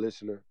 with my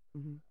listener,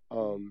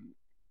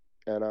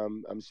 and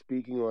I'm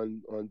speaking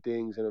on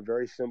things in a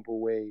very simple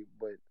way,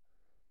 but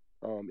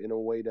in a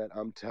way that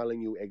I'm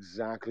telling you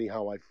exactly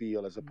how I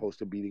feel, as opposed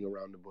to beating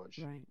around the bush.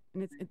 Right,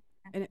 and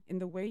and in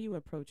the way you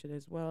approach it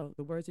as well,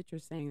 the words that you're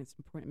saying, it's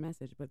an important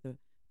message, but the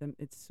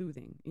it's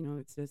soothing.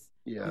 It's just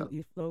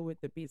you flow with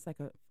the beat. It's like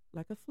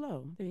a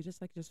flow. You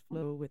just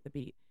flow with the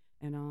beat,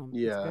 and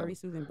it's very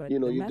soothing. But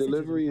your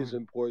delivery is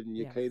important.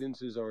 Your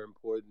cadences are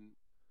important.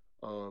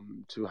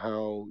 To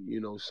how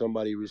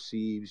somebody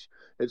receives.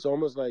 It's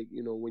almost like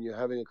when you're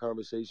having a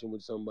conversation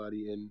with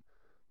somebody and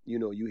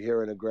you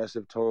hear an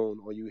aggressive tone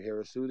or you hear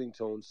a soothing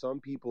tone. Some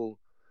people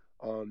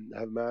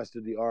have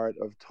mastered the art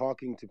of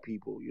talking to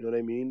people. You know what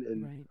I mean?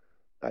 And right.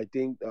 I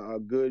think a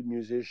good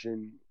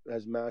musician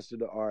has mastered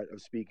the art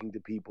of speaking to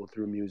people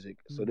through music.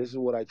 So this is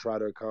what I try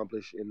to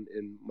accomplish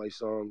in my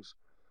songs,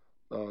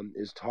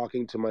 is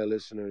talking to my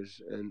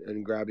listeners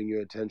and grabbing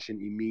your attention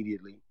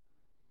immediately.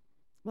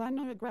 Well, I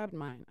know it grabbed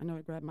mine. I know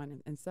it grabbed mine,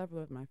 and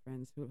several of my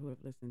friends who have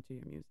listened to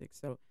your music.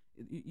 So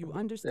you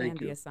understand Thank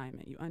the you.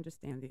 assignment. You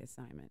understand the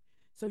assignment.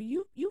 So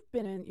you've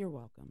been in. You're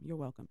welcome. You're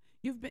welcome.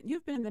 You've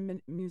been in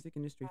the music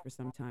industry for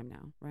some time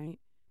now, right?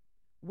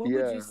 What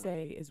would you Yeah.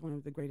 say is one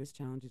of the greatest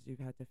challenges you've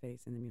had to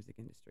face in the music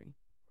industry?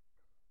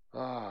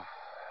 Ah,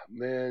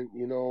 man,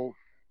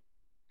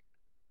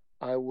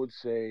 I would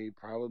say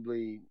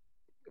probably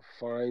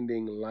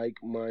finding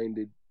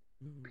like-minded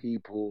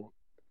people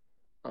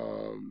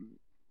um,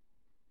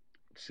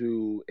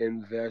 to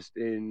invest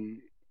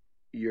in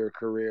your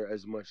career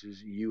as much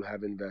as you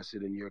have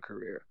invested in your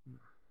career,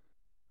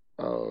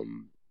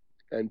 um,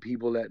 and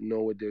people that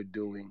know what they're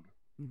doing.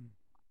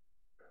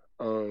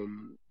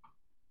 Um,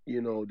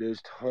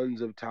 there's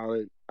tons of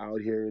talent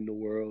out here in the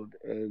world,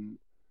 and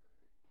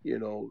you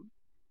know,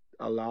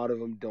 a lot of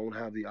them don't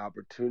have the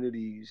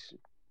opportunities.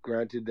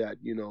 Granted that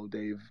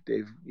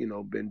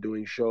they've been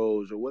doing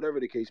shows or whatever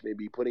the case may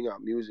be, putting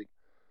out music.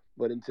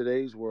 But in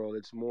today's world,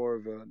 it's more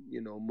of a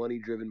money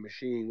driven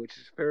machine, which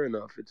is fair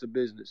enough. It's a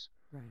business.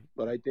 Right.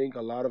 But I think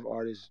a lot of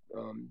artists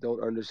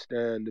don't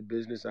understand the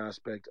business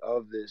aspect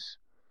of this.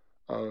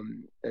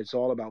 It's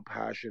all about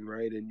passion,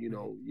 right? And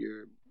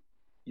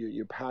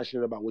you're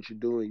passionate about what you're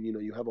doing.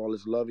 You have all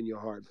this love in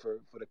your heart for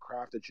the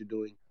craft that you're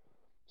doing.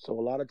 So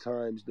a lot of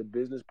times the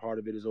business part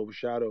of it is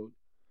overshadowed.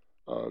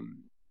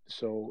 Um,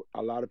 so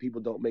a lot of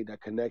people don't make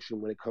that connection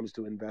when it comes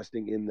to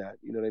investing in that.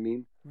 You know what I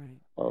mean? Right.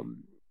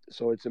 Um,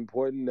 so it's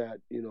important that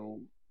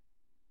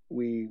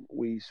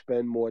we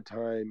spend more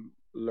time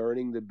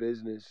learning the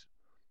business.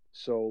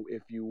 So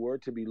if you were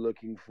to be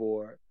looking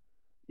for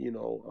you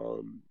know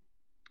um,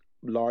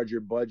 larger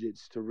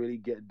budgets to really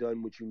get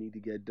done what you need to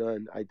get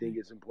done, I think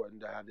it's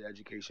important to have the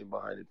education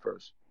behind it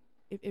first.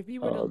 If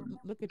you were to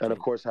look at And your, of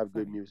course have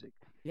good sorry. music.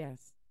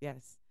 Yes,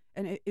 yes.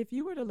 And if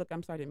you were to look,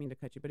 I'm sorry, I didn't mean to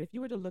cut you, but if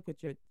you were to look at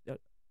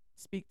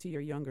speak to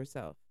your younger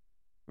self,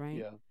 right?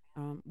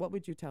 Yeah. What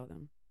would you tell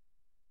them?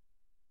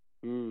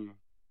 Mm.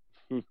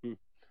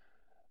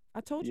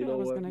 I told You you I know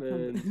was what, going to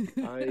man?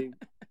 come.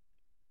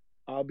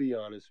 I'll be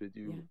honest with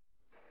you.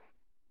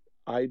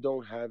 Yeah. I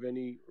don't have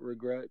any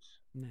regrets.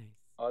 Nice.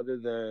 Other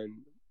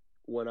than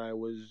when I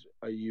was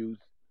a youth,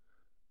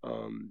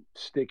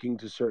 sticking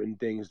to certain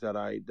things that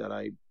I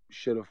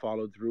should have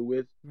followed through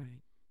with. Right.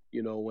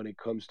 When it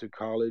comes to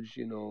college,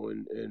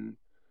 and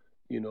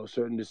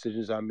certain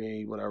decisions I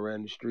made when I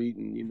ran the street,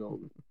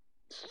 and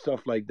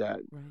stuff like that.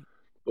 Right.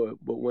 But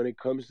when it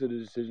comes to the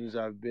decisions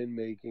I've been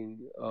making,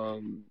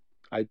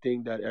 I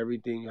think that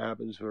everything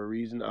happens for a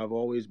reason.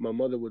 My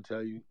mother would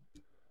tell you,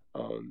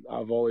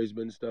 I've always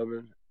been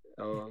stubborn,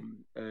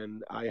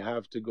 and I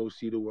have to go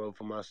see the world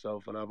for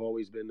myself, and I've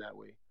always been that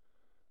way.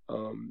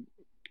 Um,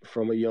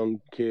 from a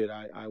young kid,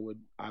 I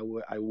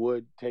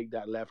would take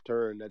that left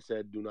turn that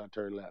said "Do not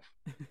turn left,"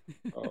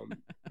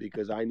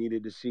 because I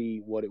needed to see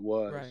what it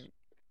was. Right.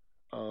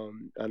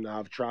 And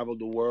I've traveled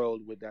the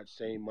world with that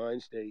same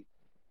mind state.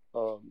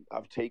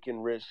 I've taken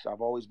risks.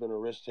 I've always been a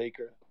risk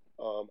taker,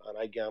 and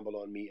I gamble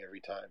on me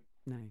every time.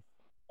 Nice.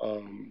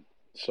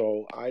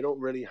 So I don't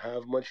really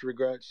have much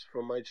regrets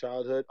from my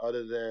childhood,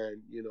 other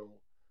than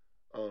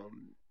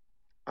um,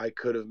 I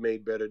could have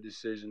made better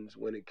decisions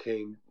when it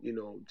came,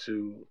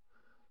 to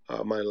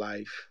my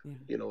life,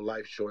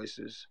 life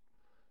choices.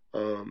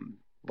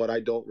 But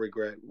I don't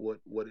regret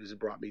what has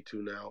brought me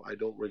to now. I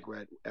don't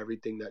regret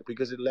everything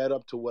because it led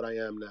up to what I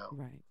am now.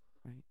 Right.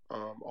 Right.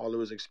 All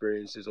those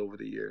experiences over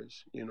the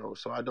years,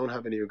 so I don't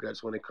have any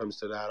regrets when it comes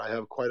to that. I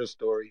have quite a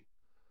story.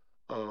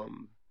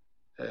 Um,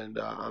 and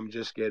I'm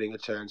just getting a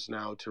chance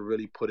now to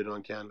really put it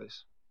on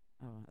canvas.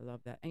 Oh, I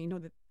love that. And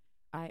that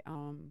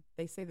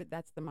they say that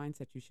that's the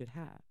mindset you should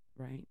have,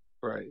 right?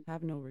 Right.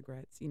 Have no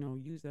regrets.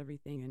 Use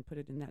everything and put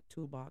it in that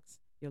toolbox,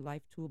 your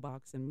life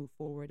toolbox, and move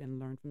forward and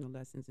learn from the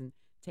lessons and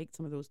take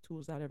some of those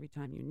tools out every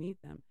time you need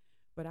them.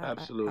 But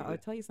Absolutely. I'll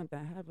tell you something.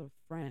 I have a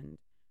friend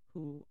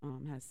who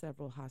has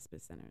several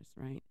hospice centers,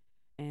 right?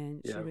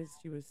 And Yeah.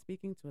 she was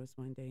speaking to us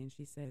one day, and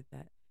she said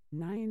that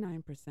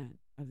 99%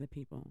 of the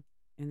people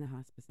in the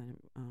hospice center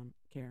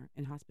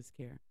hospice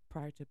care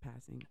prior to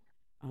passing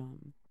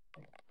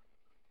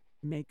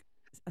make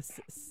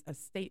a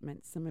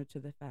statement similar to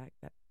the fact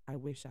that I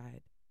wish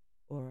I'd,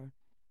 or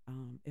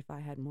if I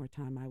had more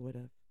time, I would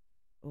have,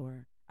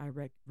 or I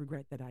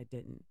regret that I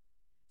didn't.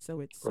 So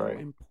it's so Right.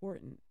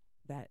 important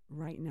that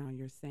right now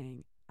you're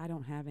saying, I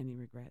don't have any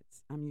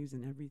regrets. I'm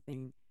using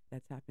everything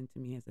that's happened to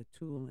me as a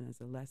tool and as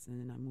a lesson,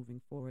 and I'm moving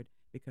forward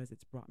because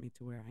it's brought me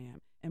to where I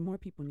am. And more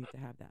people need to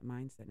have that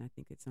mindset. And I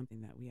think it's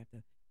something that we have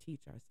to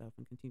teach ourselves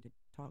and continue to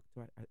talk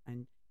to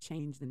and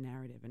change the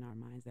narrative in our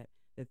minds that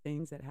the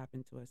things that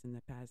happened to us in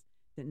the past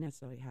didn't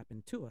necessarily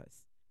happen to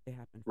us. They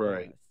happened for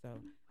Right. us.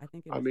 So I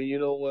think it I is. mean, you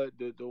know what?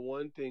 The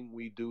one thing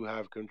we do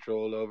have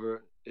control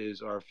over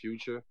is our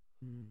future.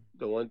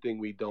 The one thing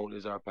we don't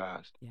is our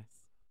past.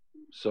 Yes.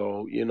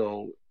 So,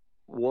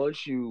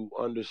 once you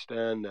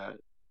understand that,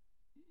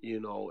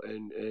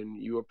 and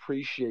you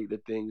appreciate the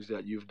things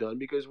that you've done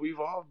because we've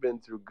all been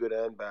through good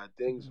and bad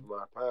things from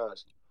our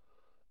past.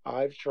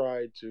 I've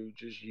tried to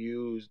just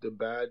use the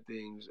bad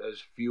things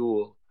as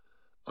fuel,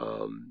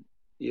 um,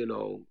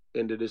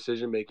 in the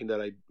decision making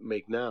that I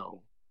make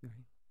now.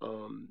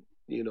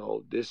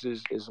 This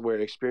is where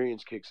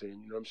experience kicks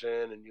in, you know what I'm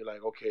saying? And you're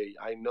like, okay,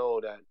 I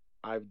know that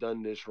I've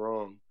done this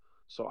wrong,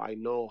 so I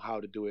know how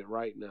to do it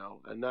right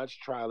now. And that's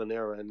trial and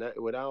error. And that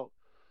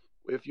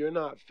if you're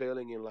not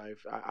failing in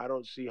life, I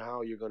don't see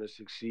how you're going to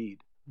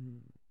succeed.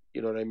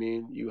 You know what I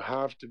mean? You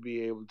have to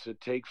be able to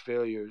take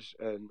failures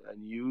and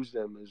use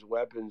them as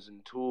weapons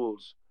and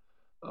tools,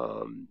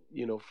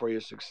 for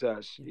your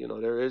success.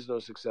 There is no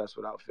success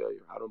without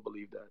failure. I don't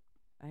believe that.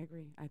 I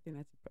agree. I think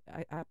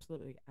I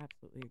absolutely,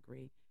 absolutely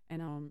agree.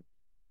 And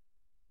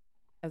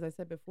as I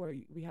said before,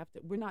 we have to.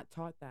 We're not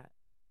taught that.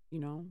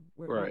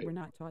 Right. We're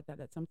not taught that.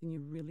 That's something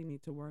you really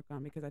need to work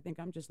on because I think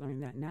I'm just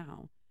learning that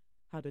now.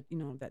 How to,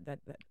 that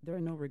there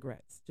are no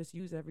regrets. Just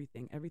use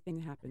everything. Everything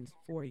happens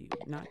for you,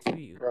 not to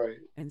you. Right.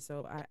 And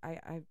so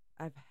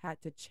I've had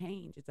to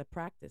change. It's a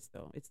practice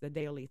though. It's the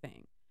daily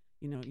thing.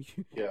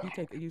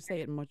 You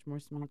say it much more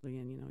smoothly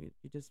and you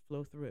just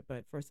flow through it.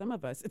 But for some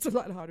of us, it's a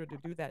lot harder to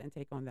do that and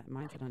take on that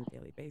mindset on a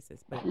daily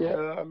basis. But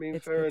yeah, I mean,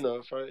 fair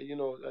enough.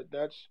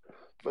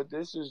 But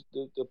this is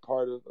the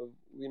part of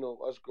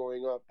us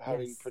growing up,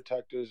 having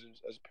protectors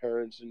as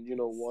parents, and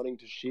wanting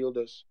to shield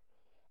us.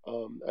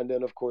 And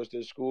then of course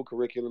there's school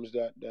curriculums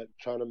that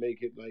trying to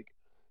make it like,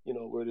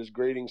 where there's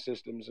grading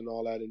systems and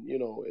all that, and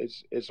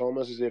it's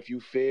almost as if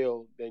you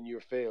fail, then you're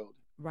failed.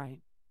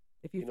 Right.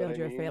 If you failed,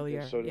 you're a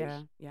failure. So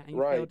yeah. And you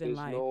right. failed in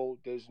life.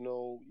 There's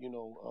no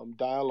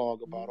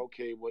dialogue about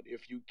okay, but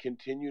if you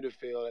continue to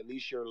fail, at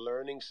least you're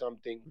learning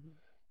something.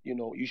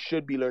 You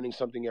should be learning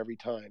something every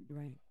time.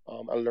 Right.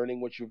 And learning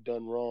what you've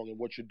done wrong and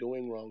what you're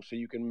doing wrong, so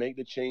you can make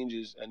the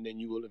changes, and then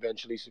you will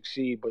eventually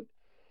succeed. But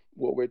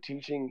what we're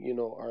teaching,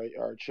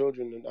 our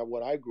children, and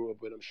what I grew up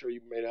with, I'm sure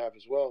you may have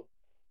as well,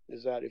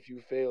 is that if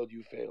you failed,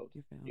 you failed.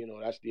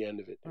 That's the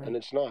end of it, and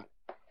it's not.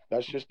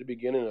 That's just the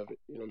beginning of it.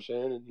 You know what I'm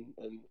saying?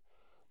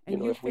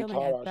 And you if we failing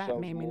taught at that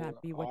ourselves may more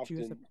not be what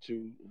often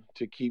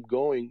to keep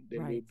going,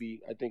 then right.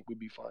 I think we'd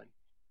be fine.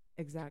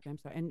 Exactly. I'm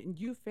sorry. And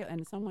you fail,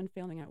 and someone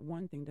failing at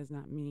one thing does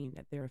not mean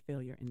that they're a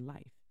failure in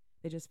life.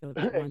 They just failed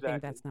at one thing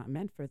that's not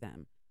meant for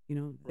them.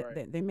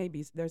 Right. They may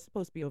be. They're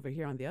supposed to be over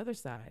here on the other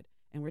side,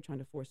 and we're trying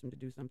to force them to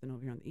do something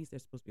over here on the east.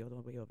 They're supposed to be all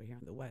the way over here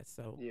on the west.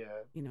 So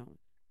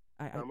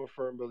I'm a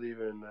firm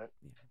believer in that.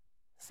 Yeah.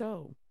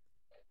 So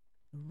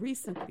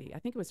recently, I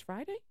think it was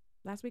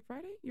last week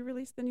Friday, you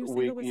released the new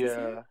single with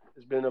Cecile?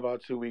 It's been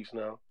about 2 weeks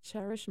now.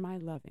 Cherish My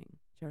Loving.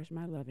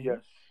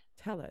 Yes.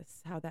 Tell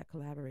us how that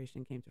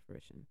collaboration came to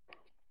fruition.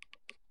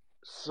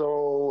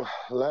 So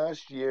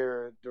last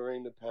year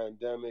during the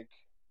pandemic,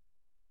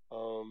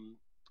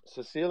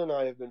 Cecile and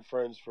I have been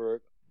friends for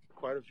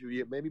quite a few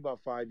years, maybe about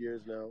 5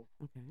 years now.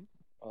 Okay.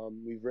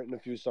 We've written a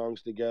few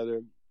songs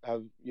together,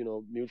 have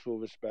mutual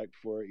respect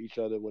for each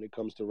other when it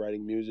comes to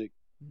writing music.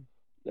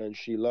 And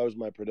she loves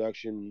my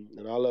production,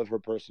 and I love her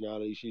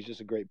personality. She's just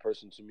a great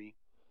person to me.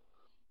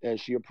 And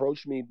she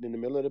approached me in the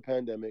middle of the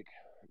pandemic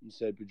and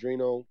said,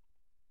 Padrino,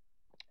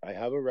 I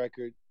have a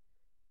record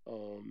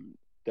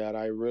that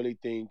I really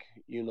think,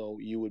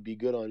 you would be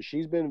good on.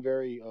 She's been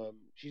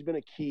she's been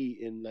a key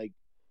in like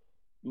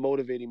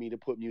motivating me to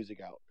put music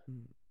out.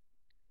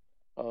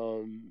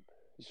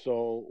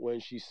 So when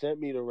she sent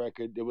me the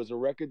record, there was a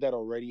record that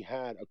already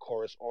had a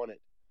chorus on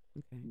it.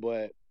 Okay.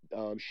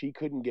 But she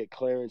couldn't get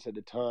clearance at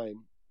the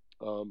time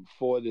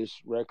for this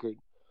record,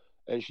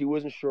 and she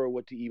wasn't sure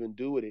what to even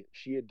do with it.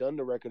 She had done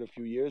the record a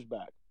few years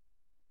back,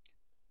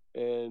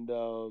 and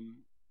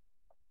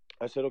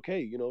I said,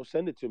 okay,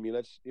 send it to me.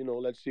 Let's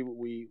see what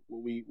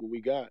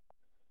we got.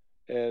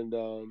 And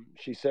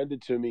she sent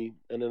it to me,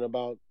 and then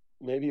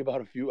maybe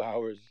about a few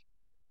hours,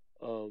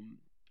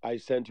 I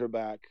sent her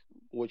back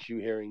what you're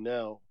hearing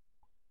now,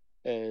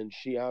 and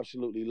she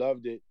absolutely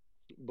loved it.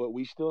 But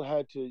we still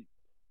had to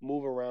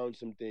move around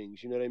some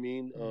things. You know what I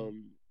mean?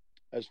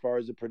 As far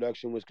as the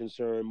production was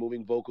concerned,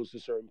 moving vocals to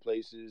certain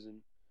places,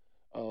 and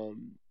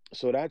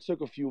so that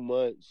took a few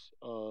months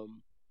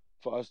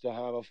for us to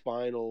have a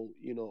final.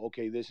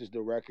 Okay, this is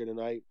the record,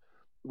 and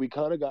we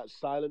kind of got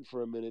silent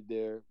for a minute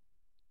there,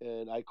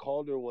 and I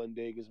called her one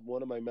day because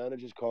one of my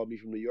managers called me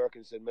from New York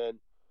and said, "Man,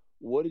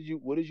 what did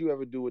you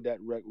ever do with that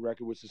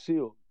record with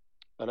Cecile?"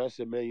 And I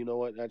said, "Man, you know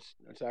what? That's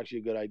actually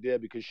a good idea,"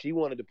 because she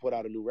wanted to put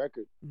out a new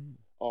record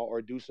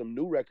or do some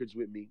new records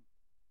with me.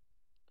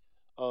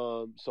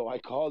 So I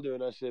called her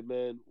and I said,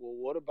 "Man, well,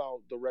 what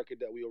about the record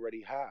that we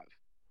already have?"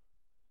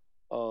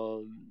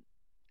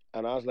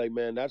 And I was like,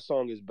 "Man, that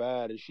song is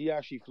bad." And she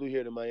actually flew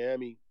here to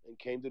Miami and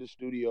came to the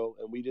studio,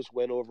 and we just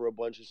went over a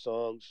bunch of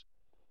songs,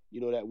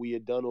 that we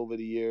had done over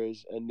the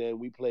years, and then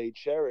we played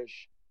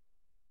 "Cherish."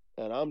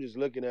 And I'm just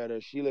looking at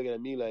her. She looking at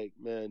me like,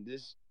 "Man,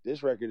 this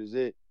record is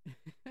it."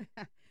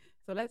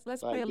 So let's like,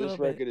 play a little bit. This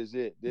record is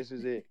it. This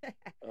is it.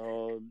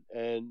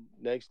 And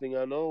next thing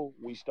I know,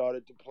 we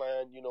started to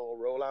plan, a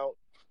rollout.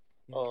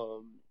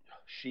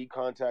 She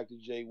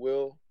contacted Jay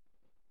Will,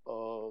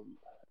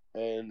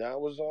 And that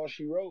was all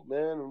she wrote,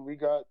 man. And we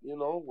got,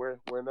 we're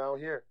now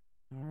here.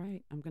 All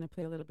right. I'm going to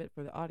play a little bit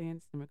for the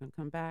audience, and we're going to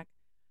come back.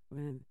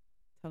 We're going to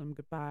tell them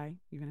goodbye.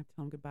 You're going to have to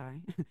tell them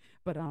goodbye.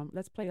 But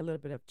let's play a little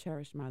bit of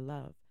Cherish My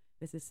Love.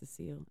 This is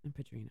Cecile and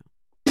Padrino.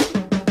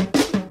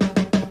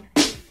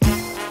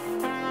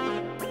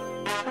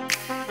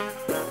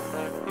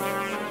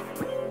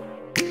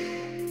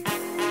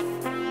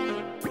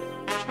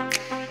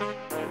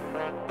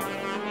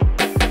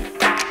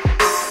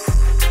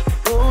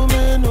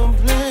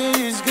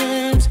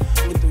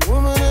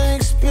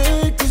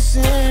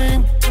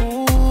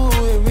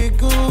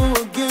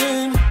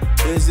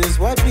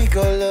 What we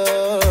call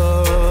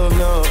love,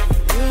 no,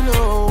 you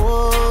know I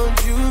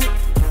want you.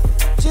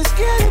 Just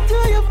get it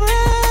through your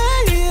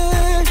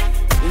brain.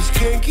 This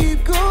can't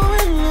keep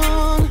going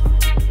on.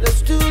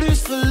 Let's do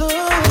this for love.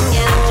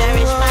 Yeah,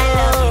 cherish my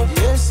love.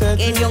 Yes, I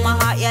gave do. you my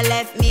heart, you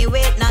left me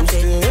with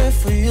nothing. I'm still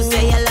for you. You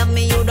say you love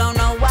me, you don't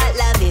know what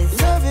love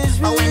is. Love is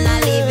but when I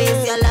leave,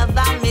 it's your love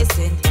I'm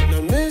missing. And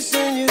I'm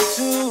missing you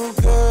too,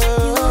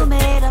 girl. You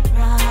made a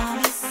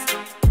promise.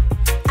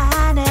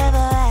 I never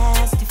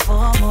asked you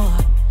for more.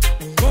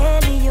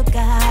 Lately you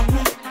got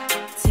me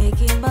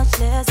taking much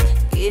less,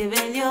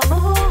 giving you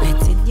more.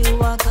 Letting you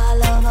walk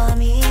all over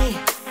me.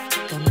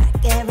 Come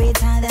back every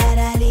time that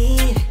I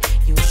leave.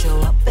 You show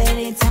up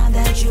anytime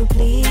that you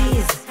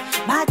please.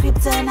 My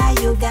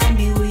kryptonite, you got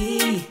me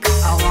weak.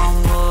 I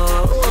want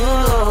more.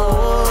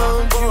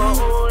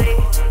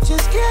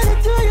 Just get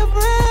it through your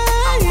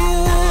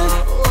brain.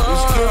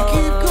 Just can't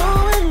keep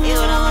going. You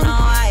don't know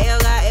what you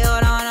got, you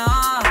don't know.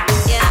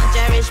 You don't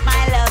cherish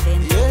my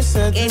loving. Yes,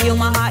 I gave do. you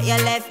my heart, you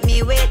left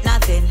me with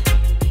nothing.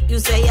 You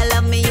say you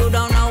love me, you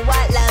don't know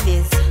what love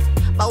is.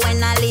 But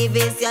when I leave,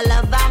 it's your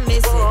love I'm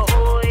missing.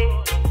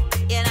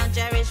 You don't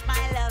cherish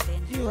my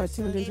loving. You are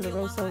tuned into the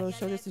RoSolo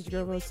Show. This is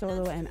your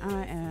RoSolo, and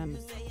I am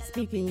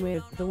speaking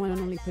with the one and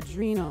only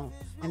Padrino.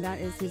 And that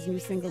is his new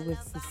single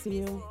with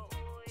Cecile,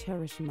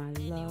 Cherish My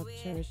Love,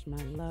 Cherish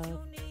My Love.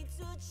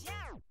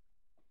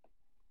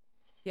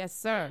 Yes,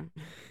 sir.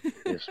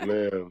 Yes,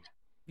 ma'am.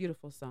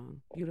 Beautiful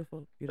song.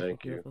 Beautiful, beautiful,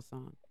 Thank you. beautiful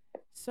song.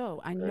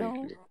 So I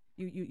know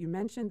you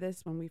mentioned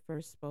this when we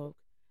first spoke,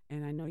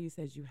 and I know you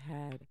said you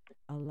had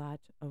a lot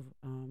of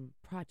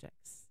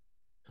projects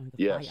on the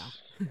Yes.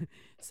 fire.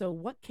 So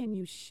what can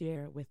you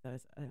share with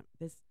us?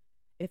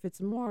 If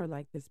it's more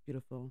like this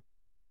beautiful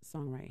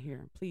song right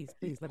here, please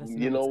let us know.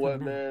 You know what's what,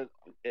 coming out.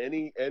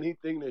 man?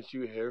 Anything that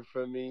you hear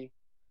from me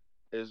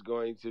is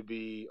going to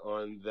be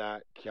on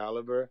that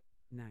caliber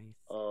Nice.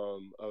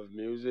 of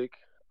music.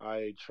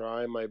 I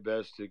try my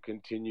best to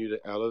continue to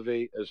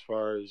elevate as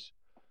far as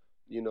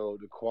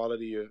the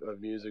quality of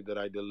music that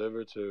I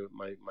deliver to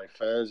my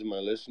fans and my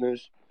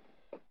listeners.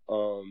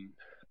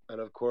 And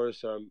of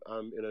course,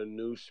 I'm in a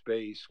new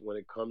space when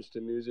it comes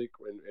to music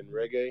and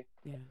reggae.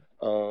 Yeah.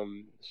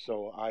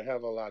 So I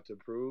have a lot to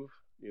prove.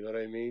 You know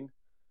what I mean?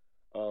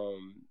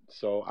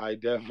 So I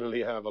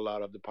definitely have a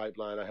lot of the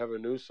pipeline. I have a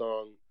new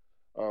song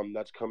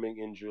that's coming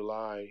in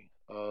July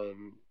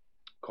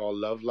called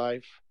Love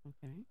Life.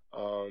 Okay.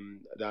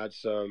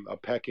 That's a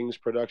Peckings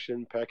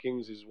production.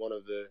 Peckings is one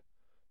of the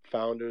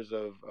founders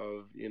of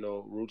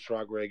roots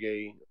rock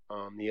reggae.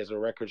 He has a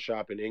record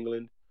shop in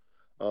England.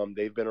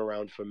 They've been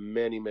around for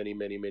many, many,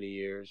 many, many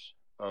years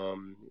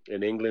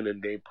in England,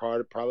 and they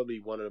probably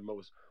one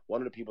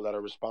of the people that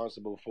are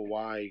responsible for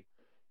why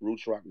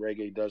roots rock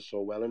reggae does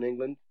so well in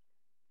England.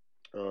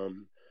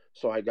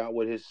 So I got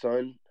with his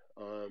son,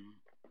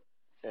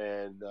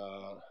 and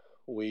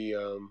we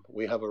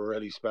have a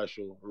really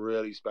special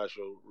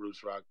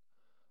roots rock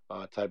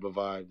type of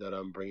vibe that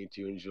I'm bringing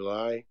to you in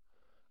July.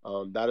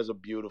 That is a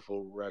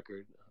beautiful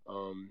record.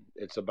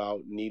 It's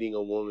about needing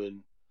a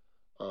woman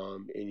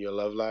in your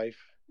love life,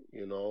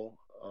 you know,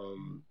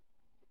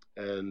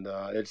 and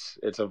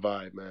it's a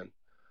vibe, man.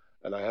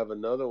 And I have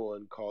another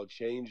one called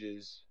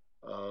Changes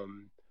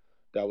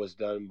that was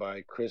done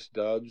by Chris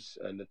Dubbs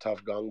and the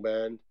Tough Gong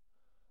Band.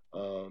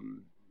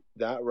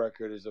 That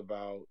record is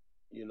about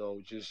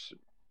just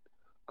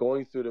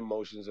going through the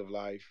motions of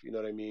life. You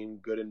know what I mean,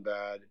 good and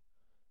bad,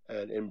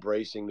 and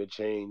embracing the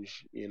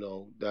change.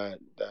 The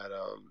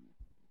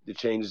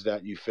changes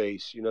that you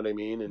face. You know what I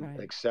mean, and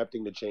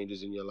accepting the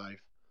changes in your life.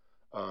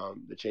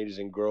 The changes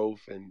in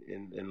growth and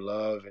in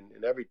love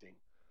and everything.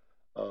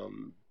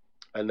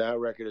 And that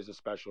record is a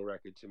special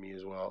record to me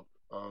as well.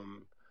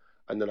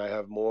 And then I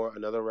have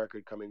another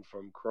record coming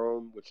from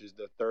Chrome, which is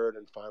the third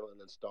and final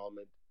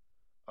installment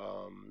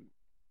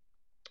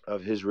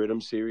of his rhythm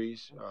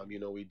series.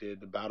 We did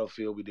The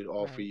Battlefield, we did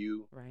All For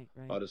You,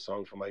 the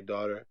song for my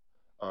daughter.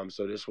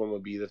 So this one will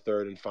be the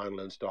third and final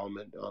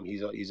installment.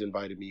 He's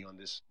invited me on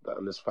this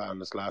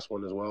last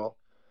one as well.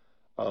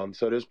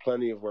 So there's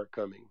plenty of work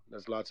coming.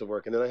 There's lots of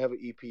work. And then I have an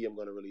EP I'm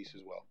going to release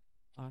as well.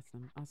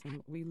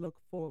 Awesome. We look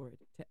forward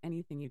to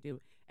anything you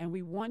do. And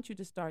we want you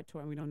to start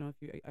touring. We don't know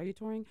if are you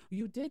touring?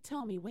 You did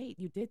tell me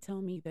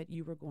that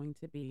you were going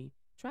to be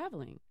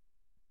traveling.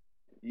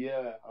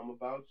 Yeah, I'm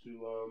about to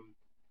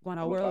go on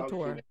a world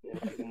tour.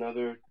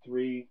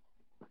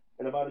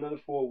 In about another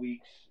 4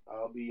 weeks,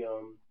 I'll be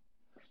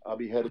I'll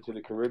be headed to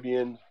the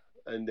Caribbean,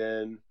 and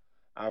then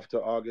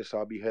after August,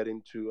 I'll be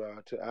heading to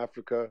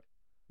Africa.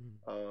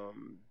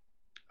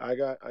 I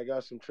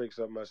got some tricks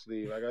up my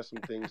sleeve. I got some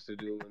things to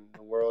do, and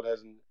the world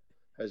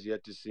has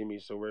yet to see me.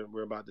 So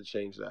we're about to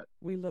change that.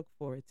 We look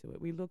forward to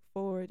it. We look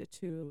forward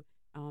to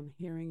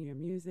hearing your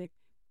music.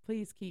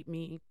 Please keep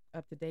me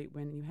up to date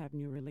when you have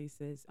new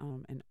releases.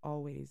 And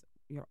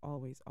you're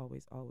always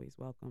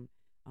welcome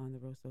on the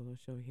RoSolo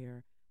show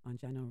here on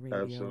Jano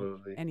Radio.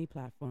 Absolutely. Any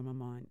platform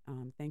I'm on.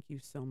 Thank you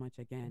so much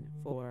again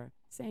for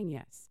saying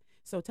yes.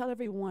 So tell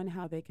everyone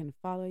how they can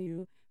follow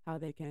you, how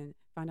they can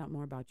find out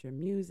more about your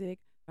music,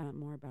 find out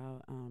more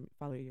about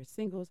follow your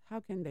singles.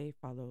 How can they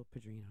follow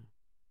Padrino?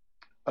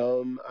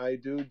 I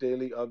do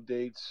daily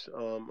updates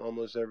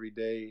almost every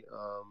day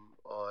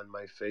on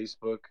my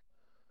Facebook,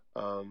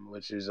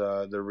 which is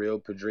The Real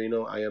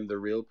Padrino. I am The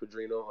Real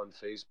Padrino on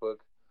Facebook.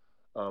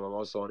 I'm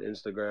also on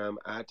Instagram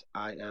at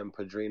I Am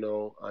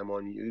Padrino. I'm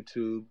on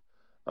YouTube.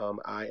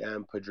 I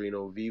Am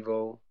Padrino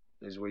Vivo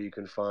is where you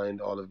can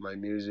find all of my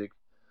music.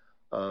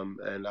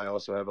 And I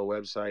also have a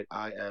website,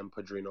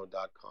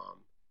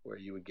 IamPadrino.com, where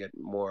you would get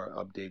more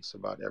updates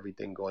about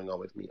everything going on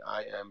with me.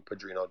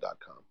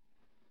 IamPadrino.com.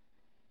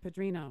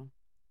 Padrino,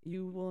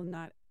 you'll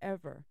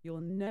never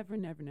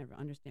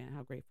understand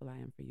how grateful I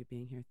am for you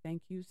being here.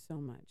 Thank you so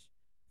much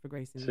for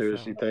gracing the show.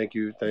 Seriously, thank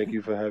you. Thank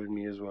you for having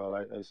me as well.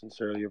 I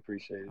sincerely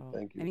appreciate it.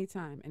 Thank you.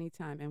 Anytime. And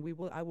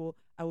I will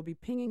be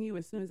pinging you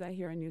as soon as I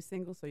hear a new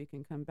single so you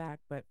can come back.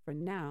 But for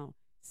now,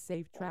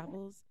 safe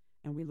travels,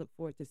 and we look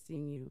forward to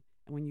seeing you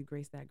when you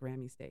grace that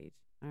Grammy stage.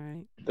 All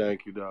right?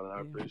 Thank you, darling.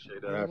 I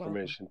appreciate that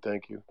affirmation. Welcome.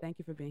 Thank you. Thank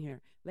you for being here.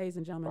 Ladies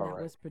and gentlemen,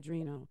 was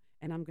Padrino.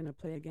 And I'm going to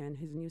play again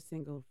his new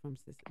single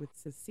with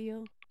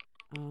Cecile,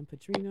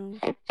 Padrino,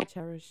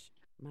 Cherish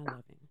My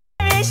Loving.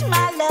 Cherish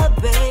my love,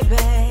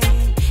 baby.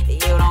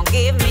 You don't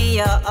give me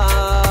your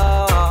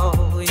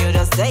all. You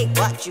just take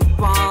what you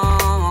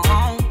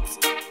want.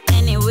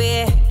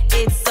 Anyway,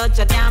 it's such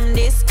a damn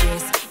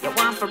disgrace. You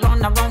want to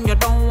run around, you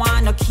don't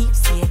want to keep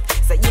safe.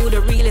 So you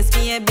the realest,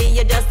 baby,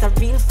 you're just a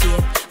real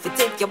fake. If you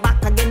take your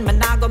back again, but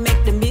now go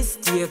make the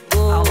mistake. I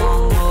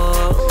want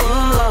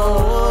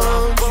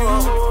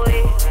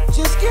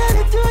just get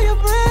it through your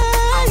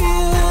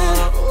brain.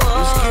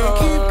 Just can't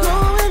keep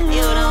going.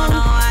 You don't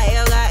know what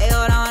you got, you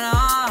don't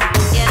know.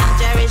 You don't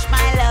cherish my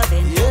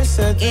loving. Yes,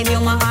 I do. Gave you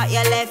my heart,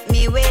 you left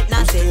me with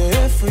nothing.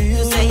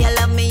 You say you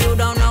love me, you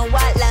don't know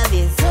what love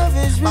is.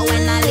 But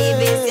when I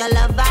leave, it's your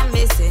love I'm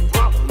missing.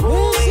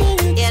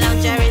 You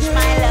don't cherish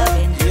my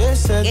loving.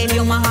 Yes, I do. Gave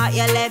you my heart,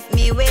 you left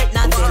me with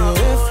nothing.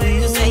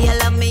 You say you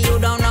love me, you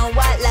don't know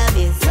what love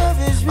is.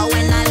 But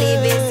when I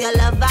leave, it's your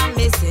love I'm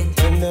missing.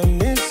 And I'm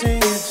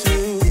missing you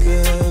too,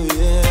 girl,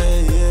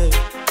 yeah.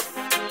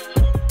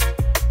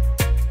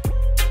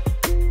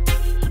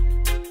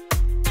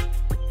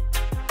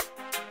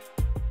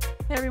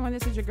 Hey everyone,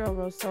 this is your girl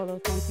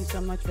RoSolo. Thank you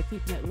so much for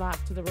keeping it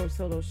locked to the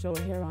RoSolo show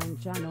here on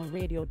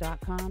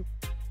JanoRadio.com.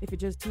 If you're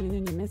just tuning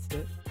in, you missed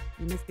it.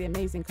 You missed the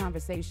amazing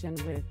conversation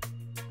with,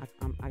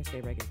 I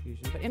say reggae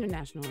fusion, but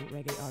international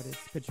reggae artist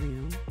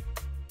Padrino.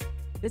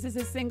 This is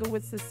his single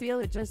with Cecile.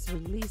 It just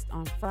released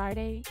on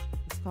Friday.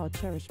 It's called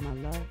Cherish My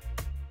Love.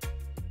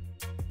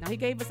 Now, he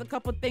gave us a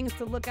couple things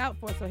to look out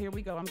for, so here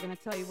we go. I'm going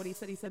to tell you what he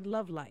said. He said,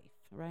 love life,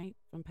 right?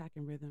 From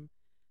Packing Rhythm.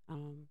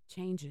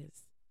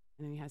 Changes.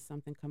 And then he has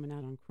something coming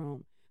out on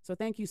Chrome. So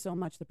thank you so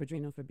much to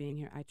Padrino for being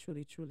here. I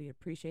truly, truly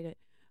appreciate it.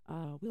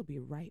 We'll be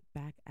right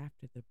back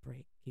after the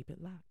break. Keep it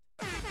locked.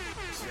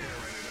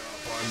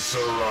 On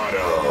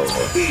Serato,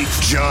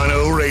 it's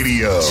Jano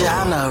Radio.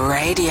 Jano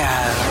Radio.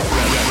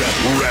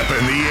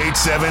 Reppin' the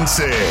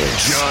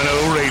 876. Jano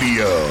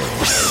Radio.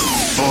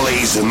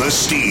 Blazing the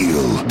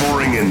steel.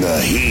 Bringing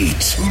the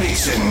heat.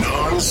 Mixing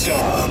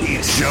non-stop.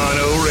 It's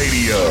Jano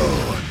Radio.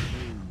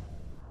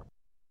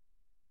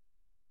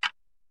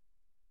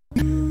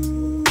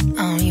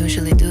 I don't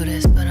usually do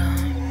this, but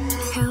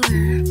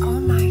killer. Oh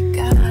my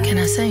God. Can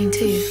I sing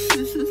to you?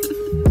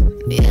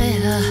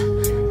 Yeah.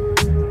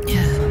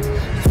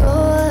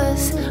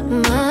 Yours,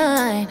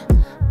 mine,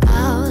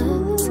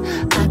 ours.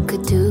 I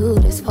could do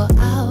this for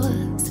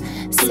hours.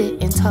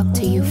 Sit and talk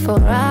to you for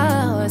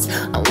hours.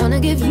 I wanna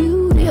give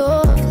you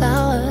your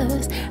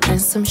flowers and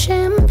some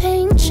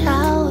champagne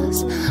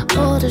showers.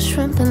 All the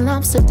shrimp and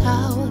lobster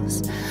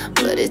towers.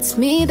 But it's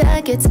me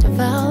that gets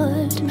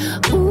devoured.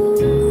 Ooh,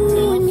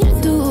 when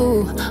you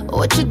do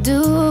what you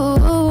do,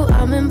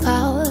 I'm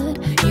empowered.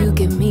 You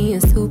give me a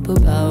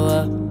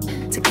superpower.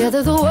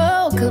 Together the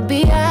world could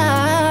be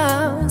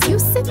ours. You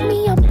sit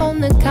me up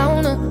on the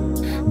counter.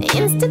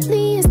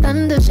 Instantly it's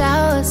thunder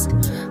showers.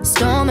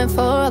 Storming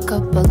for a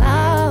couple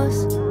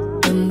hours.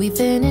 When we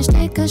finish,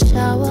 take a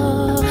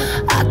shower.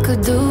 I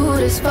could do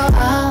this for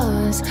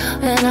hours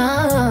and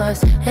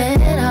hours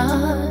and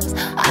hours.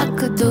 I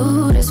could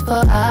do this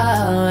for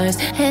hours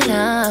and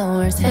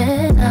hours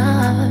and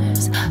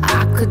hours.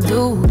 I could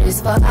do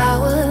this for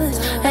hours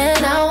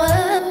and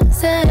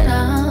hours and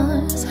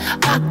hours.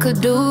 I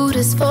could do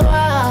this for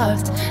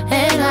hours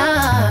and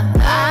hours.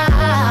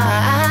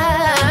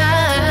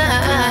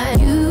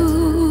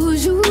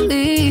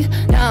 Usually, I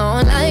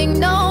don't like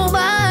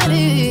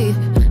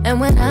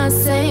I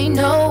say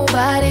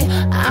nobody,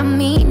 I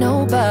mean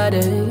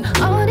nobody.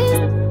 All these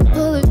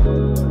bullet,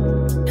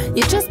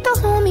 you just a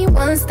homie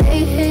once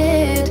they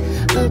hit.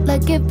 Felt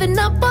like giving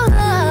up on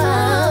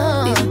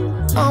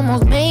love,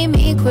 almost made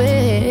me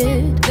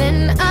quit.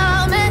 Then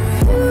I met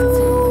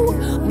you.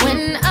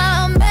 When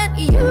I met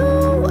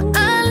you,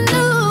 I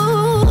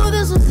knew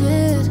this was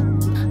it.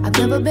 I've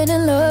never been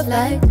in love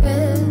like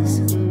this.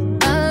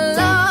 A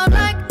love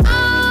like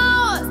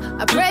ours,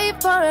 I pray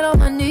for it on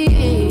my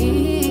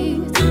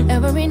knees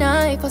every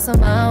night for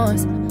some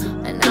hours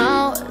and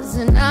hours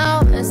and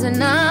hours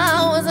and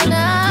hours and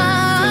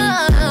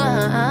hours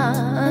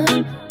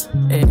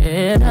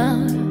and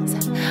hours.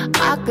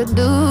 I could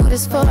do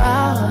this for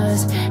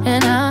hours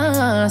and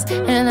hours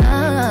and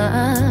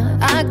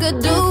hours. I could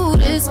do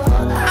this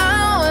for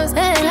hours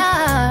and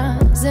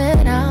hours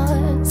and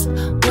hours.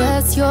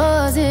 What's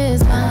yours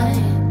is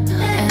mine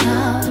and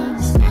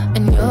ours,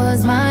 and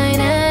yours mine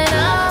and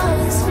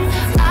ours.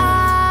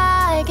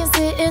 I can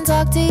sit and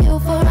talk to you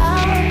for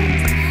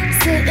hours,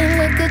 sit and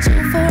look at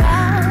you for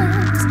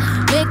hours,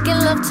 making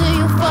love to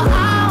you for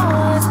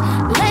hours,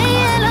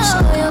 laying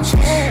on your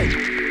chest.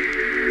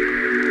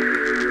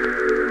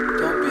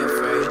 Don't be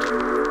afraid.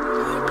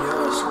 I am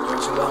yours,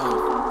 yours alone.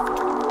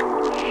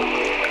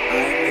 I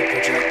am the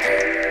projector,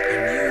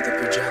 and you the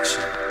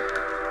projection.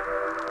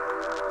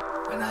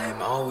 And I am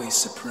always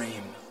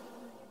supreme.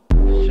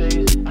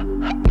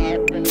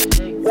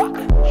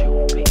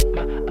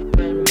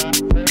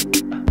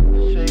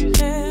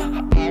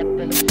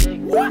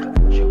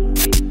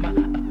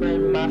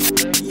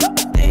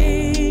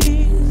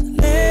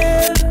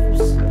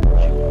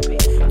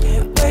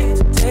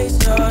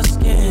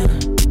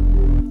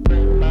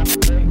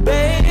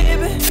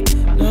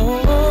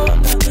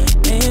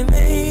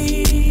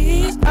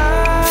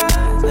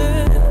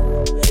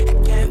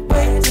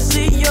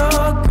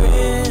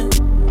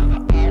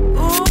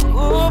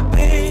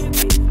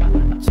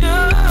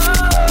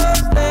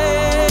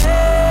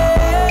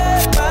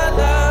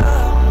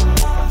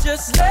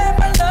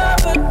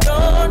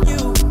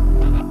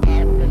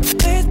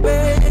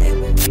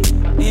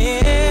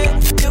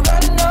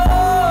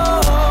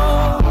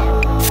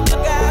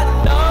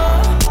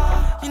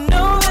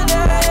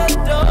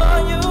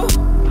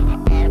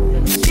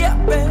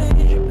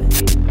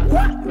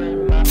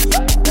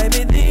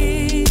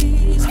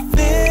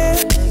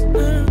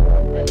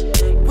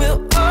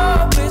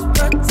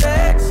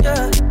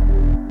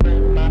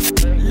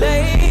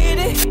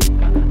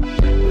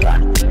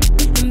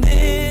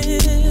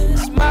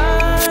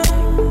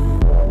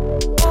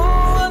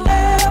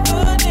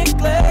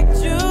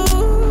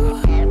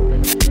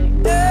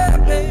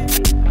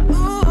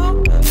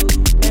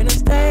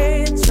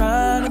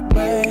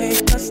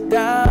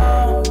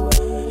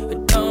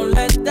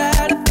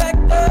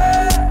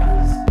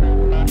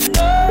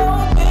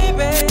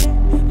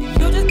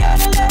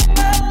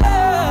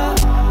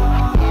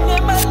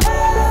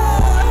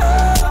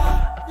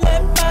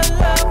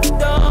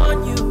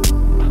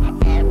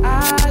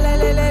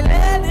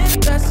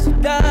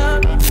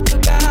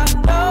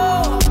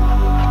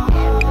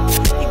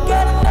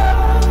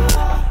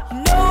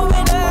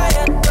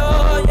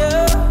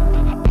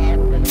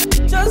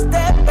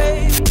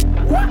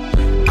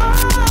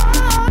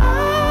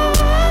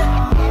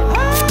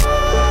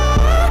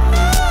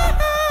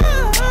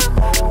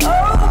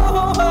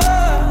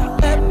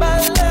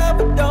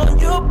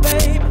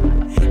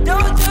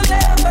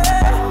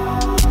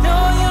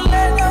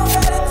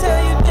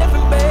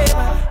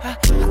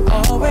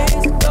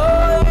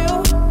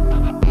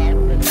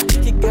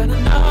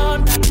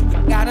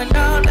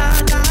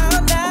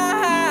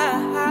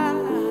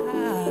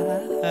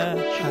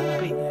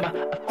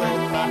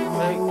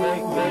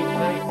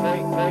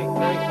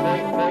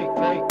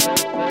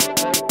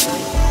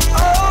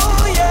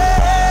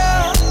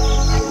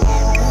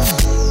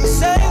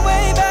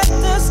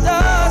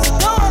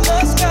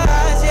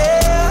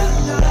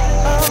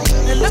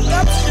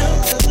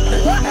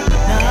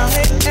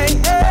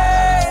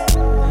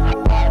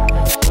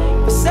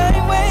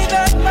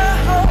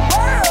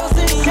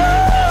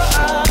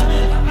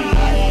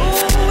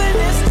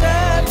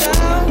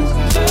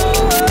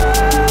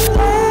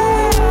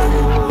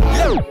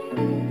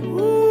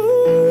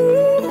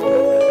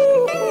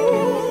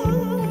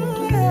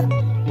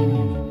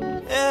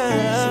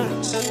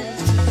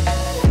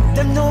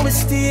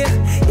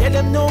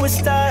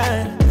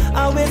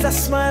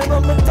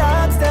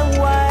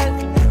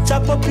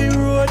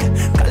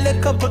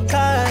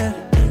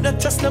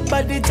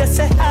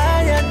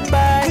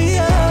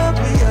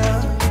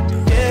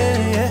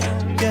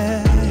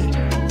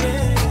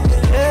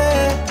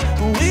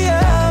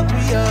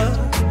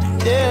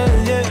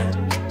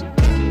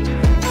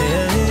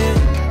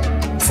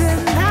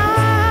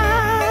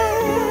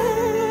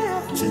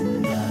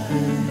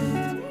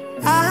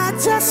 I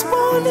just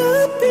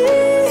wanna be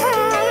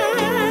high.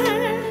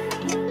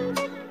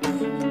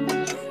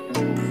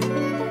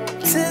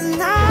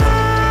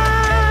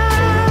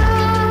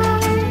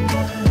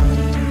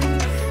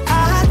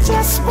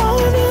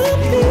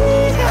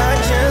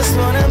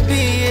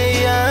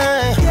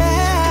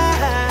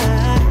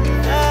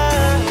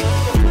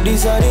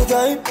 This are the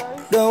time,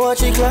 don't watch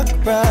the clock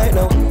right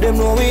now. Them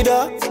know we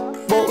dark,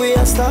 but we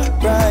are start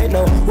right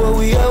now. Where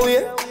we are,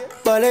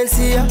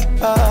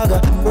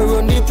 Balenciaga, we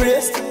run the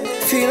place.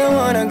 Feel I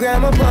wanna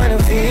grab up on a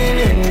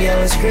feeling.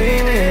 Girl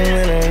screaming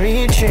when I'm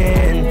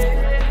reaching.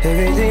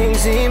 Everything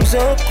seems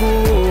so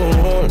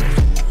cool,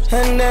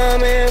 and I'm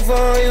here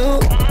for you.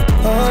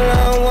 All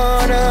I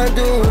wanna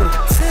do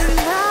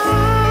tonight,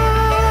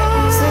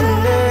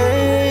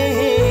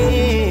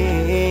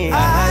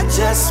 I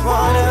just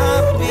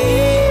wanna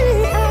be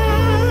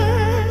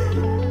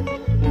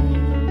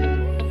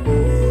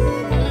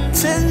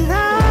tonight.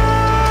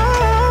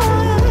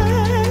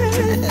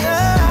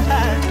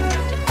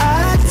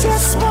 I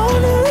just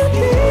wanna be.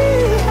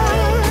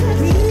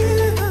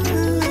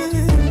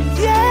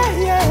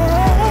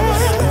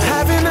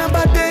 Having a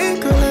bad day,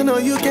 girl, I know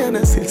you can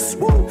assist.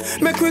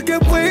 Make we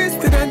get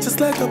wasted and just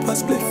light up a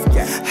spliff.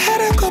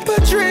 Had a couple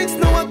drinks,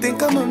 now I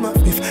think I'm on my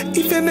fifth.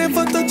 If you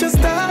never touch a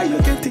star, you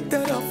can take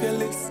that off your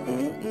list.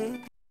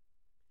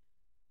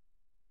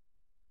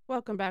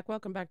 Welcome back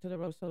to the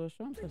RoSolo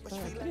show. I'm so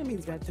sorry. I didn't mean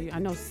to do that to you. I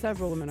know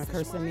several women are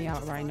cursing me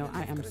out right now.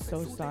 I am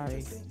so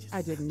sorry.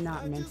 I did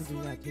not mean to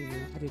do that to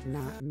you. I did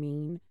not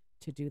mean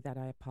to do that.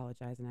 I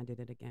apologize, and I did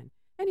it again.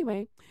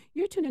 Anyway,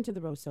 you're tuned into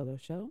the RoSolo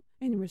show,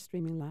 and we're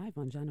streaming live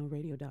on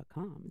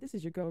JanoRadio.com. This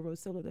is your girl,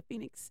 RoSolo the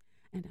Phoenix,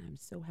 and I'm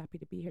so happy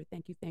to be here.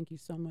 Thank you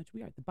so much.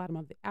 We are at the bottom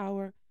of the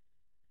hour.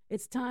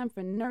 It's time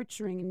for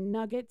Nurturing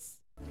Nuggets.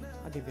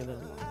 I'll give you a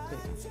little bit.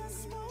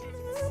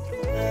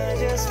 I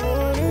just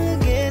wanna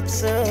get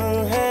so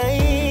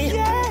high.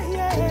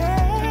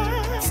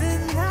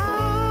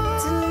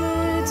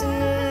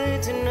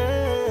 Tonight.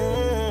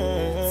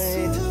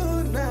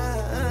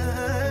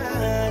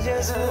 I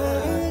just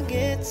wanna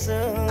get so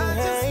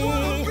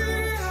high.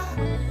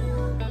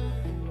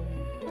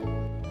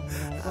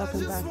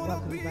 Welcome back.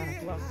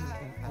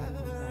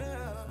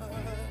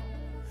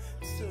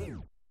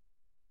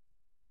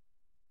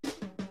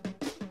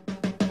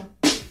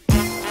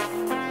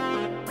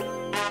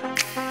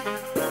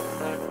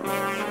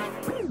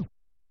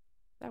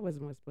 That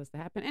wasn't what's supposed to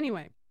happen.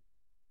 Anyway,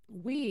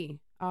 we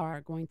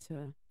are going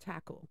to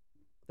tackle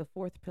the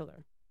fourth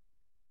pillar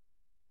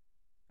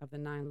of the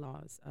 9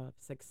 laws of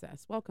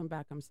success. Welcome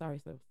back.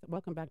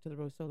 Welcome back to the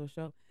RoSolo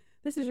show.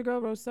 This is your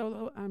girl,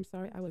 RoSolo. I'm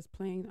sorry, I was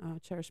playing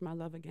Cherish My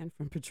Love again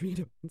from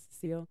Padrino and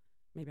Cecile.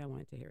 Maybe I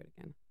wanted to hear it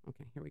again.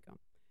 Okay, here we go.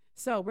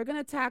 So we're going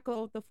to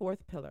tackle the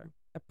fourth pillar,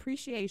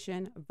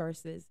 appreciation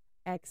versus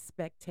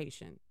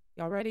expectation.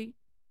 Y'all ready?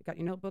 You got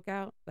your notebook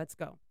out? Let's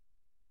go.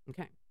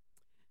 Okay.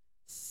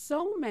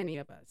 So many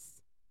of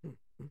us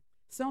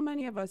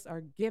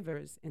are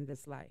givers in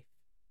this life.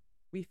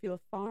 We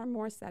feel far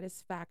more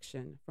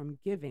satisfaction from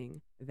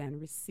giving than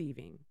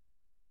receiving.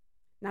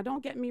 Now,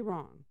 don't get me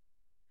wrong.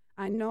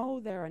 I know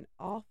there are an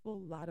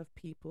awful lot of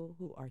people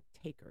who are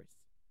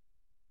takers.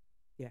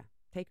 Yeah,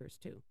 takers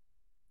too.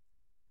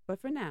 But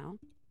for now,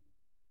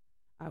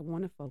 I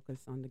want to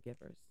focus on the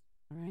givers,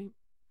 all right?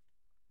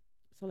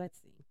 So let's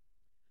see.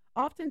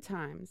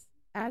 Oftentimes,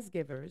 as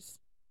givers,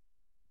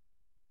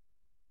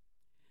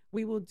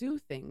 we will do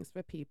things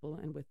for people,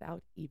 and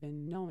without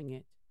even knowing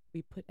it,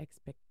 we put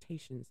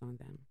expectations on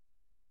them.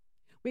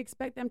 We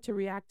expect them to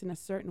react in a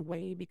certain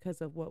way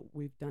because of what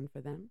we've done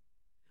for them.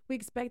 We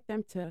expect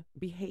them to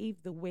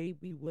behave the way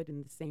we would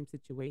in the same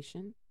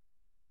situation.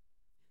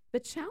 The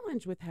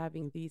challenge with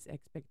having these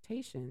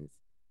expectations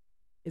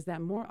is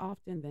that more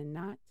often than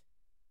not,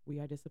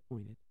 we are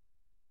disappointed.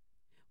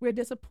 We're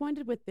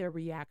disappointed with their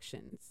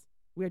reactions.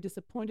 We're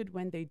disappointed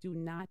when they do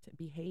not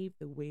behave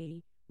the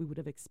way we would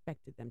have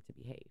expected them to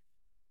behave.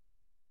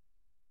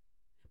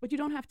 But you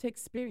don't have to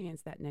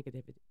experience that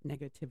negativity.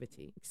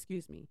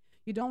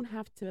 You don't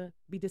have to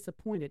be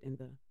disappointed in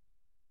the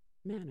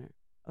manner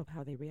of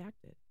how they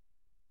reacted.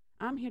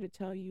 I'm here to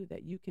tell you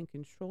that you can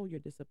control your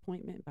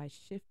disappointment by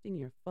shifting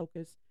your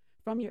focus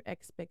from your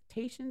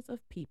expectations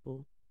of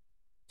people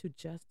to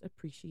just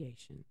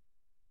appreciation.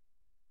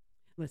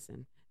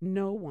 Listen,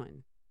 no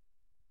one,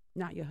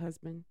 not your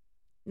husband,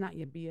 not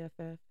your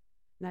BFF,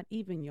 not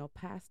even your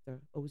pastor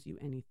owes you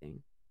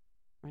anything,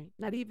 right?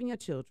 Not even your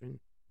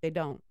children. They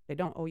don't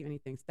owe you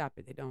anything. Stop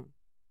it. They don't.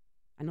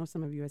 I know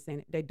some of you are saying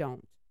it. They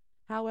don't.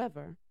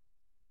 However,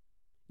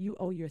 you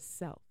owe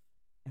yourself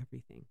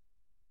everything.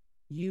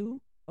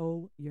 You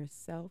owe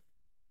yourself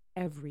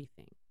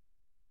everything.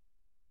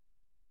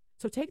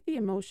 So take the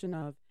emotion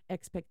of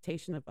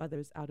expectation of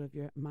others out of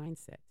your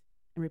mindset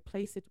and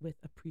replace it with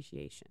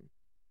appreciation.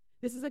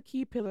 This is a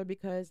key pillar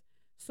because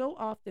so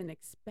often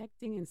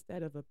expecting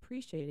instead of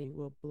appreciating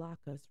will block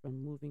us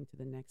from moving to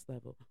the next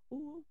level.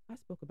 Ooh, I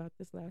spoke about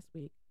this last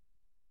week.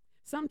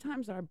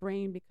 Sometimes our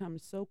brain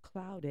becomes so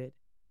clouded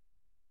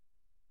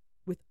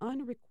with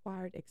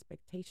unrequired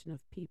expectation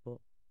of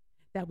people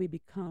that we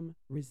become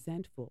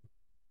resentful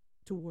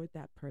toward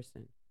that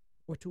person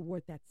or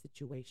toward that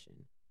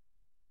situation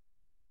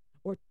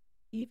or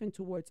even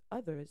towards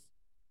others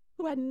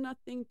who had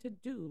nothing to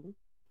do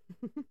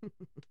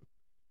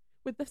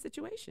with the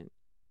situation.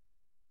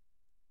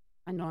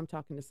 I know I'm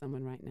talking to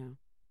someone right now.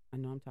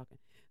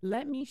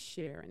 Let me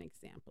share an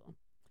example.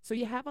 So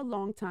you have a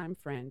longtime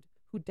friend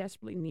who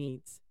desperately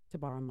needs to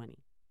borrow money.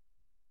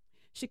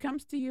 She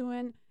comes to you,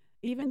 and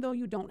even though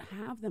you don't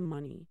have the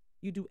money,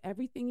 you do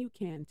everything you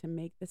can to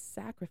make the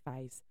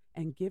sacrifice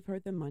and give her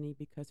the money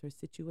because her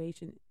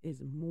situation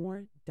is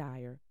more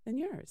dire than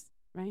yours,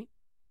 right?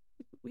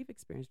 We've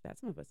experienced that.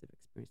 Some of us have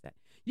experienced that.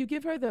 You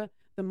give her the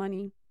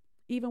money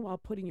even while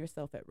putting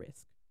yourself at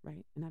risk,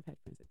 right? And I've had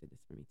friends that did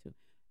this for me too.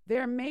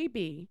 There may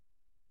be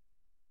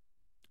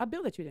a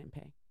bill that you didn't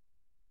pay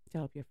to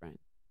help your friend,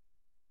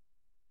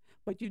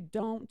 but you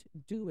don't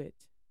do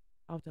it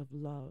out of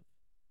love.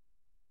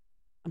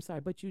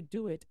 But you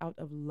do it out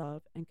of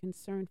love and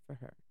concern for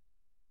her,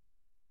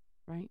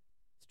 right?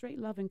 Straight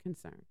love and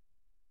concern.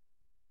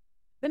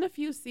 Then a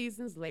few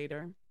seasons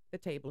later, the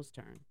tables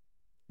turn.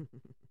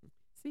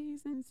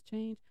 Seasons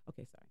change.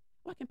 Okay, sorry.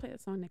 Well, I can play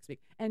that song next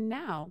week. And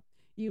now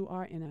you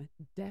are in a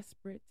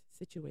desperate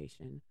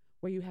situation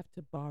where you have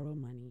to borrow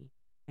money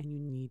and you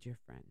need your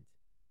friend.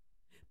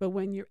 But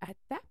when you're at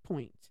that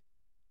point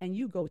and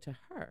you go to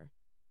her,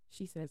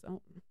 she says,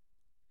 "Oh,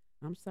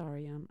 I'm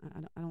sorry.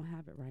 I don't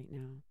have it right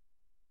now."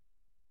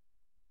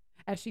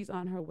 As she's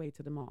on her way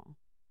to the mall.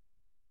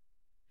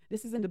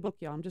 This is in the book,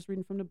 y'all. I'm just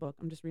reading from the book.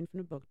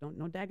 Don't,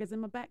 no daggers in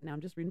my back now. I'm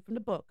just reading from the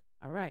book.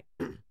 All right.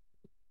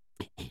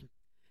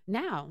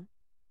 Now,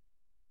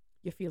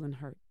 you're feeling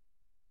hurt.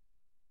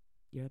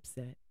 You're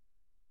upset.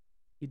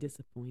 You're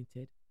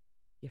disappointed.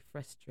 You're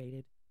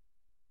frustrated.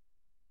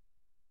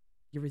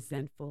 You're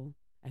resentful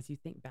as you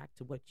think back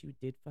to what you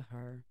did for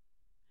her.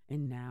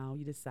 And now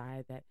you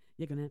decide that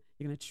you're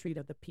gonna treat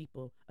other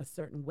people a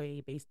certain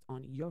way based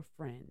on your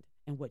friend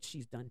and what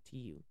she's done to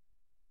you.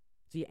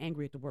 So you're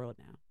angry at the world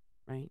now,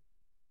 right?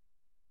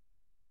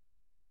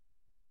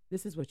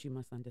 This is what you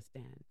must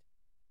understand.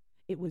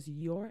 It was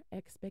your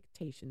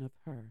expectation of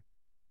her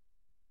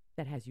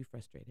that has you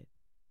frustrated.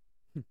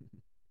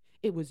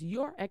 It was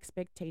your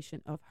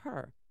expectation of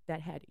her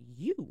that had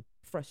you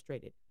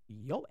frustrated.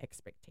 Your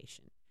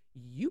expectation.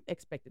 You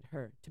expected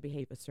her to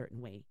behave a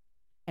certain way.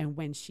 And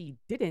when she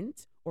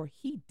didn't, or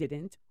he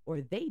didn't,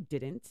 or they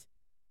didn't,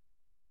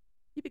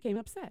 you became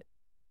upset.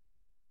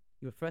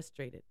 You were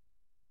frustrated.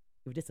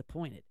 You were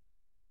disappointed.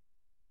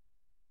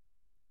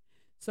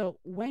 So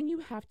when you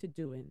have to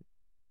do in,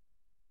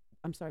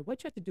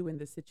 what you have to do in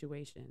this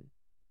situation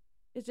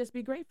is just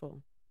be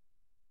grateful.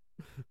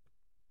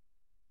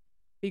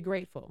 Be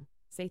grateful.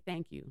 Say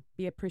thank you.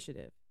 Be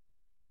appreciative.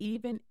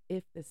 Even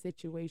if the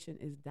situation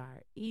is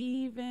dire,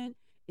 even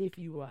if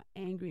you are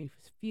angry,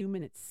 a few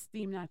minutes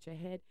steaming out your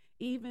head,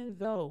 even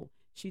though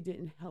she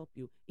didn't help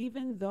you,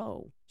 even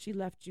though she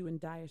left you in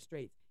dire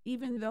straits,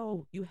 even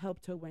though you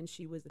helped her when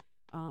she was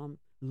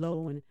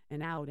low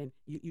and out, and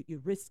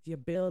you risked your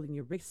bill and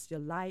you risked your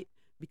light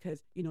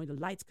because, the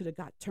lights could have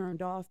got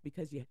turned off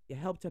because you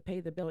helped her pay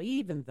the bill,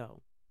 even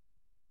though.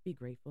 Be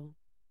grateful.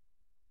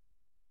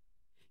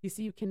 You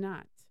see, you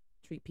cannot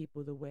treat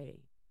people the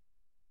way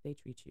they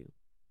treat you.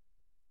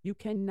 You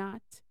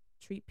cannot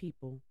treat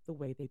people the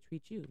way they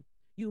treat you.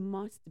 You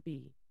must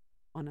be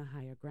on a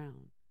higher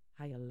ground,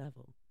 higher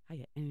level,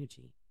 higher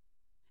energy,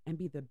 and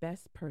be the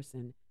best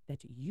person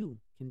that you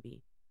can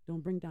be.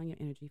 Don't bring down your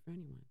energy for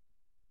anyone.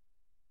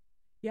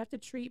 You have to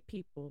treat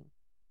people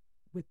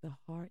with the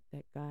heart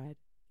that God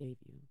gave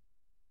you,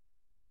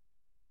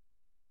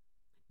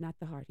 not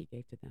the heart he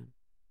gave to them.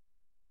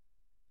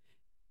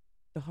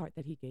 The heart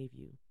that he gave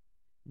you,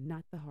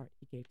 not the heart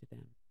he gave to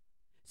them.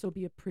 So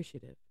be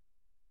appreciative.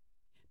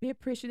 Be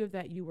appreciative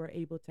that you were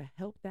able to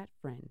help that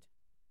friend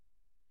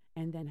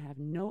and then have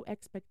no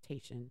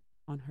expectation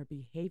on her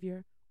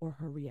behavior or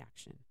her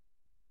reaction.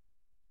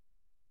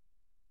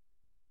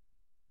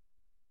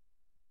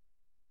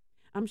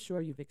 I'm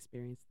sure you've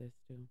experienced this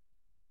too.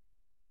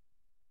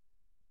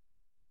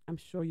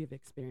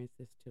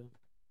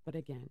 But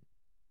again,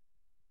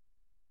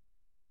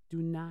 do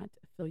not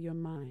fill your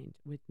mind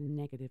with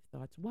negative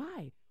thoughts.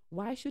 Why?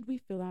 Why should we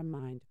fill our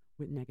mind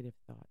with negative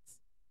thoughts?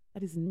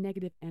 That is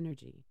negative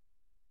energy,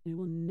 and it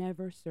will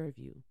never serve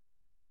you.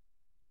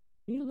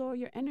 When you lower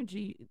your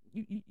energy,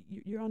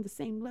 you're on the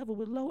same level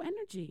with low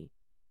energy.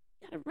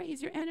 You got to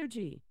raise your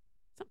energy.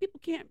 Some people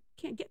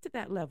can't get to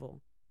that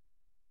level.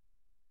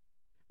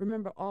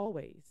 Remember,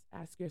 always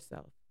ask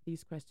yourself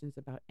these questions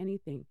about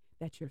anything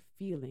that you're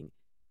feeling.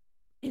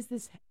 Is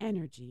this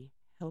energy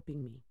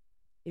helping me?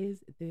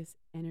 Is this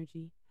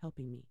energy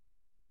helping me?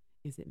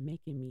 Is it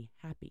making me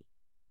happy?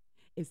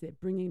 Is it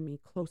bringing me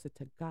closer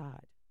to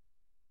God?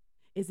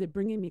 Is it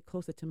bringing me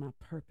closer to my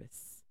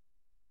purpose?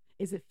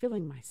 Is it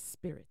filling my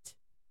spirit?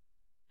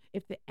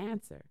 If the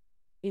answer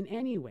in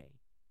any way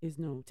is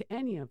no to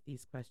any of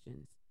these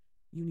questions,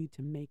 you need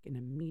to make an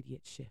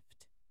immediate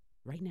shift.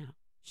 Right now,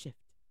 shift.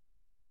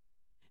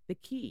 The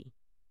key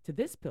to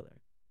this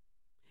pillar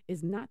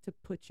is not to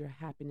put your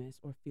happiness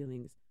or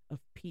feelings of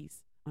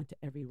peace onto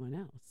everyone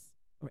else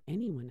or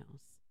anyone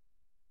else.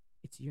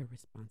 It's your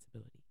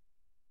responsibility.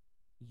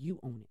 You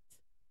own it.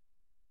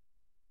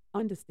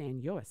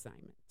 Understand your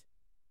assignment.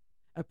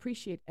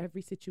 Appreciate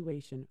every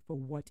situation for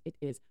what it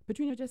is.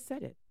 Padrino just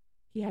said it.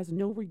 He has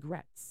no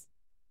regrets.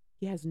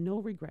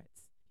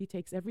 He He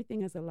takes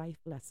everything as a life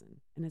lesson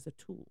and as a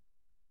tool,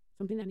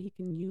 something that he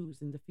can use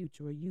in the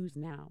future or use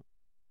now.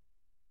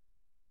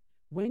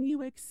 When you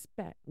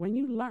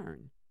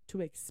learn to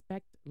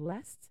expect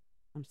less,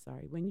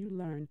 when you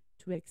learn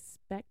to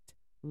expect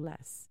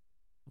less,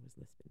 I was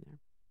listening there,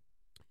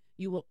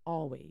 you will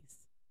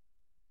always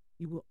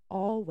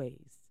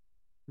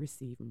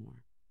receive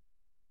more.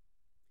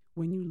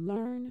 When you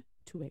learn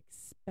to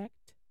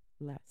expect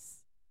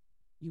less,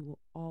 you will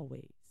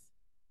always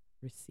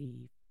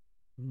receive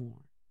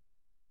more.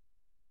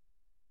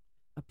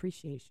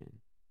 Appreciation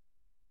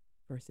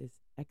versus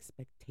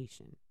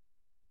expectation.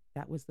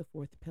 That was the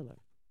fourth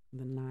pillar,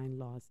 the 9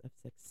 laws of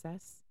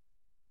success.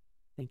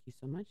 Thank you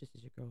so much. This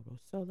is your girl,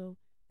 RoSolo.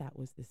 That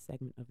was this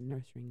segment of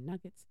Nurturing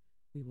Nuggets.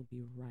 We will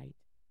be right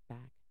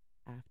back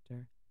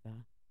after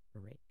the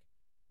break.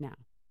 Now,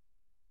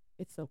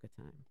 it's soca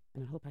time,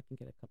 and I hope I can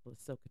get a couple of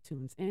soca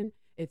tunes in.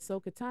 It's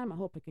soca time. I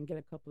hope I can get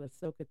a couple of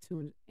soca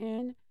tunes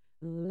in.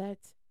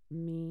 Let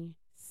me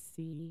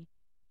see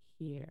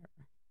here.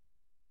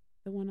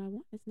 The one I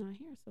want is not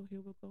here, so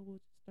here we'll go. We'll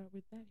just start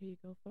with that. Here you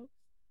go, folks.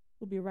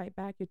 We'll be right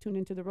back. You're tuned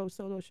into the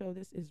RoSolo Show.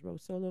 This is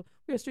RoSolo.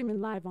 We are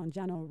streaming live on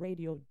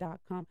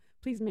JanoRadio.com.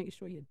 Please make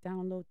sure you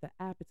download the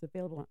app. It's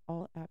available on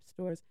all app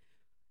stores.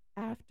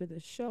 After the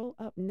show,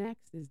 up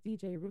next is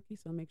DJ Rookie,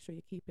 so make sure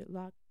you keep it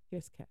locked.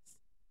 Here's Kes.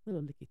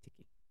 Little licky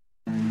ticky.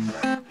 Yeah,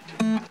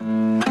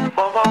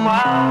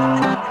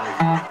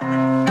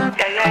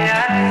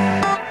 yeah,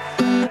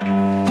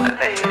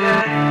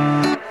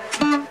 yeah.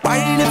 Why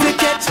if you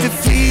catch the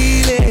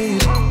feeling?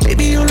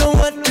 Baby, you know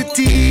what the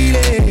deal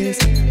is.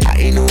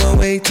 I know a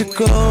way to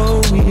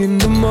go. We in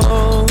the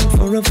mood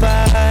for a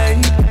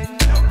vibe.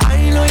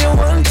 I know you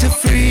want to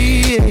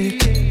free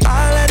it.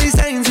 All of these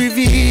signs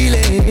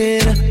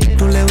revealing.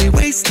 Don't let me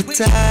waste the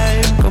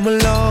time. Come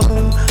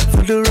along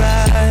for the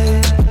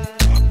ride.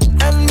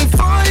 And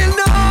before you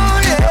know,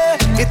 yeah,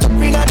 get up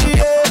in the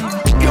air.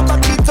 Your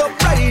back it up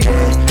right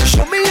there.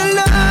 Show me your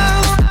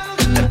love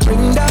and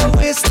bring that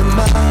waste to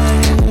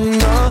mine.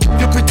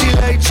 You're pretty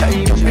like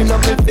shine up in my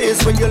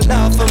face when you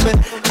laugh at me.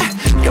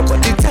 Your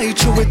body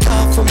tight, you it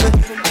off for me.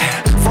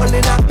 Fall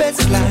in our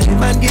best line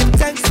and give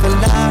thanks for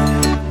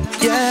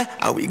life. Yeah,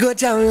 and we go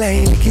down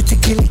like licky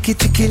ticky, licky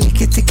ticky,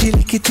 licky ticky,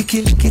 licky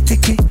ticky, licky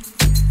ticky.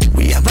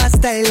 We have a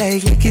style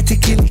like licky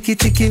ticky, licky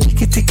ticky,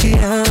 licky ticky.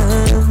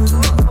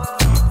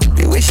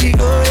 The way she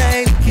go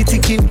like licky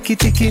ticky, licky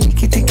ticky,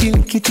 licky ticky,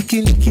 licky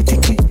ticky, licky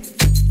ticky.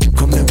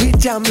 Come and we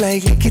jam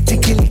like licky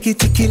ticky, licky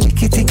ticky,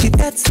 licky ticky.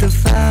 That's the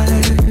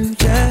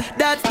vibe, yeah.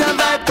 That's the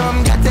vibe,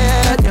 come get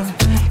it, yo.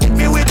 Hit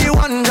me with the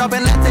one drop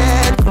and let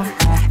it go.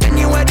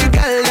 Anywhere the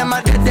girl, them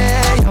a dead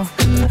there, yo.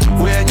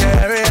 When you're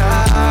area,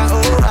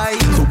 alright.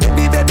 So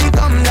baby,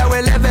 come that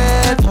we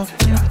level up.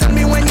 Tell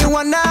me when you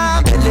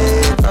wanna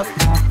believe up.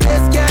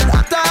 Let's get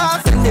hot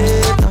off and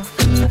it up.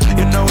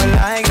 You know we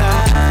like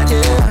that,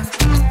 yeah.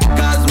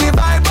 Cause we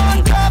vibe on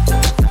top.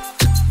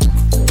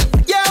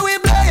 Yeah, we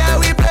play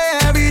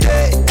every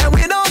day. And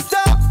we don't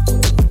stop.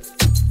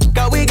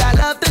 Cause we got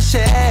love to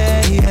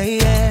share, yeah,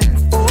 yeah.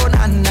 Oh,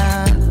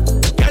 nah.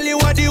 Girl, you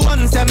are the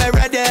ones that me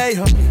ready,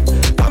 yo.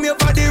 Come here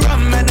for the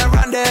rum and the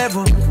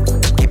rendezvous.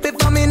 Keep it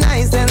for me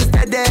nice and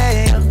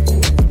steady, yo.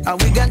 And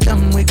we got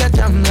jam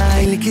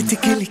like licky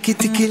ticky, licky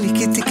ticky,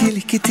 licky ticky,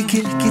 licky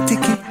ticky, licky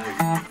ticky.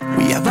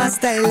 We have a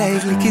style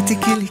like licky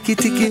ticky, licky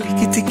ticky,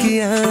 licky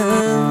ticky,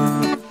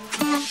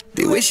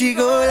 The way she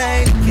go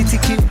like licky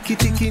ticky, licky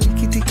ticky,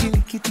 licky ticky,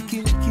 licky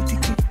ticky, licky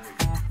ticky.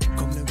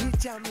 Come let me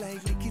jam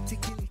like licky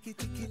ticky, licky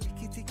ticky,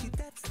 licky ticky.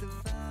 That's the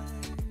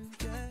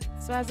vibe, yeah.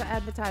 So as I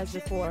advertised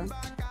before,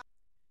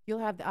 you'll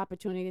have the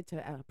opportunity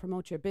to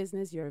promote your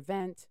business, your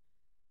event,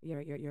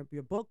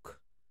 your book,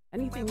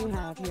 anything you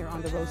have here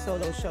on the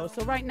RoSolo Show.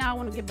 So right now I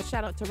want to give a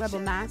shout out to Rebel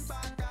Mass.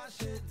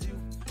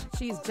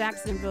 She's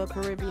Jacksonville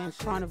Caribbean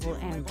Carnival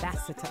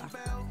Ambassador.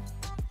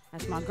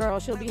 That's my girl.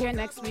 She'll be here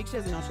next week. She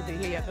doesn't know she'll be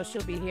here yet, but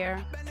she'll be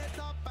here.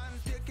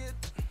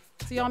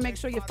 So y'all make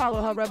sure you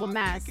follow her, Rebel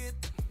Mass.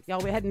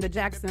 Y'all, we're heading to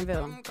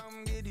Jacksonville.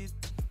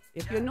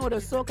 If you know the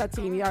soca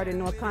team, you already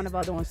know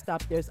Carnival don't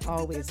stop. There's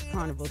always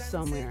Carnival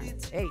somewhere.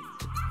 Hey.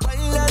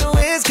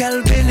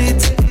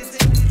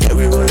 Yeah,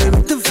 we rollin'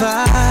 with the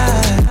vibe.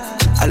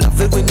 I love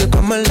it when you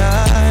come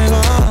alive.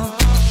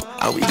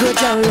 And we go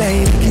down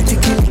like licky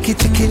ticky, licky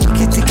ticky,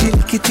 licky ticky,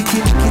 licky ticky,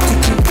 licky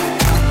ticky.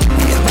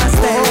 We have a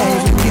style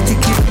like licky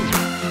ticky.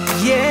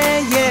 Yeah.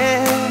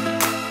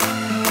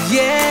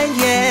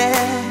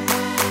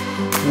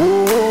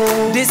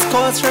 Whoa. This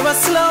calls for a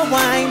slow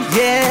wine.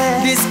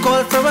 Yeah. This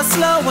calls for a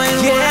slow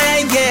wine.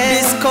 Yeah.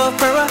 This calls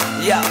for a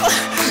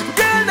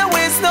girl, don't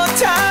waste no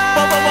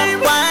time.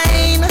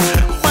 Wine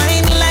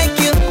like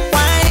you.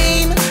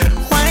 Wine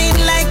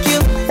like you.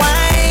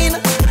 Wine.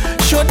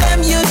 Show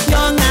them you're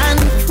young and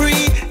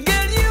free.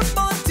 Girl, you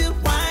want to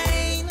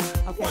wine.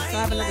 Okay, so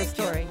I have another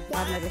story.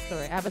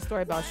 I have a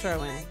story about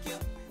Sherwin.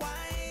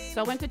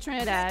 So I went to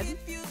Trinidad.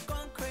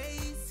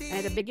 And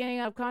at the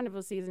beginning of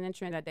carnival season in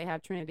Trinidad, they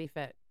have Trinity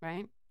Fete,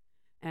 right?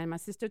 And my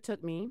sister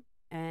took me,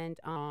 and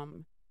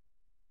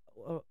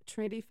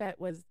Trinity Fete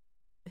was,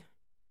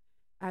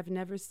 I've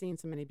never seen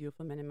so many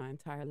beautiful men in my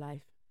entire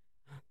life.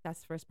 That's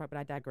the first part, but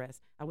I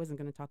digress. I wasn't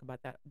going to talk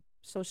about that.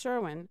 So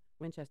Sherwin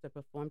Winchester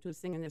performed, who's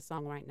singing this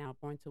song right now,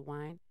 Born to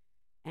Wine.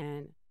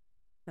 And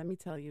let me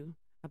tell you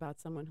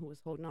about someone who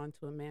was holding on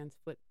to a man's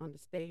foot on the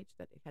stage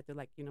that had to,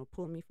 like, you know,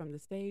 pull me from the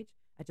stage.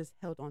 I just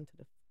held on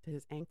to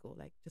his ankle,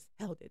 like, just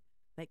held it,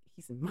 like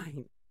he's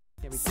mine.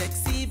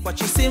 Sexy, but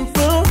she's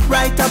simple.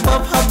 Right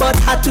above her butt,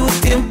 her two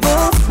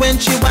dimples. When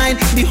she whine,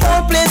 the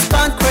whole place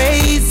gone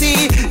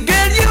crazy.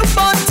 Girl, you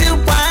born to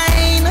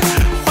whine.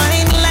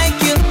 Whine like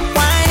you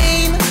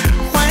whine.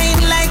 Whine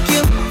like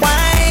you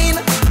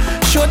whine.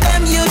 Show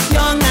them you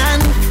young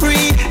and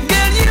free.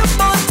 Girl, you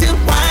born to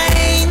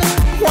whine.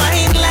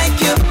 Whine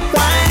like you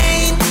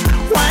whine.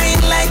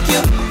 Whine like you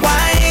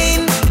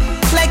whine.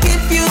 Like if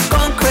you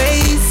gone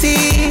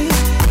crazy.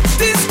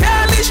 This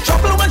girl is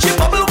trouble when she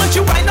bubble, when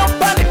she whine up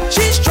on it.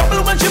 She's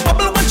trouble when she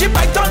bubble, when she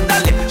bite on the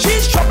lip.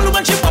 She's trouble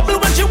when she bubble,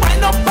 when she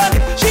whine up on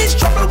it. She's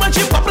trouble when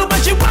she bubble, when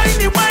she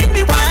whiny,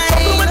 whiny, whine.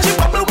 Trouble when she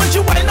bubble, when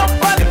she whine up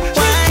on it.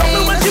 She's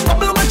trouble when she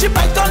bubble, when she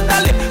bite on the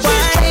lip.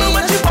 She's trouble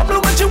when she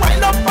bubble, when she whine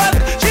up on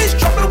it. She's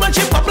trouble when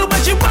she bubble,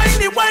 when she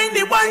whiny,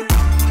 whiny, whine.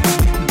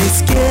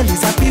 This girl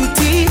is a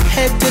beauty,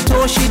 head to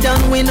toe she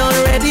done win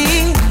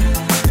already.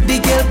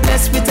 The girl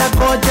blessed with a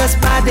gorgeous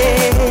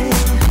body.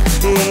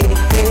 Hey,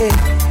 hey.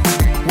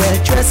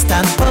 Well dressed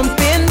and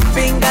pumping,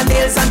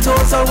 fingernails and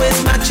toes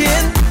always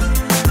matching.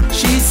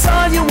 She's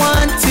all you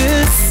want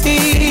to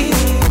see.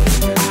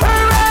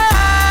 Her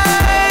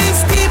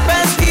eyes deep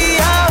as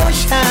the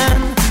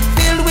ocean,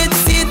 filled with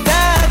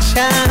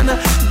seduction,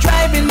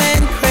 driving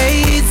men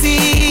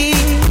crazy.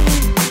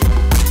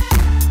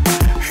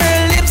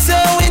 Her lips so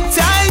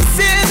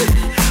enticing,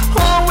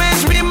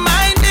 always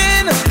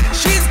reminding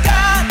she's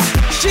got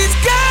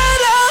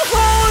a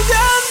hold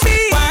on me.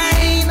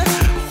 Whine,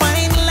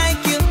 whine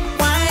like you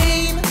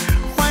whine,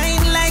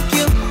 whine like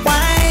you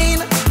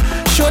whine.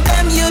 Show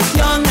them you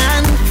young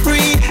and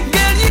free.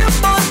 Girl, you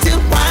born to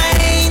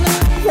whine,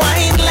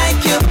 whine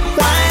like you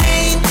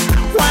whine,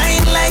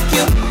 whine like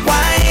you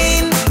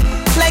whine.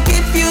 Like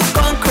if you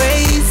gone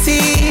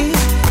crazy.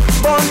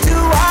 Born to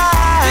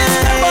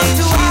whine,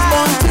 she's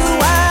born to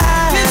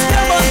whine,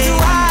 born to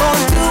whine, born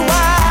to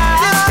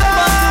whine,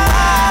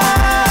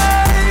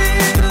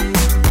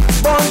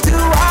 born to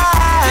whine,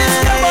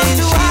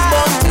 she's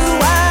born to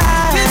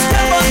whine,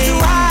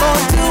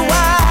 born to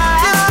whine.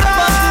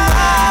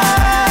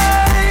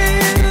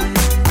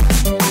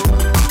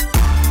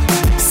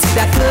 See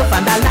that curve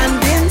and the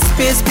landing,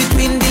 space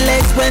between the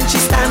legs when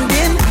she's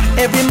standing.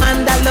 Every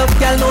man that love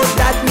girl knows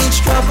that means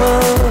trouble,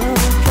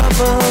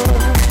 trouble.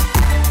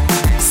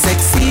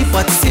 Sexy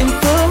but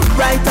simple,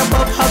 right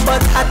above her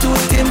butt, her two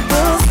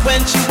dimples.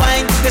 When she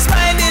whine, they're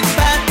smiling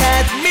back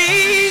at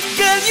me.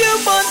 Girl, you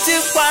want to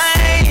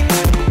whine,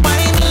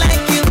 whine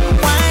like you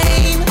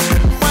whine,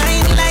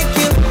 whine like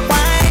you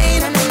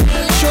whine.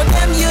 Show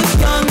them you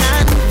young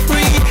and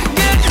free.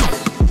 Girl,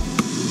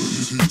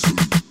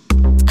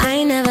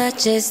 I never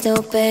chase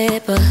no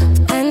paper,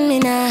 and me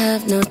not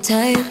have no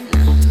time.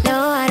 No,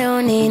 I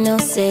don't need no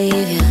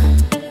savior.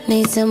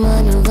 Need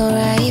someone who go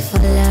right for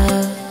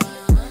love,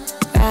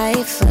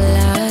 right for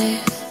life.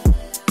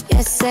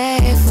 You're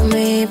safe for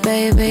me,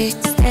 baby.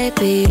 Stay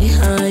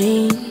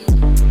behind.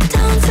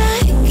 Don't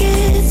take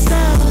it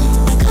slow.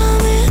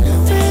 Coming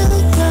real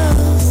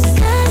close.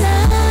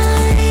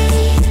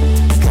 Collide,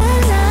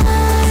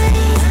 collide.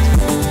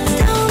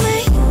 Don't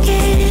make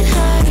it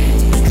hard.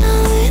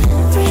 Coming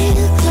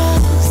real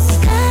close.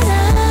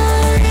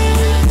 Collide.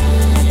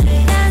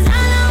 That's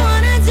all I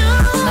wanna do.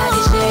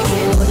 Body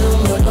shaking, boom,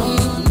 boom.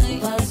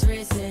 Pulse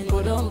racing,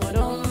 boom,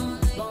 boom.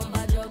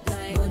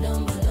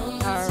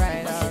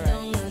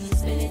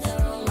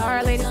 All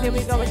right, ladies, here we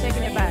go. We're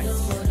taking it back.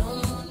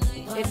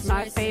 It's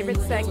my favorite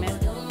segment.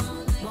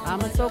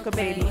 I'm a soca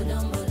baby.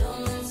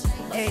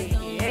 Hey,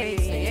 hey,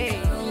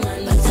 hey.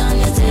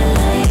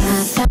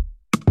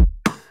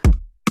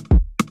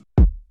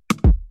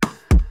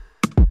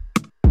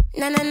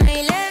 Na na na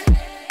ile.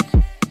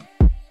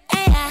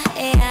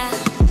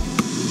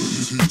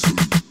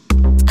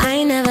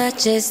 I never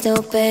chase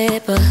no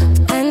paper,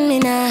 and me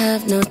not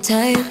have no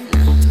time.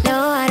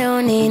 No, I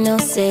don't need no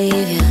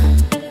savior.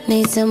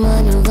 Need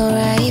someone who go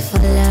right for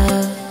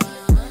love,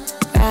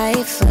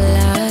 right for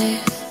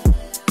life.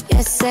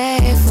 You're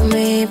safe for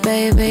me,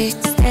 baby.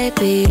 Stay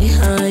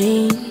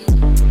behind.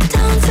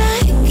 Don't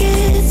take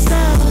it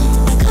slow.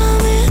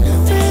 Coming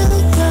real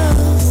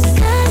close.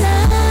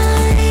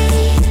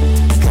 Collide,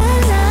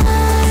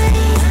 collide.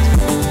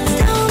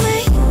 Don't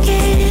make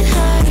it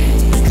hard.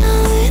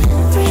 Coming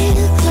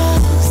real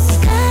close.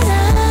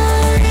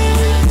 Collide.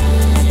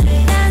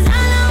 That's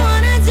all I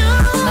wanna do.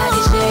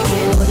 Body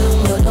shaking,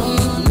 boom,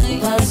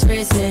 pulse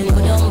racing,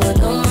 boom,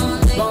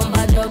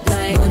 bomba drop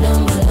like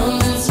boom,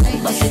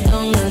 bust it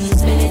down and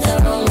spin it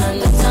around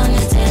and turn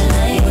your tail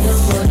like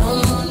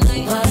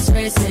boom, pulse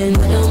racing,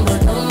 boom,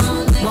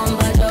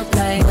 bomba drop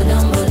like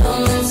boom,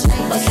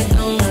 bust it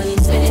down and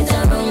spin it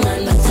around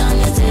and turn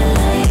your tail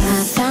like. I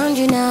found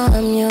you now,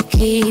 I'm your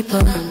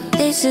keeper.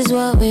 This is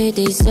what we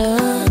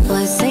deserve.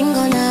 Was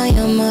single now,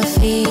 you're my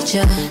feature.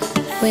 picture.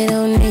 We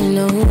don't need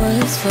no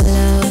words for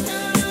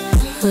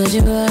love. Would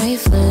you ride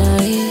for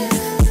life?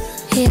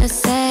 You're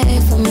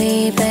safe for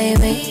me,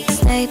 baby.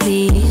 Stay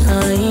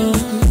behind.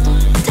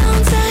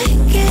 Don't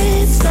take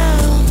it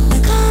slow.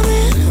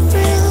 Coming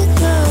real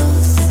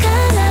close.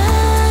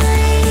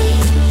 Collide,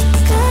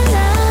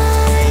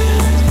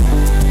 collide.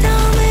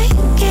 Don't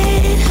make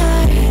it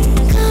hurt.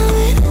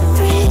 Coming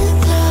real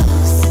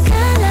close.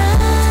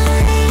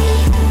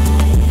 Collide.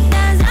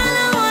 That's all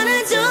I wanna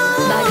do.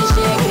 Body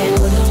shaking,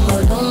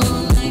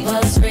 boom,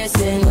 pulse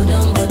racing,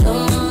 boom, bumper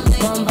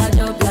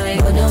jump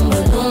like boom,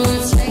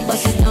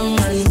 bust it down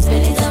and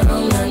spin it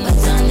around and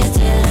cut on your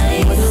tail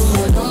like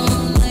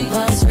boom,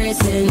 pulse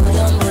racing,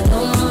 boom, bumper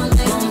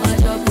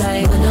jump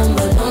like boom,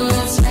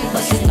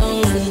 bust it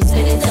down and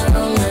spin it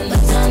around and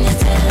cut on your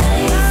tail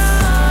like.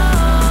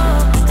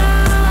 Oh,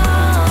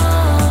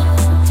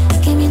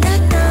 give me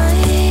that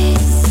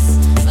nice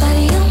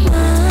body of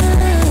mine.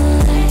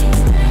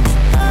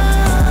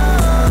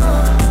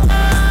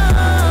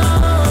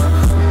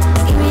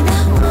 Give me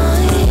that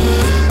wine,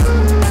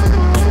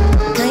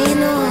 'cause you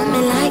know me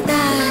like that.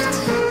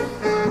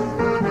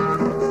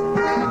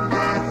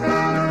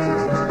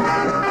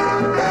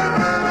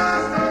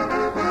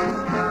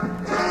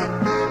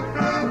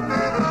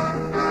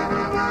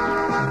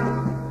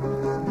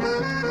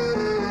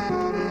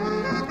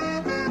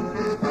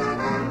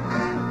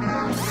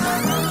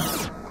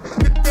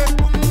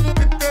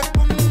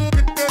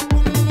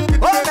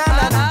 Oh na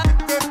na na,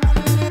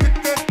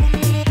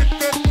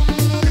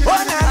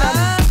 oh na na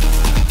na.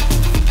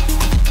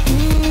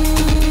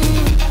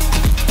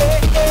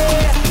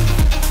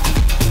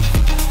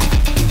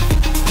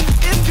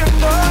 If you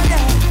know ya,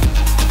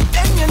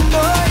 then you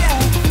know ya.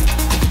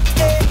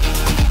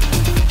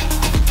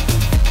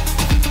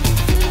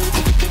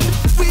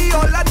 We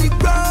all on the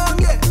ground,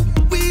 yeah.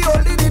 We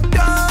all in it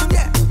down,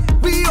 yeah.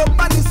 We up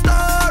on the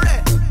story.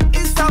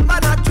 It's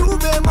about a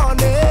Juve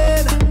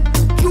morning,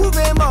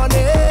 Juve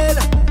morning.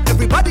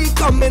 Everybody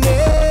coming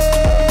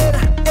in,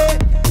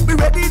 we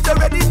ready to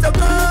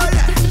go,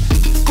 yeah.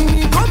 We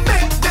gon'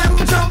 make them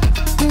jump,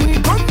 we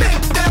gon'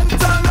 make them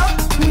turn up,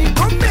 we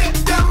gon' make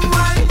them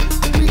whine,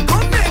 we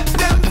gon' make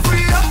them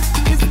free up.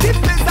 It's the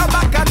place of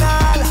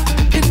Bacchanal,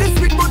 in this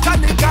sweet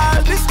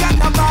botanical, this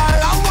carnival.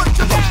 I want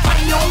you to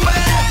find your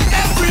way.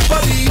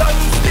 Everybody on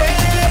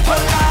stage, oh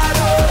God,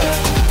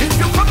 oh. If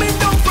you're coming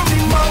down from the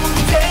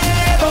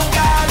mountain, oh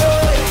God,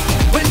 oh.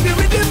 When the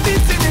rhythm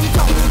beating in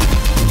town,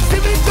 see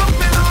me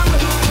jumping on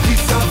the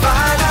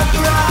savannah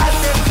grass,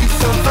 the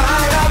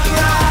savannah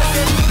grass.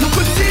 You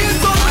could see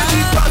it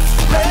already got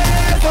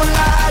red, oh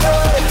God,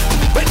 oh.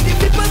 When the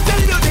people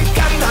tell you they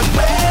cannot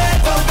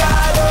wait, oh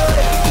God, oh.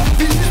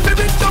 Feel the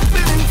spirit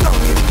jumping in town.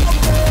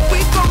 We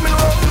coming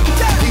home,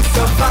 the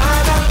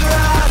savannah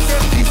grass,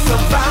 the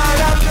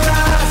savannah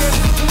grass.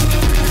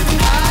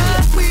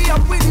 We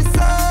up with the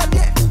sun,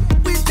 yeah.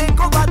 We take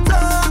over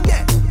town,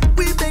 yeah.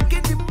 We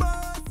making the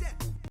most, yeah.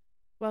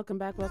 Welcome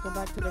back to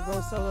the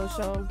RoSolo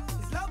show.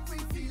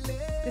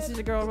 This is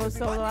your girl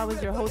RoSolo. I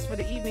was your host for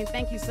the evening.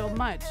 Thank you so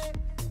much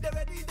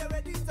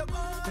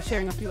for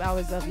sharing a few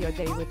hours of your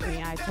day with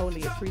me. I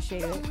totally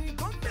appreciate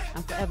it.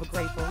 I'm forever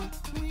grateful.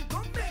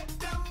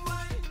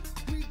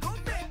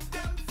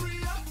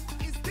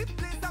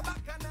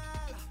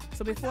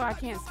 So before I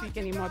can't speak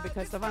anymore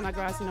because Savannah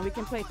Grass, we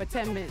can play for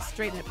 10 minutes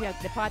straight and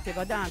the party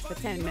go dance for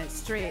 10 minutes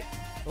straight.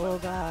 Oh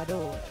God,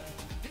 oh.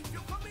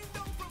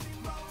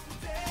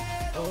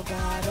 Oh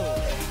God, oh.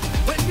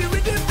 When the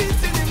rhythm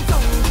beating in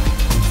town,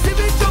 see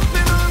me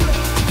jumping on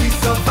the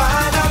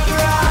savannah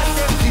grass,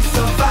 the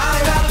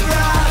savannah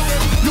grass.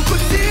 You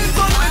could see it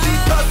already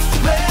got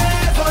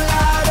red, oh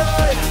Lord,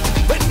 oh.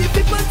 When the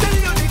people tell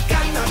you they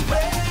cannot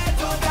wait,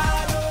 oh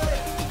God, oh.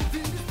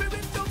 Feel the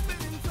spirit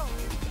jumping in town.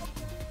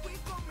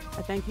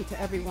 I thank you to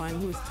everyone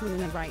who is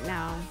tuning in right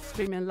now,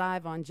 streaming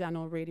live on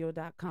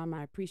JanoRadio.com.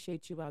 I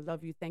appreciate you. I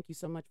love you. Thank you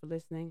so much for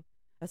listening.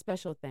 A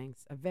special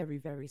thanks, a very,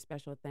 very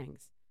special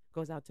thanks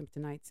goes out to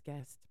tonight's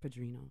guest,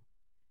 Padrino.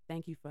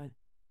 Thank you for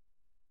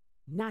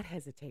not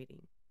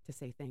hesitating to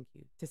say thank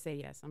you, to say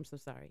yes. I'm so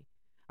sorry.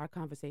 Our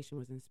conversation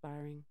was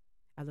inspiring.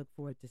 I look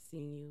forward to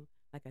seeing you,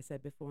 like I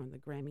said before, on the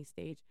Grammy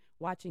stage,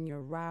 watching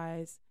your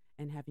rise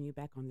and having you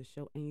back on the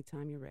show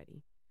anytime you're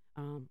ready.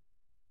 And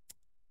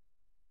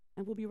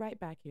we'll be right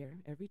back here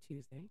every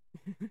Tuesday,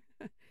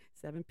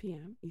 7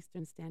 p.m.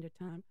 Eastern Standard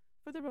Time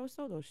for the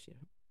RoSolo show,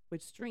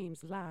 which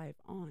streams live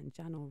on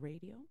Jano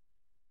Radio.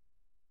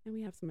 And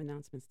we have some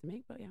announcements to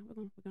make, but yeah, we're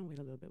gonna wait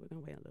a little bit. We're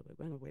gonna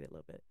wait a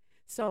little bit.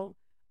 So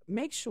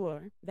make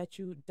sure that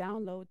you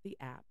download the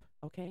app,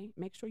 okay?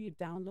 Make sure you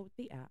download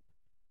the app.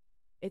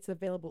 It's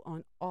available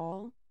on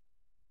all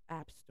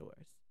app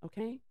stores,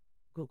 okay?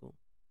 Google,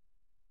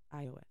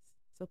 iOS.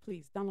 So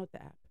please download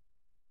the app.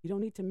 You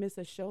don't need to miss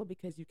a show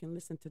because you can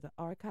listen to the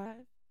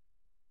archive.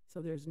 So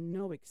there's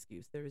no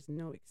excuse. There is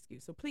no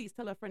excuse. So please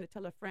tell a friend to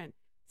tell a friend.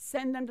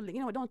 Send them the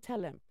link. Don't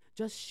tell them.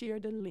 Just share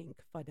the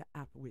link for the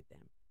app with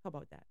them. How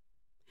about that?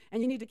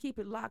 And you need to keep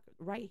it locked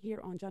right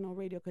here on Jano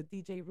Radio because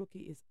DJ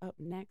Rookie is up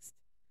next.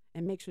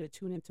 And make sure to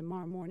tune in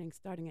tomorrow morning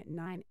starting at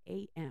 9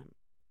 a.m.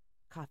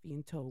 Coffee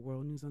in Tow,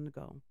 World News on the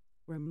Go,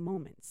 where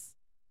Moments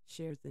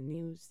shares the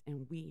news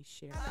and we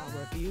share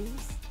our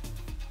views.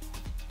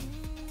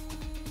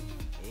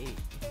 Hey.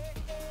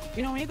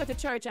 You know, when you go to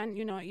church and,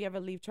 you know, you ever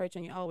leave church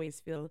and you always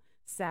feel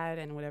sad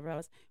and whatever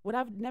else. What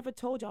I've never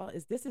told y'all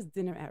is this is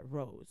dinner at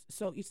Rose.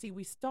 So you see,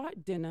 we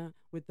start dinner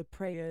with the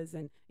prayers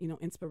and, you know,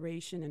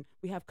 inspiration, and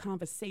we have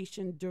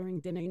conversation during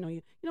dinner,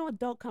 you know,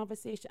 adult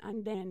conversation,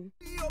 and then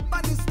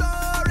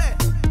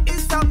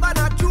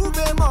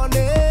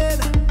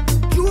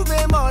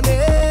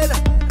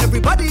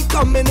everybody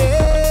coming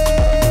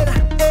in.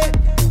 Hey,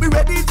 we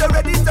ready to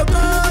go.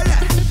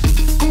 Yeah.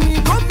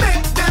 We gon'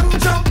 make them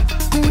jump.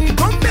 We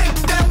gon' make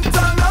them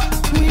turn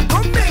up. We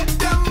gon' make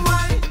them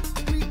wine.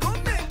 We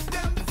gon' make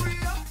them free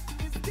up.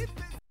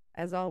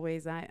 As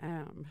always, I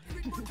am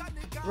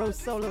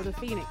RoSolo the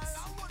Phoenix.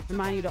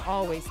 Remind you to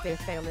always stay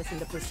fearless in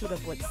the pursuit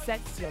of what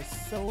sets your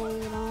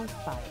soul on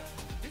fire.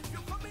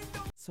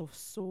 So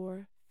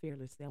soar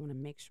fearlessly. I want to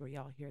make sure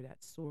y'all hear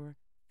that. Soar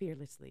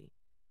fearlessly.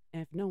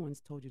 And if no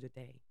one's told you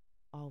today,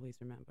 always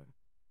remember,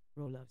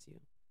 Ro loves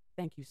you.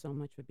 Thank you so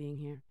much for being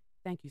here.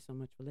 Thank you so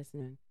much for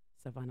listening.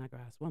 Savannah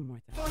Grass, one more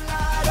time.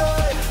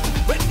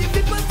 When the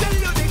people tell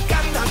you they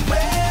cannot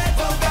wait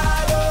for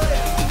God,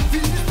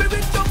 feel the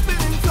spirit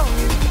jumping in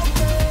tongues.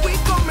 We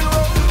coming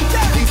home.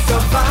 The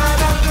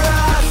Savannah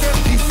Grass,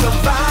 the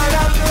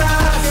Savannah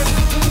Grass.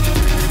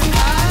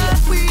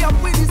 We up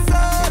with the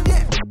sun,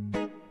 yeah.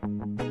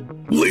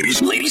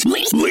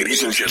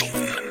 Ladies and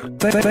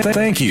gentlemen,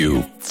 thank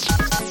you.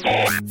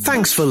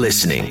 Thanks for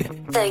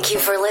listening. Thank you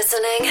for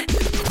listening.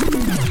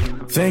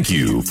 Thank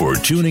you for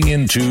tuning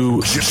in to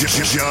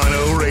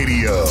Jano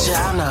Radio.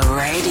 Jano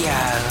Radio.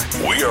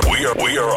 We are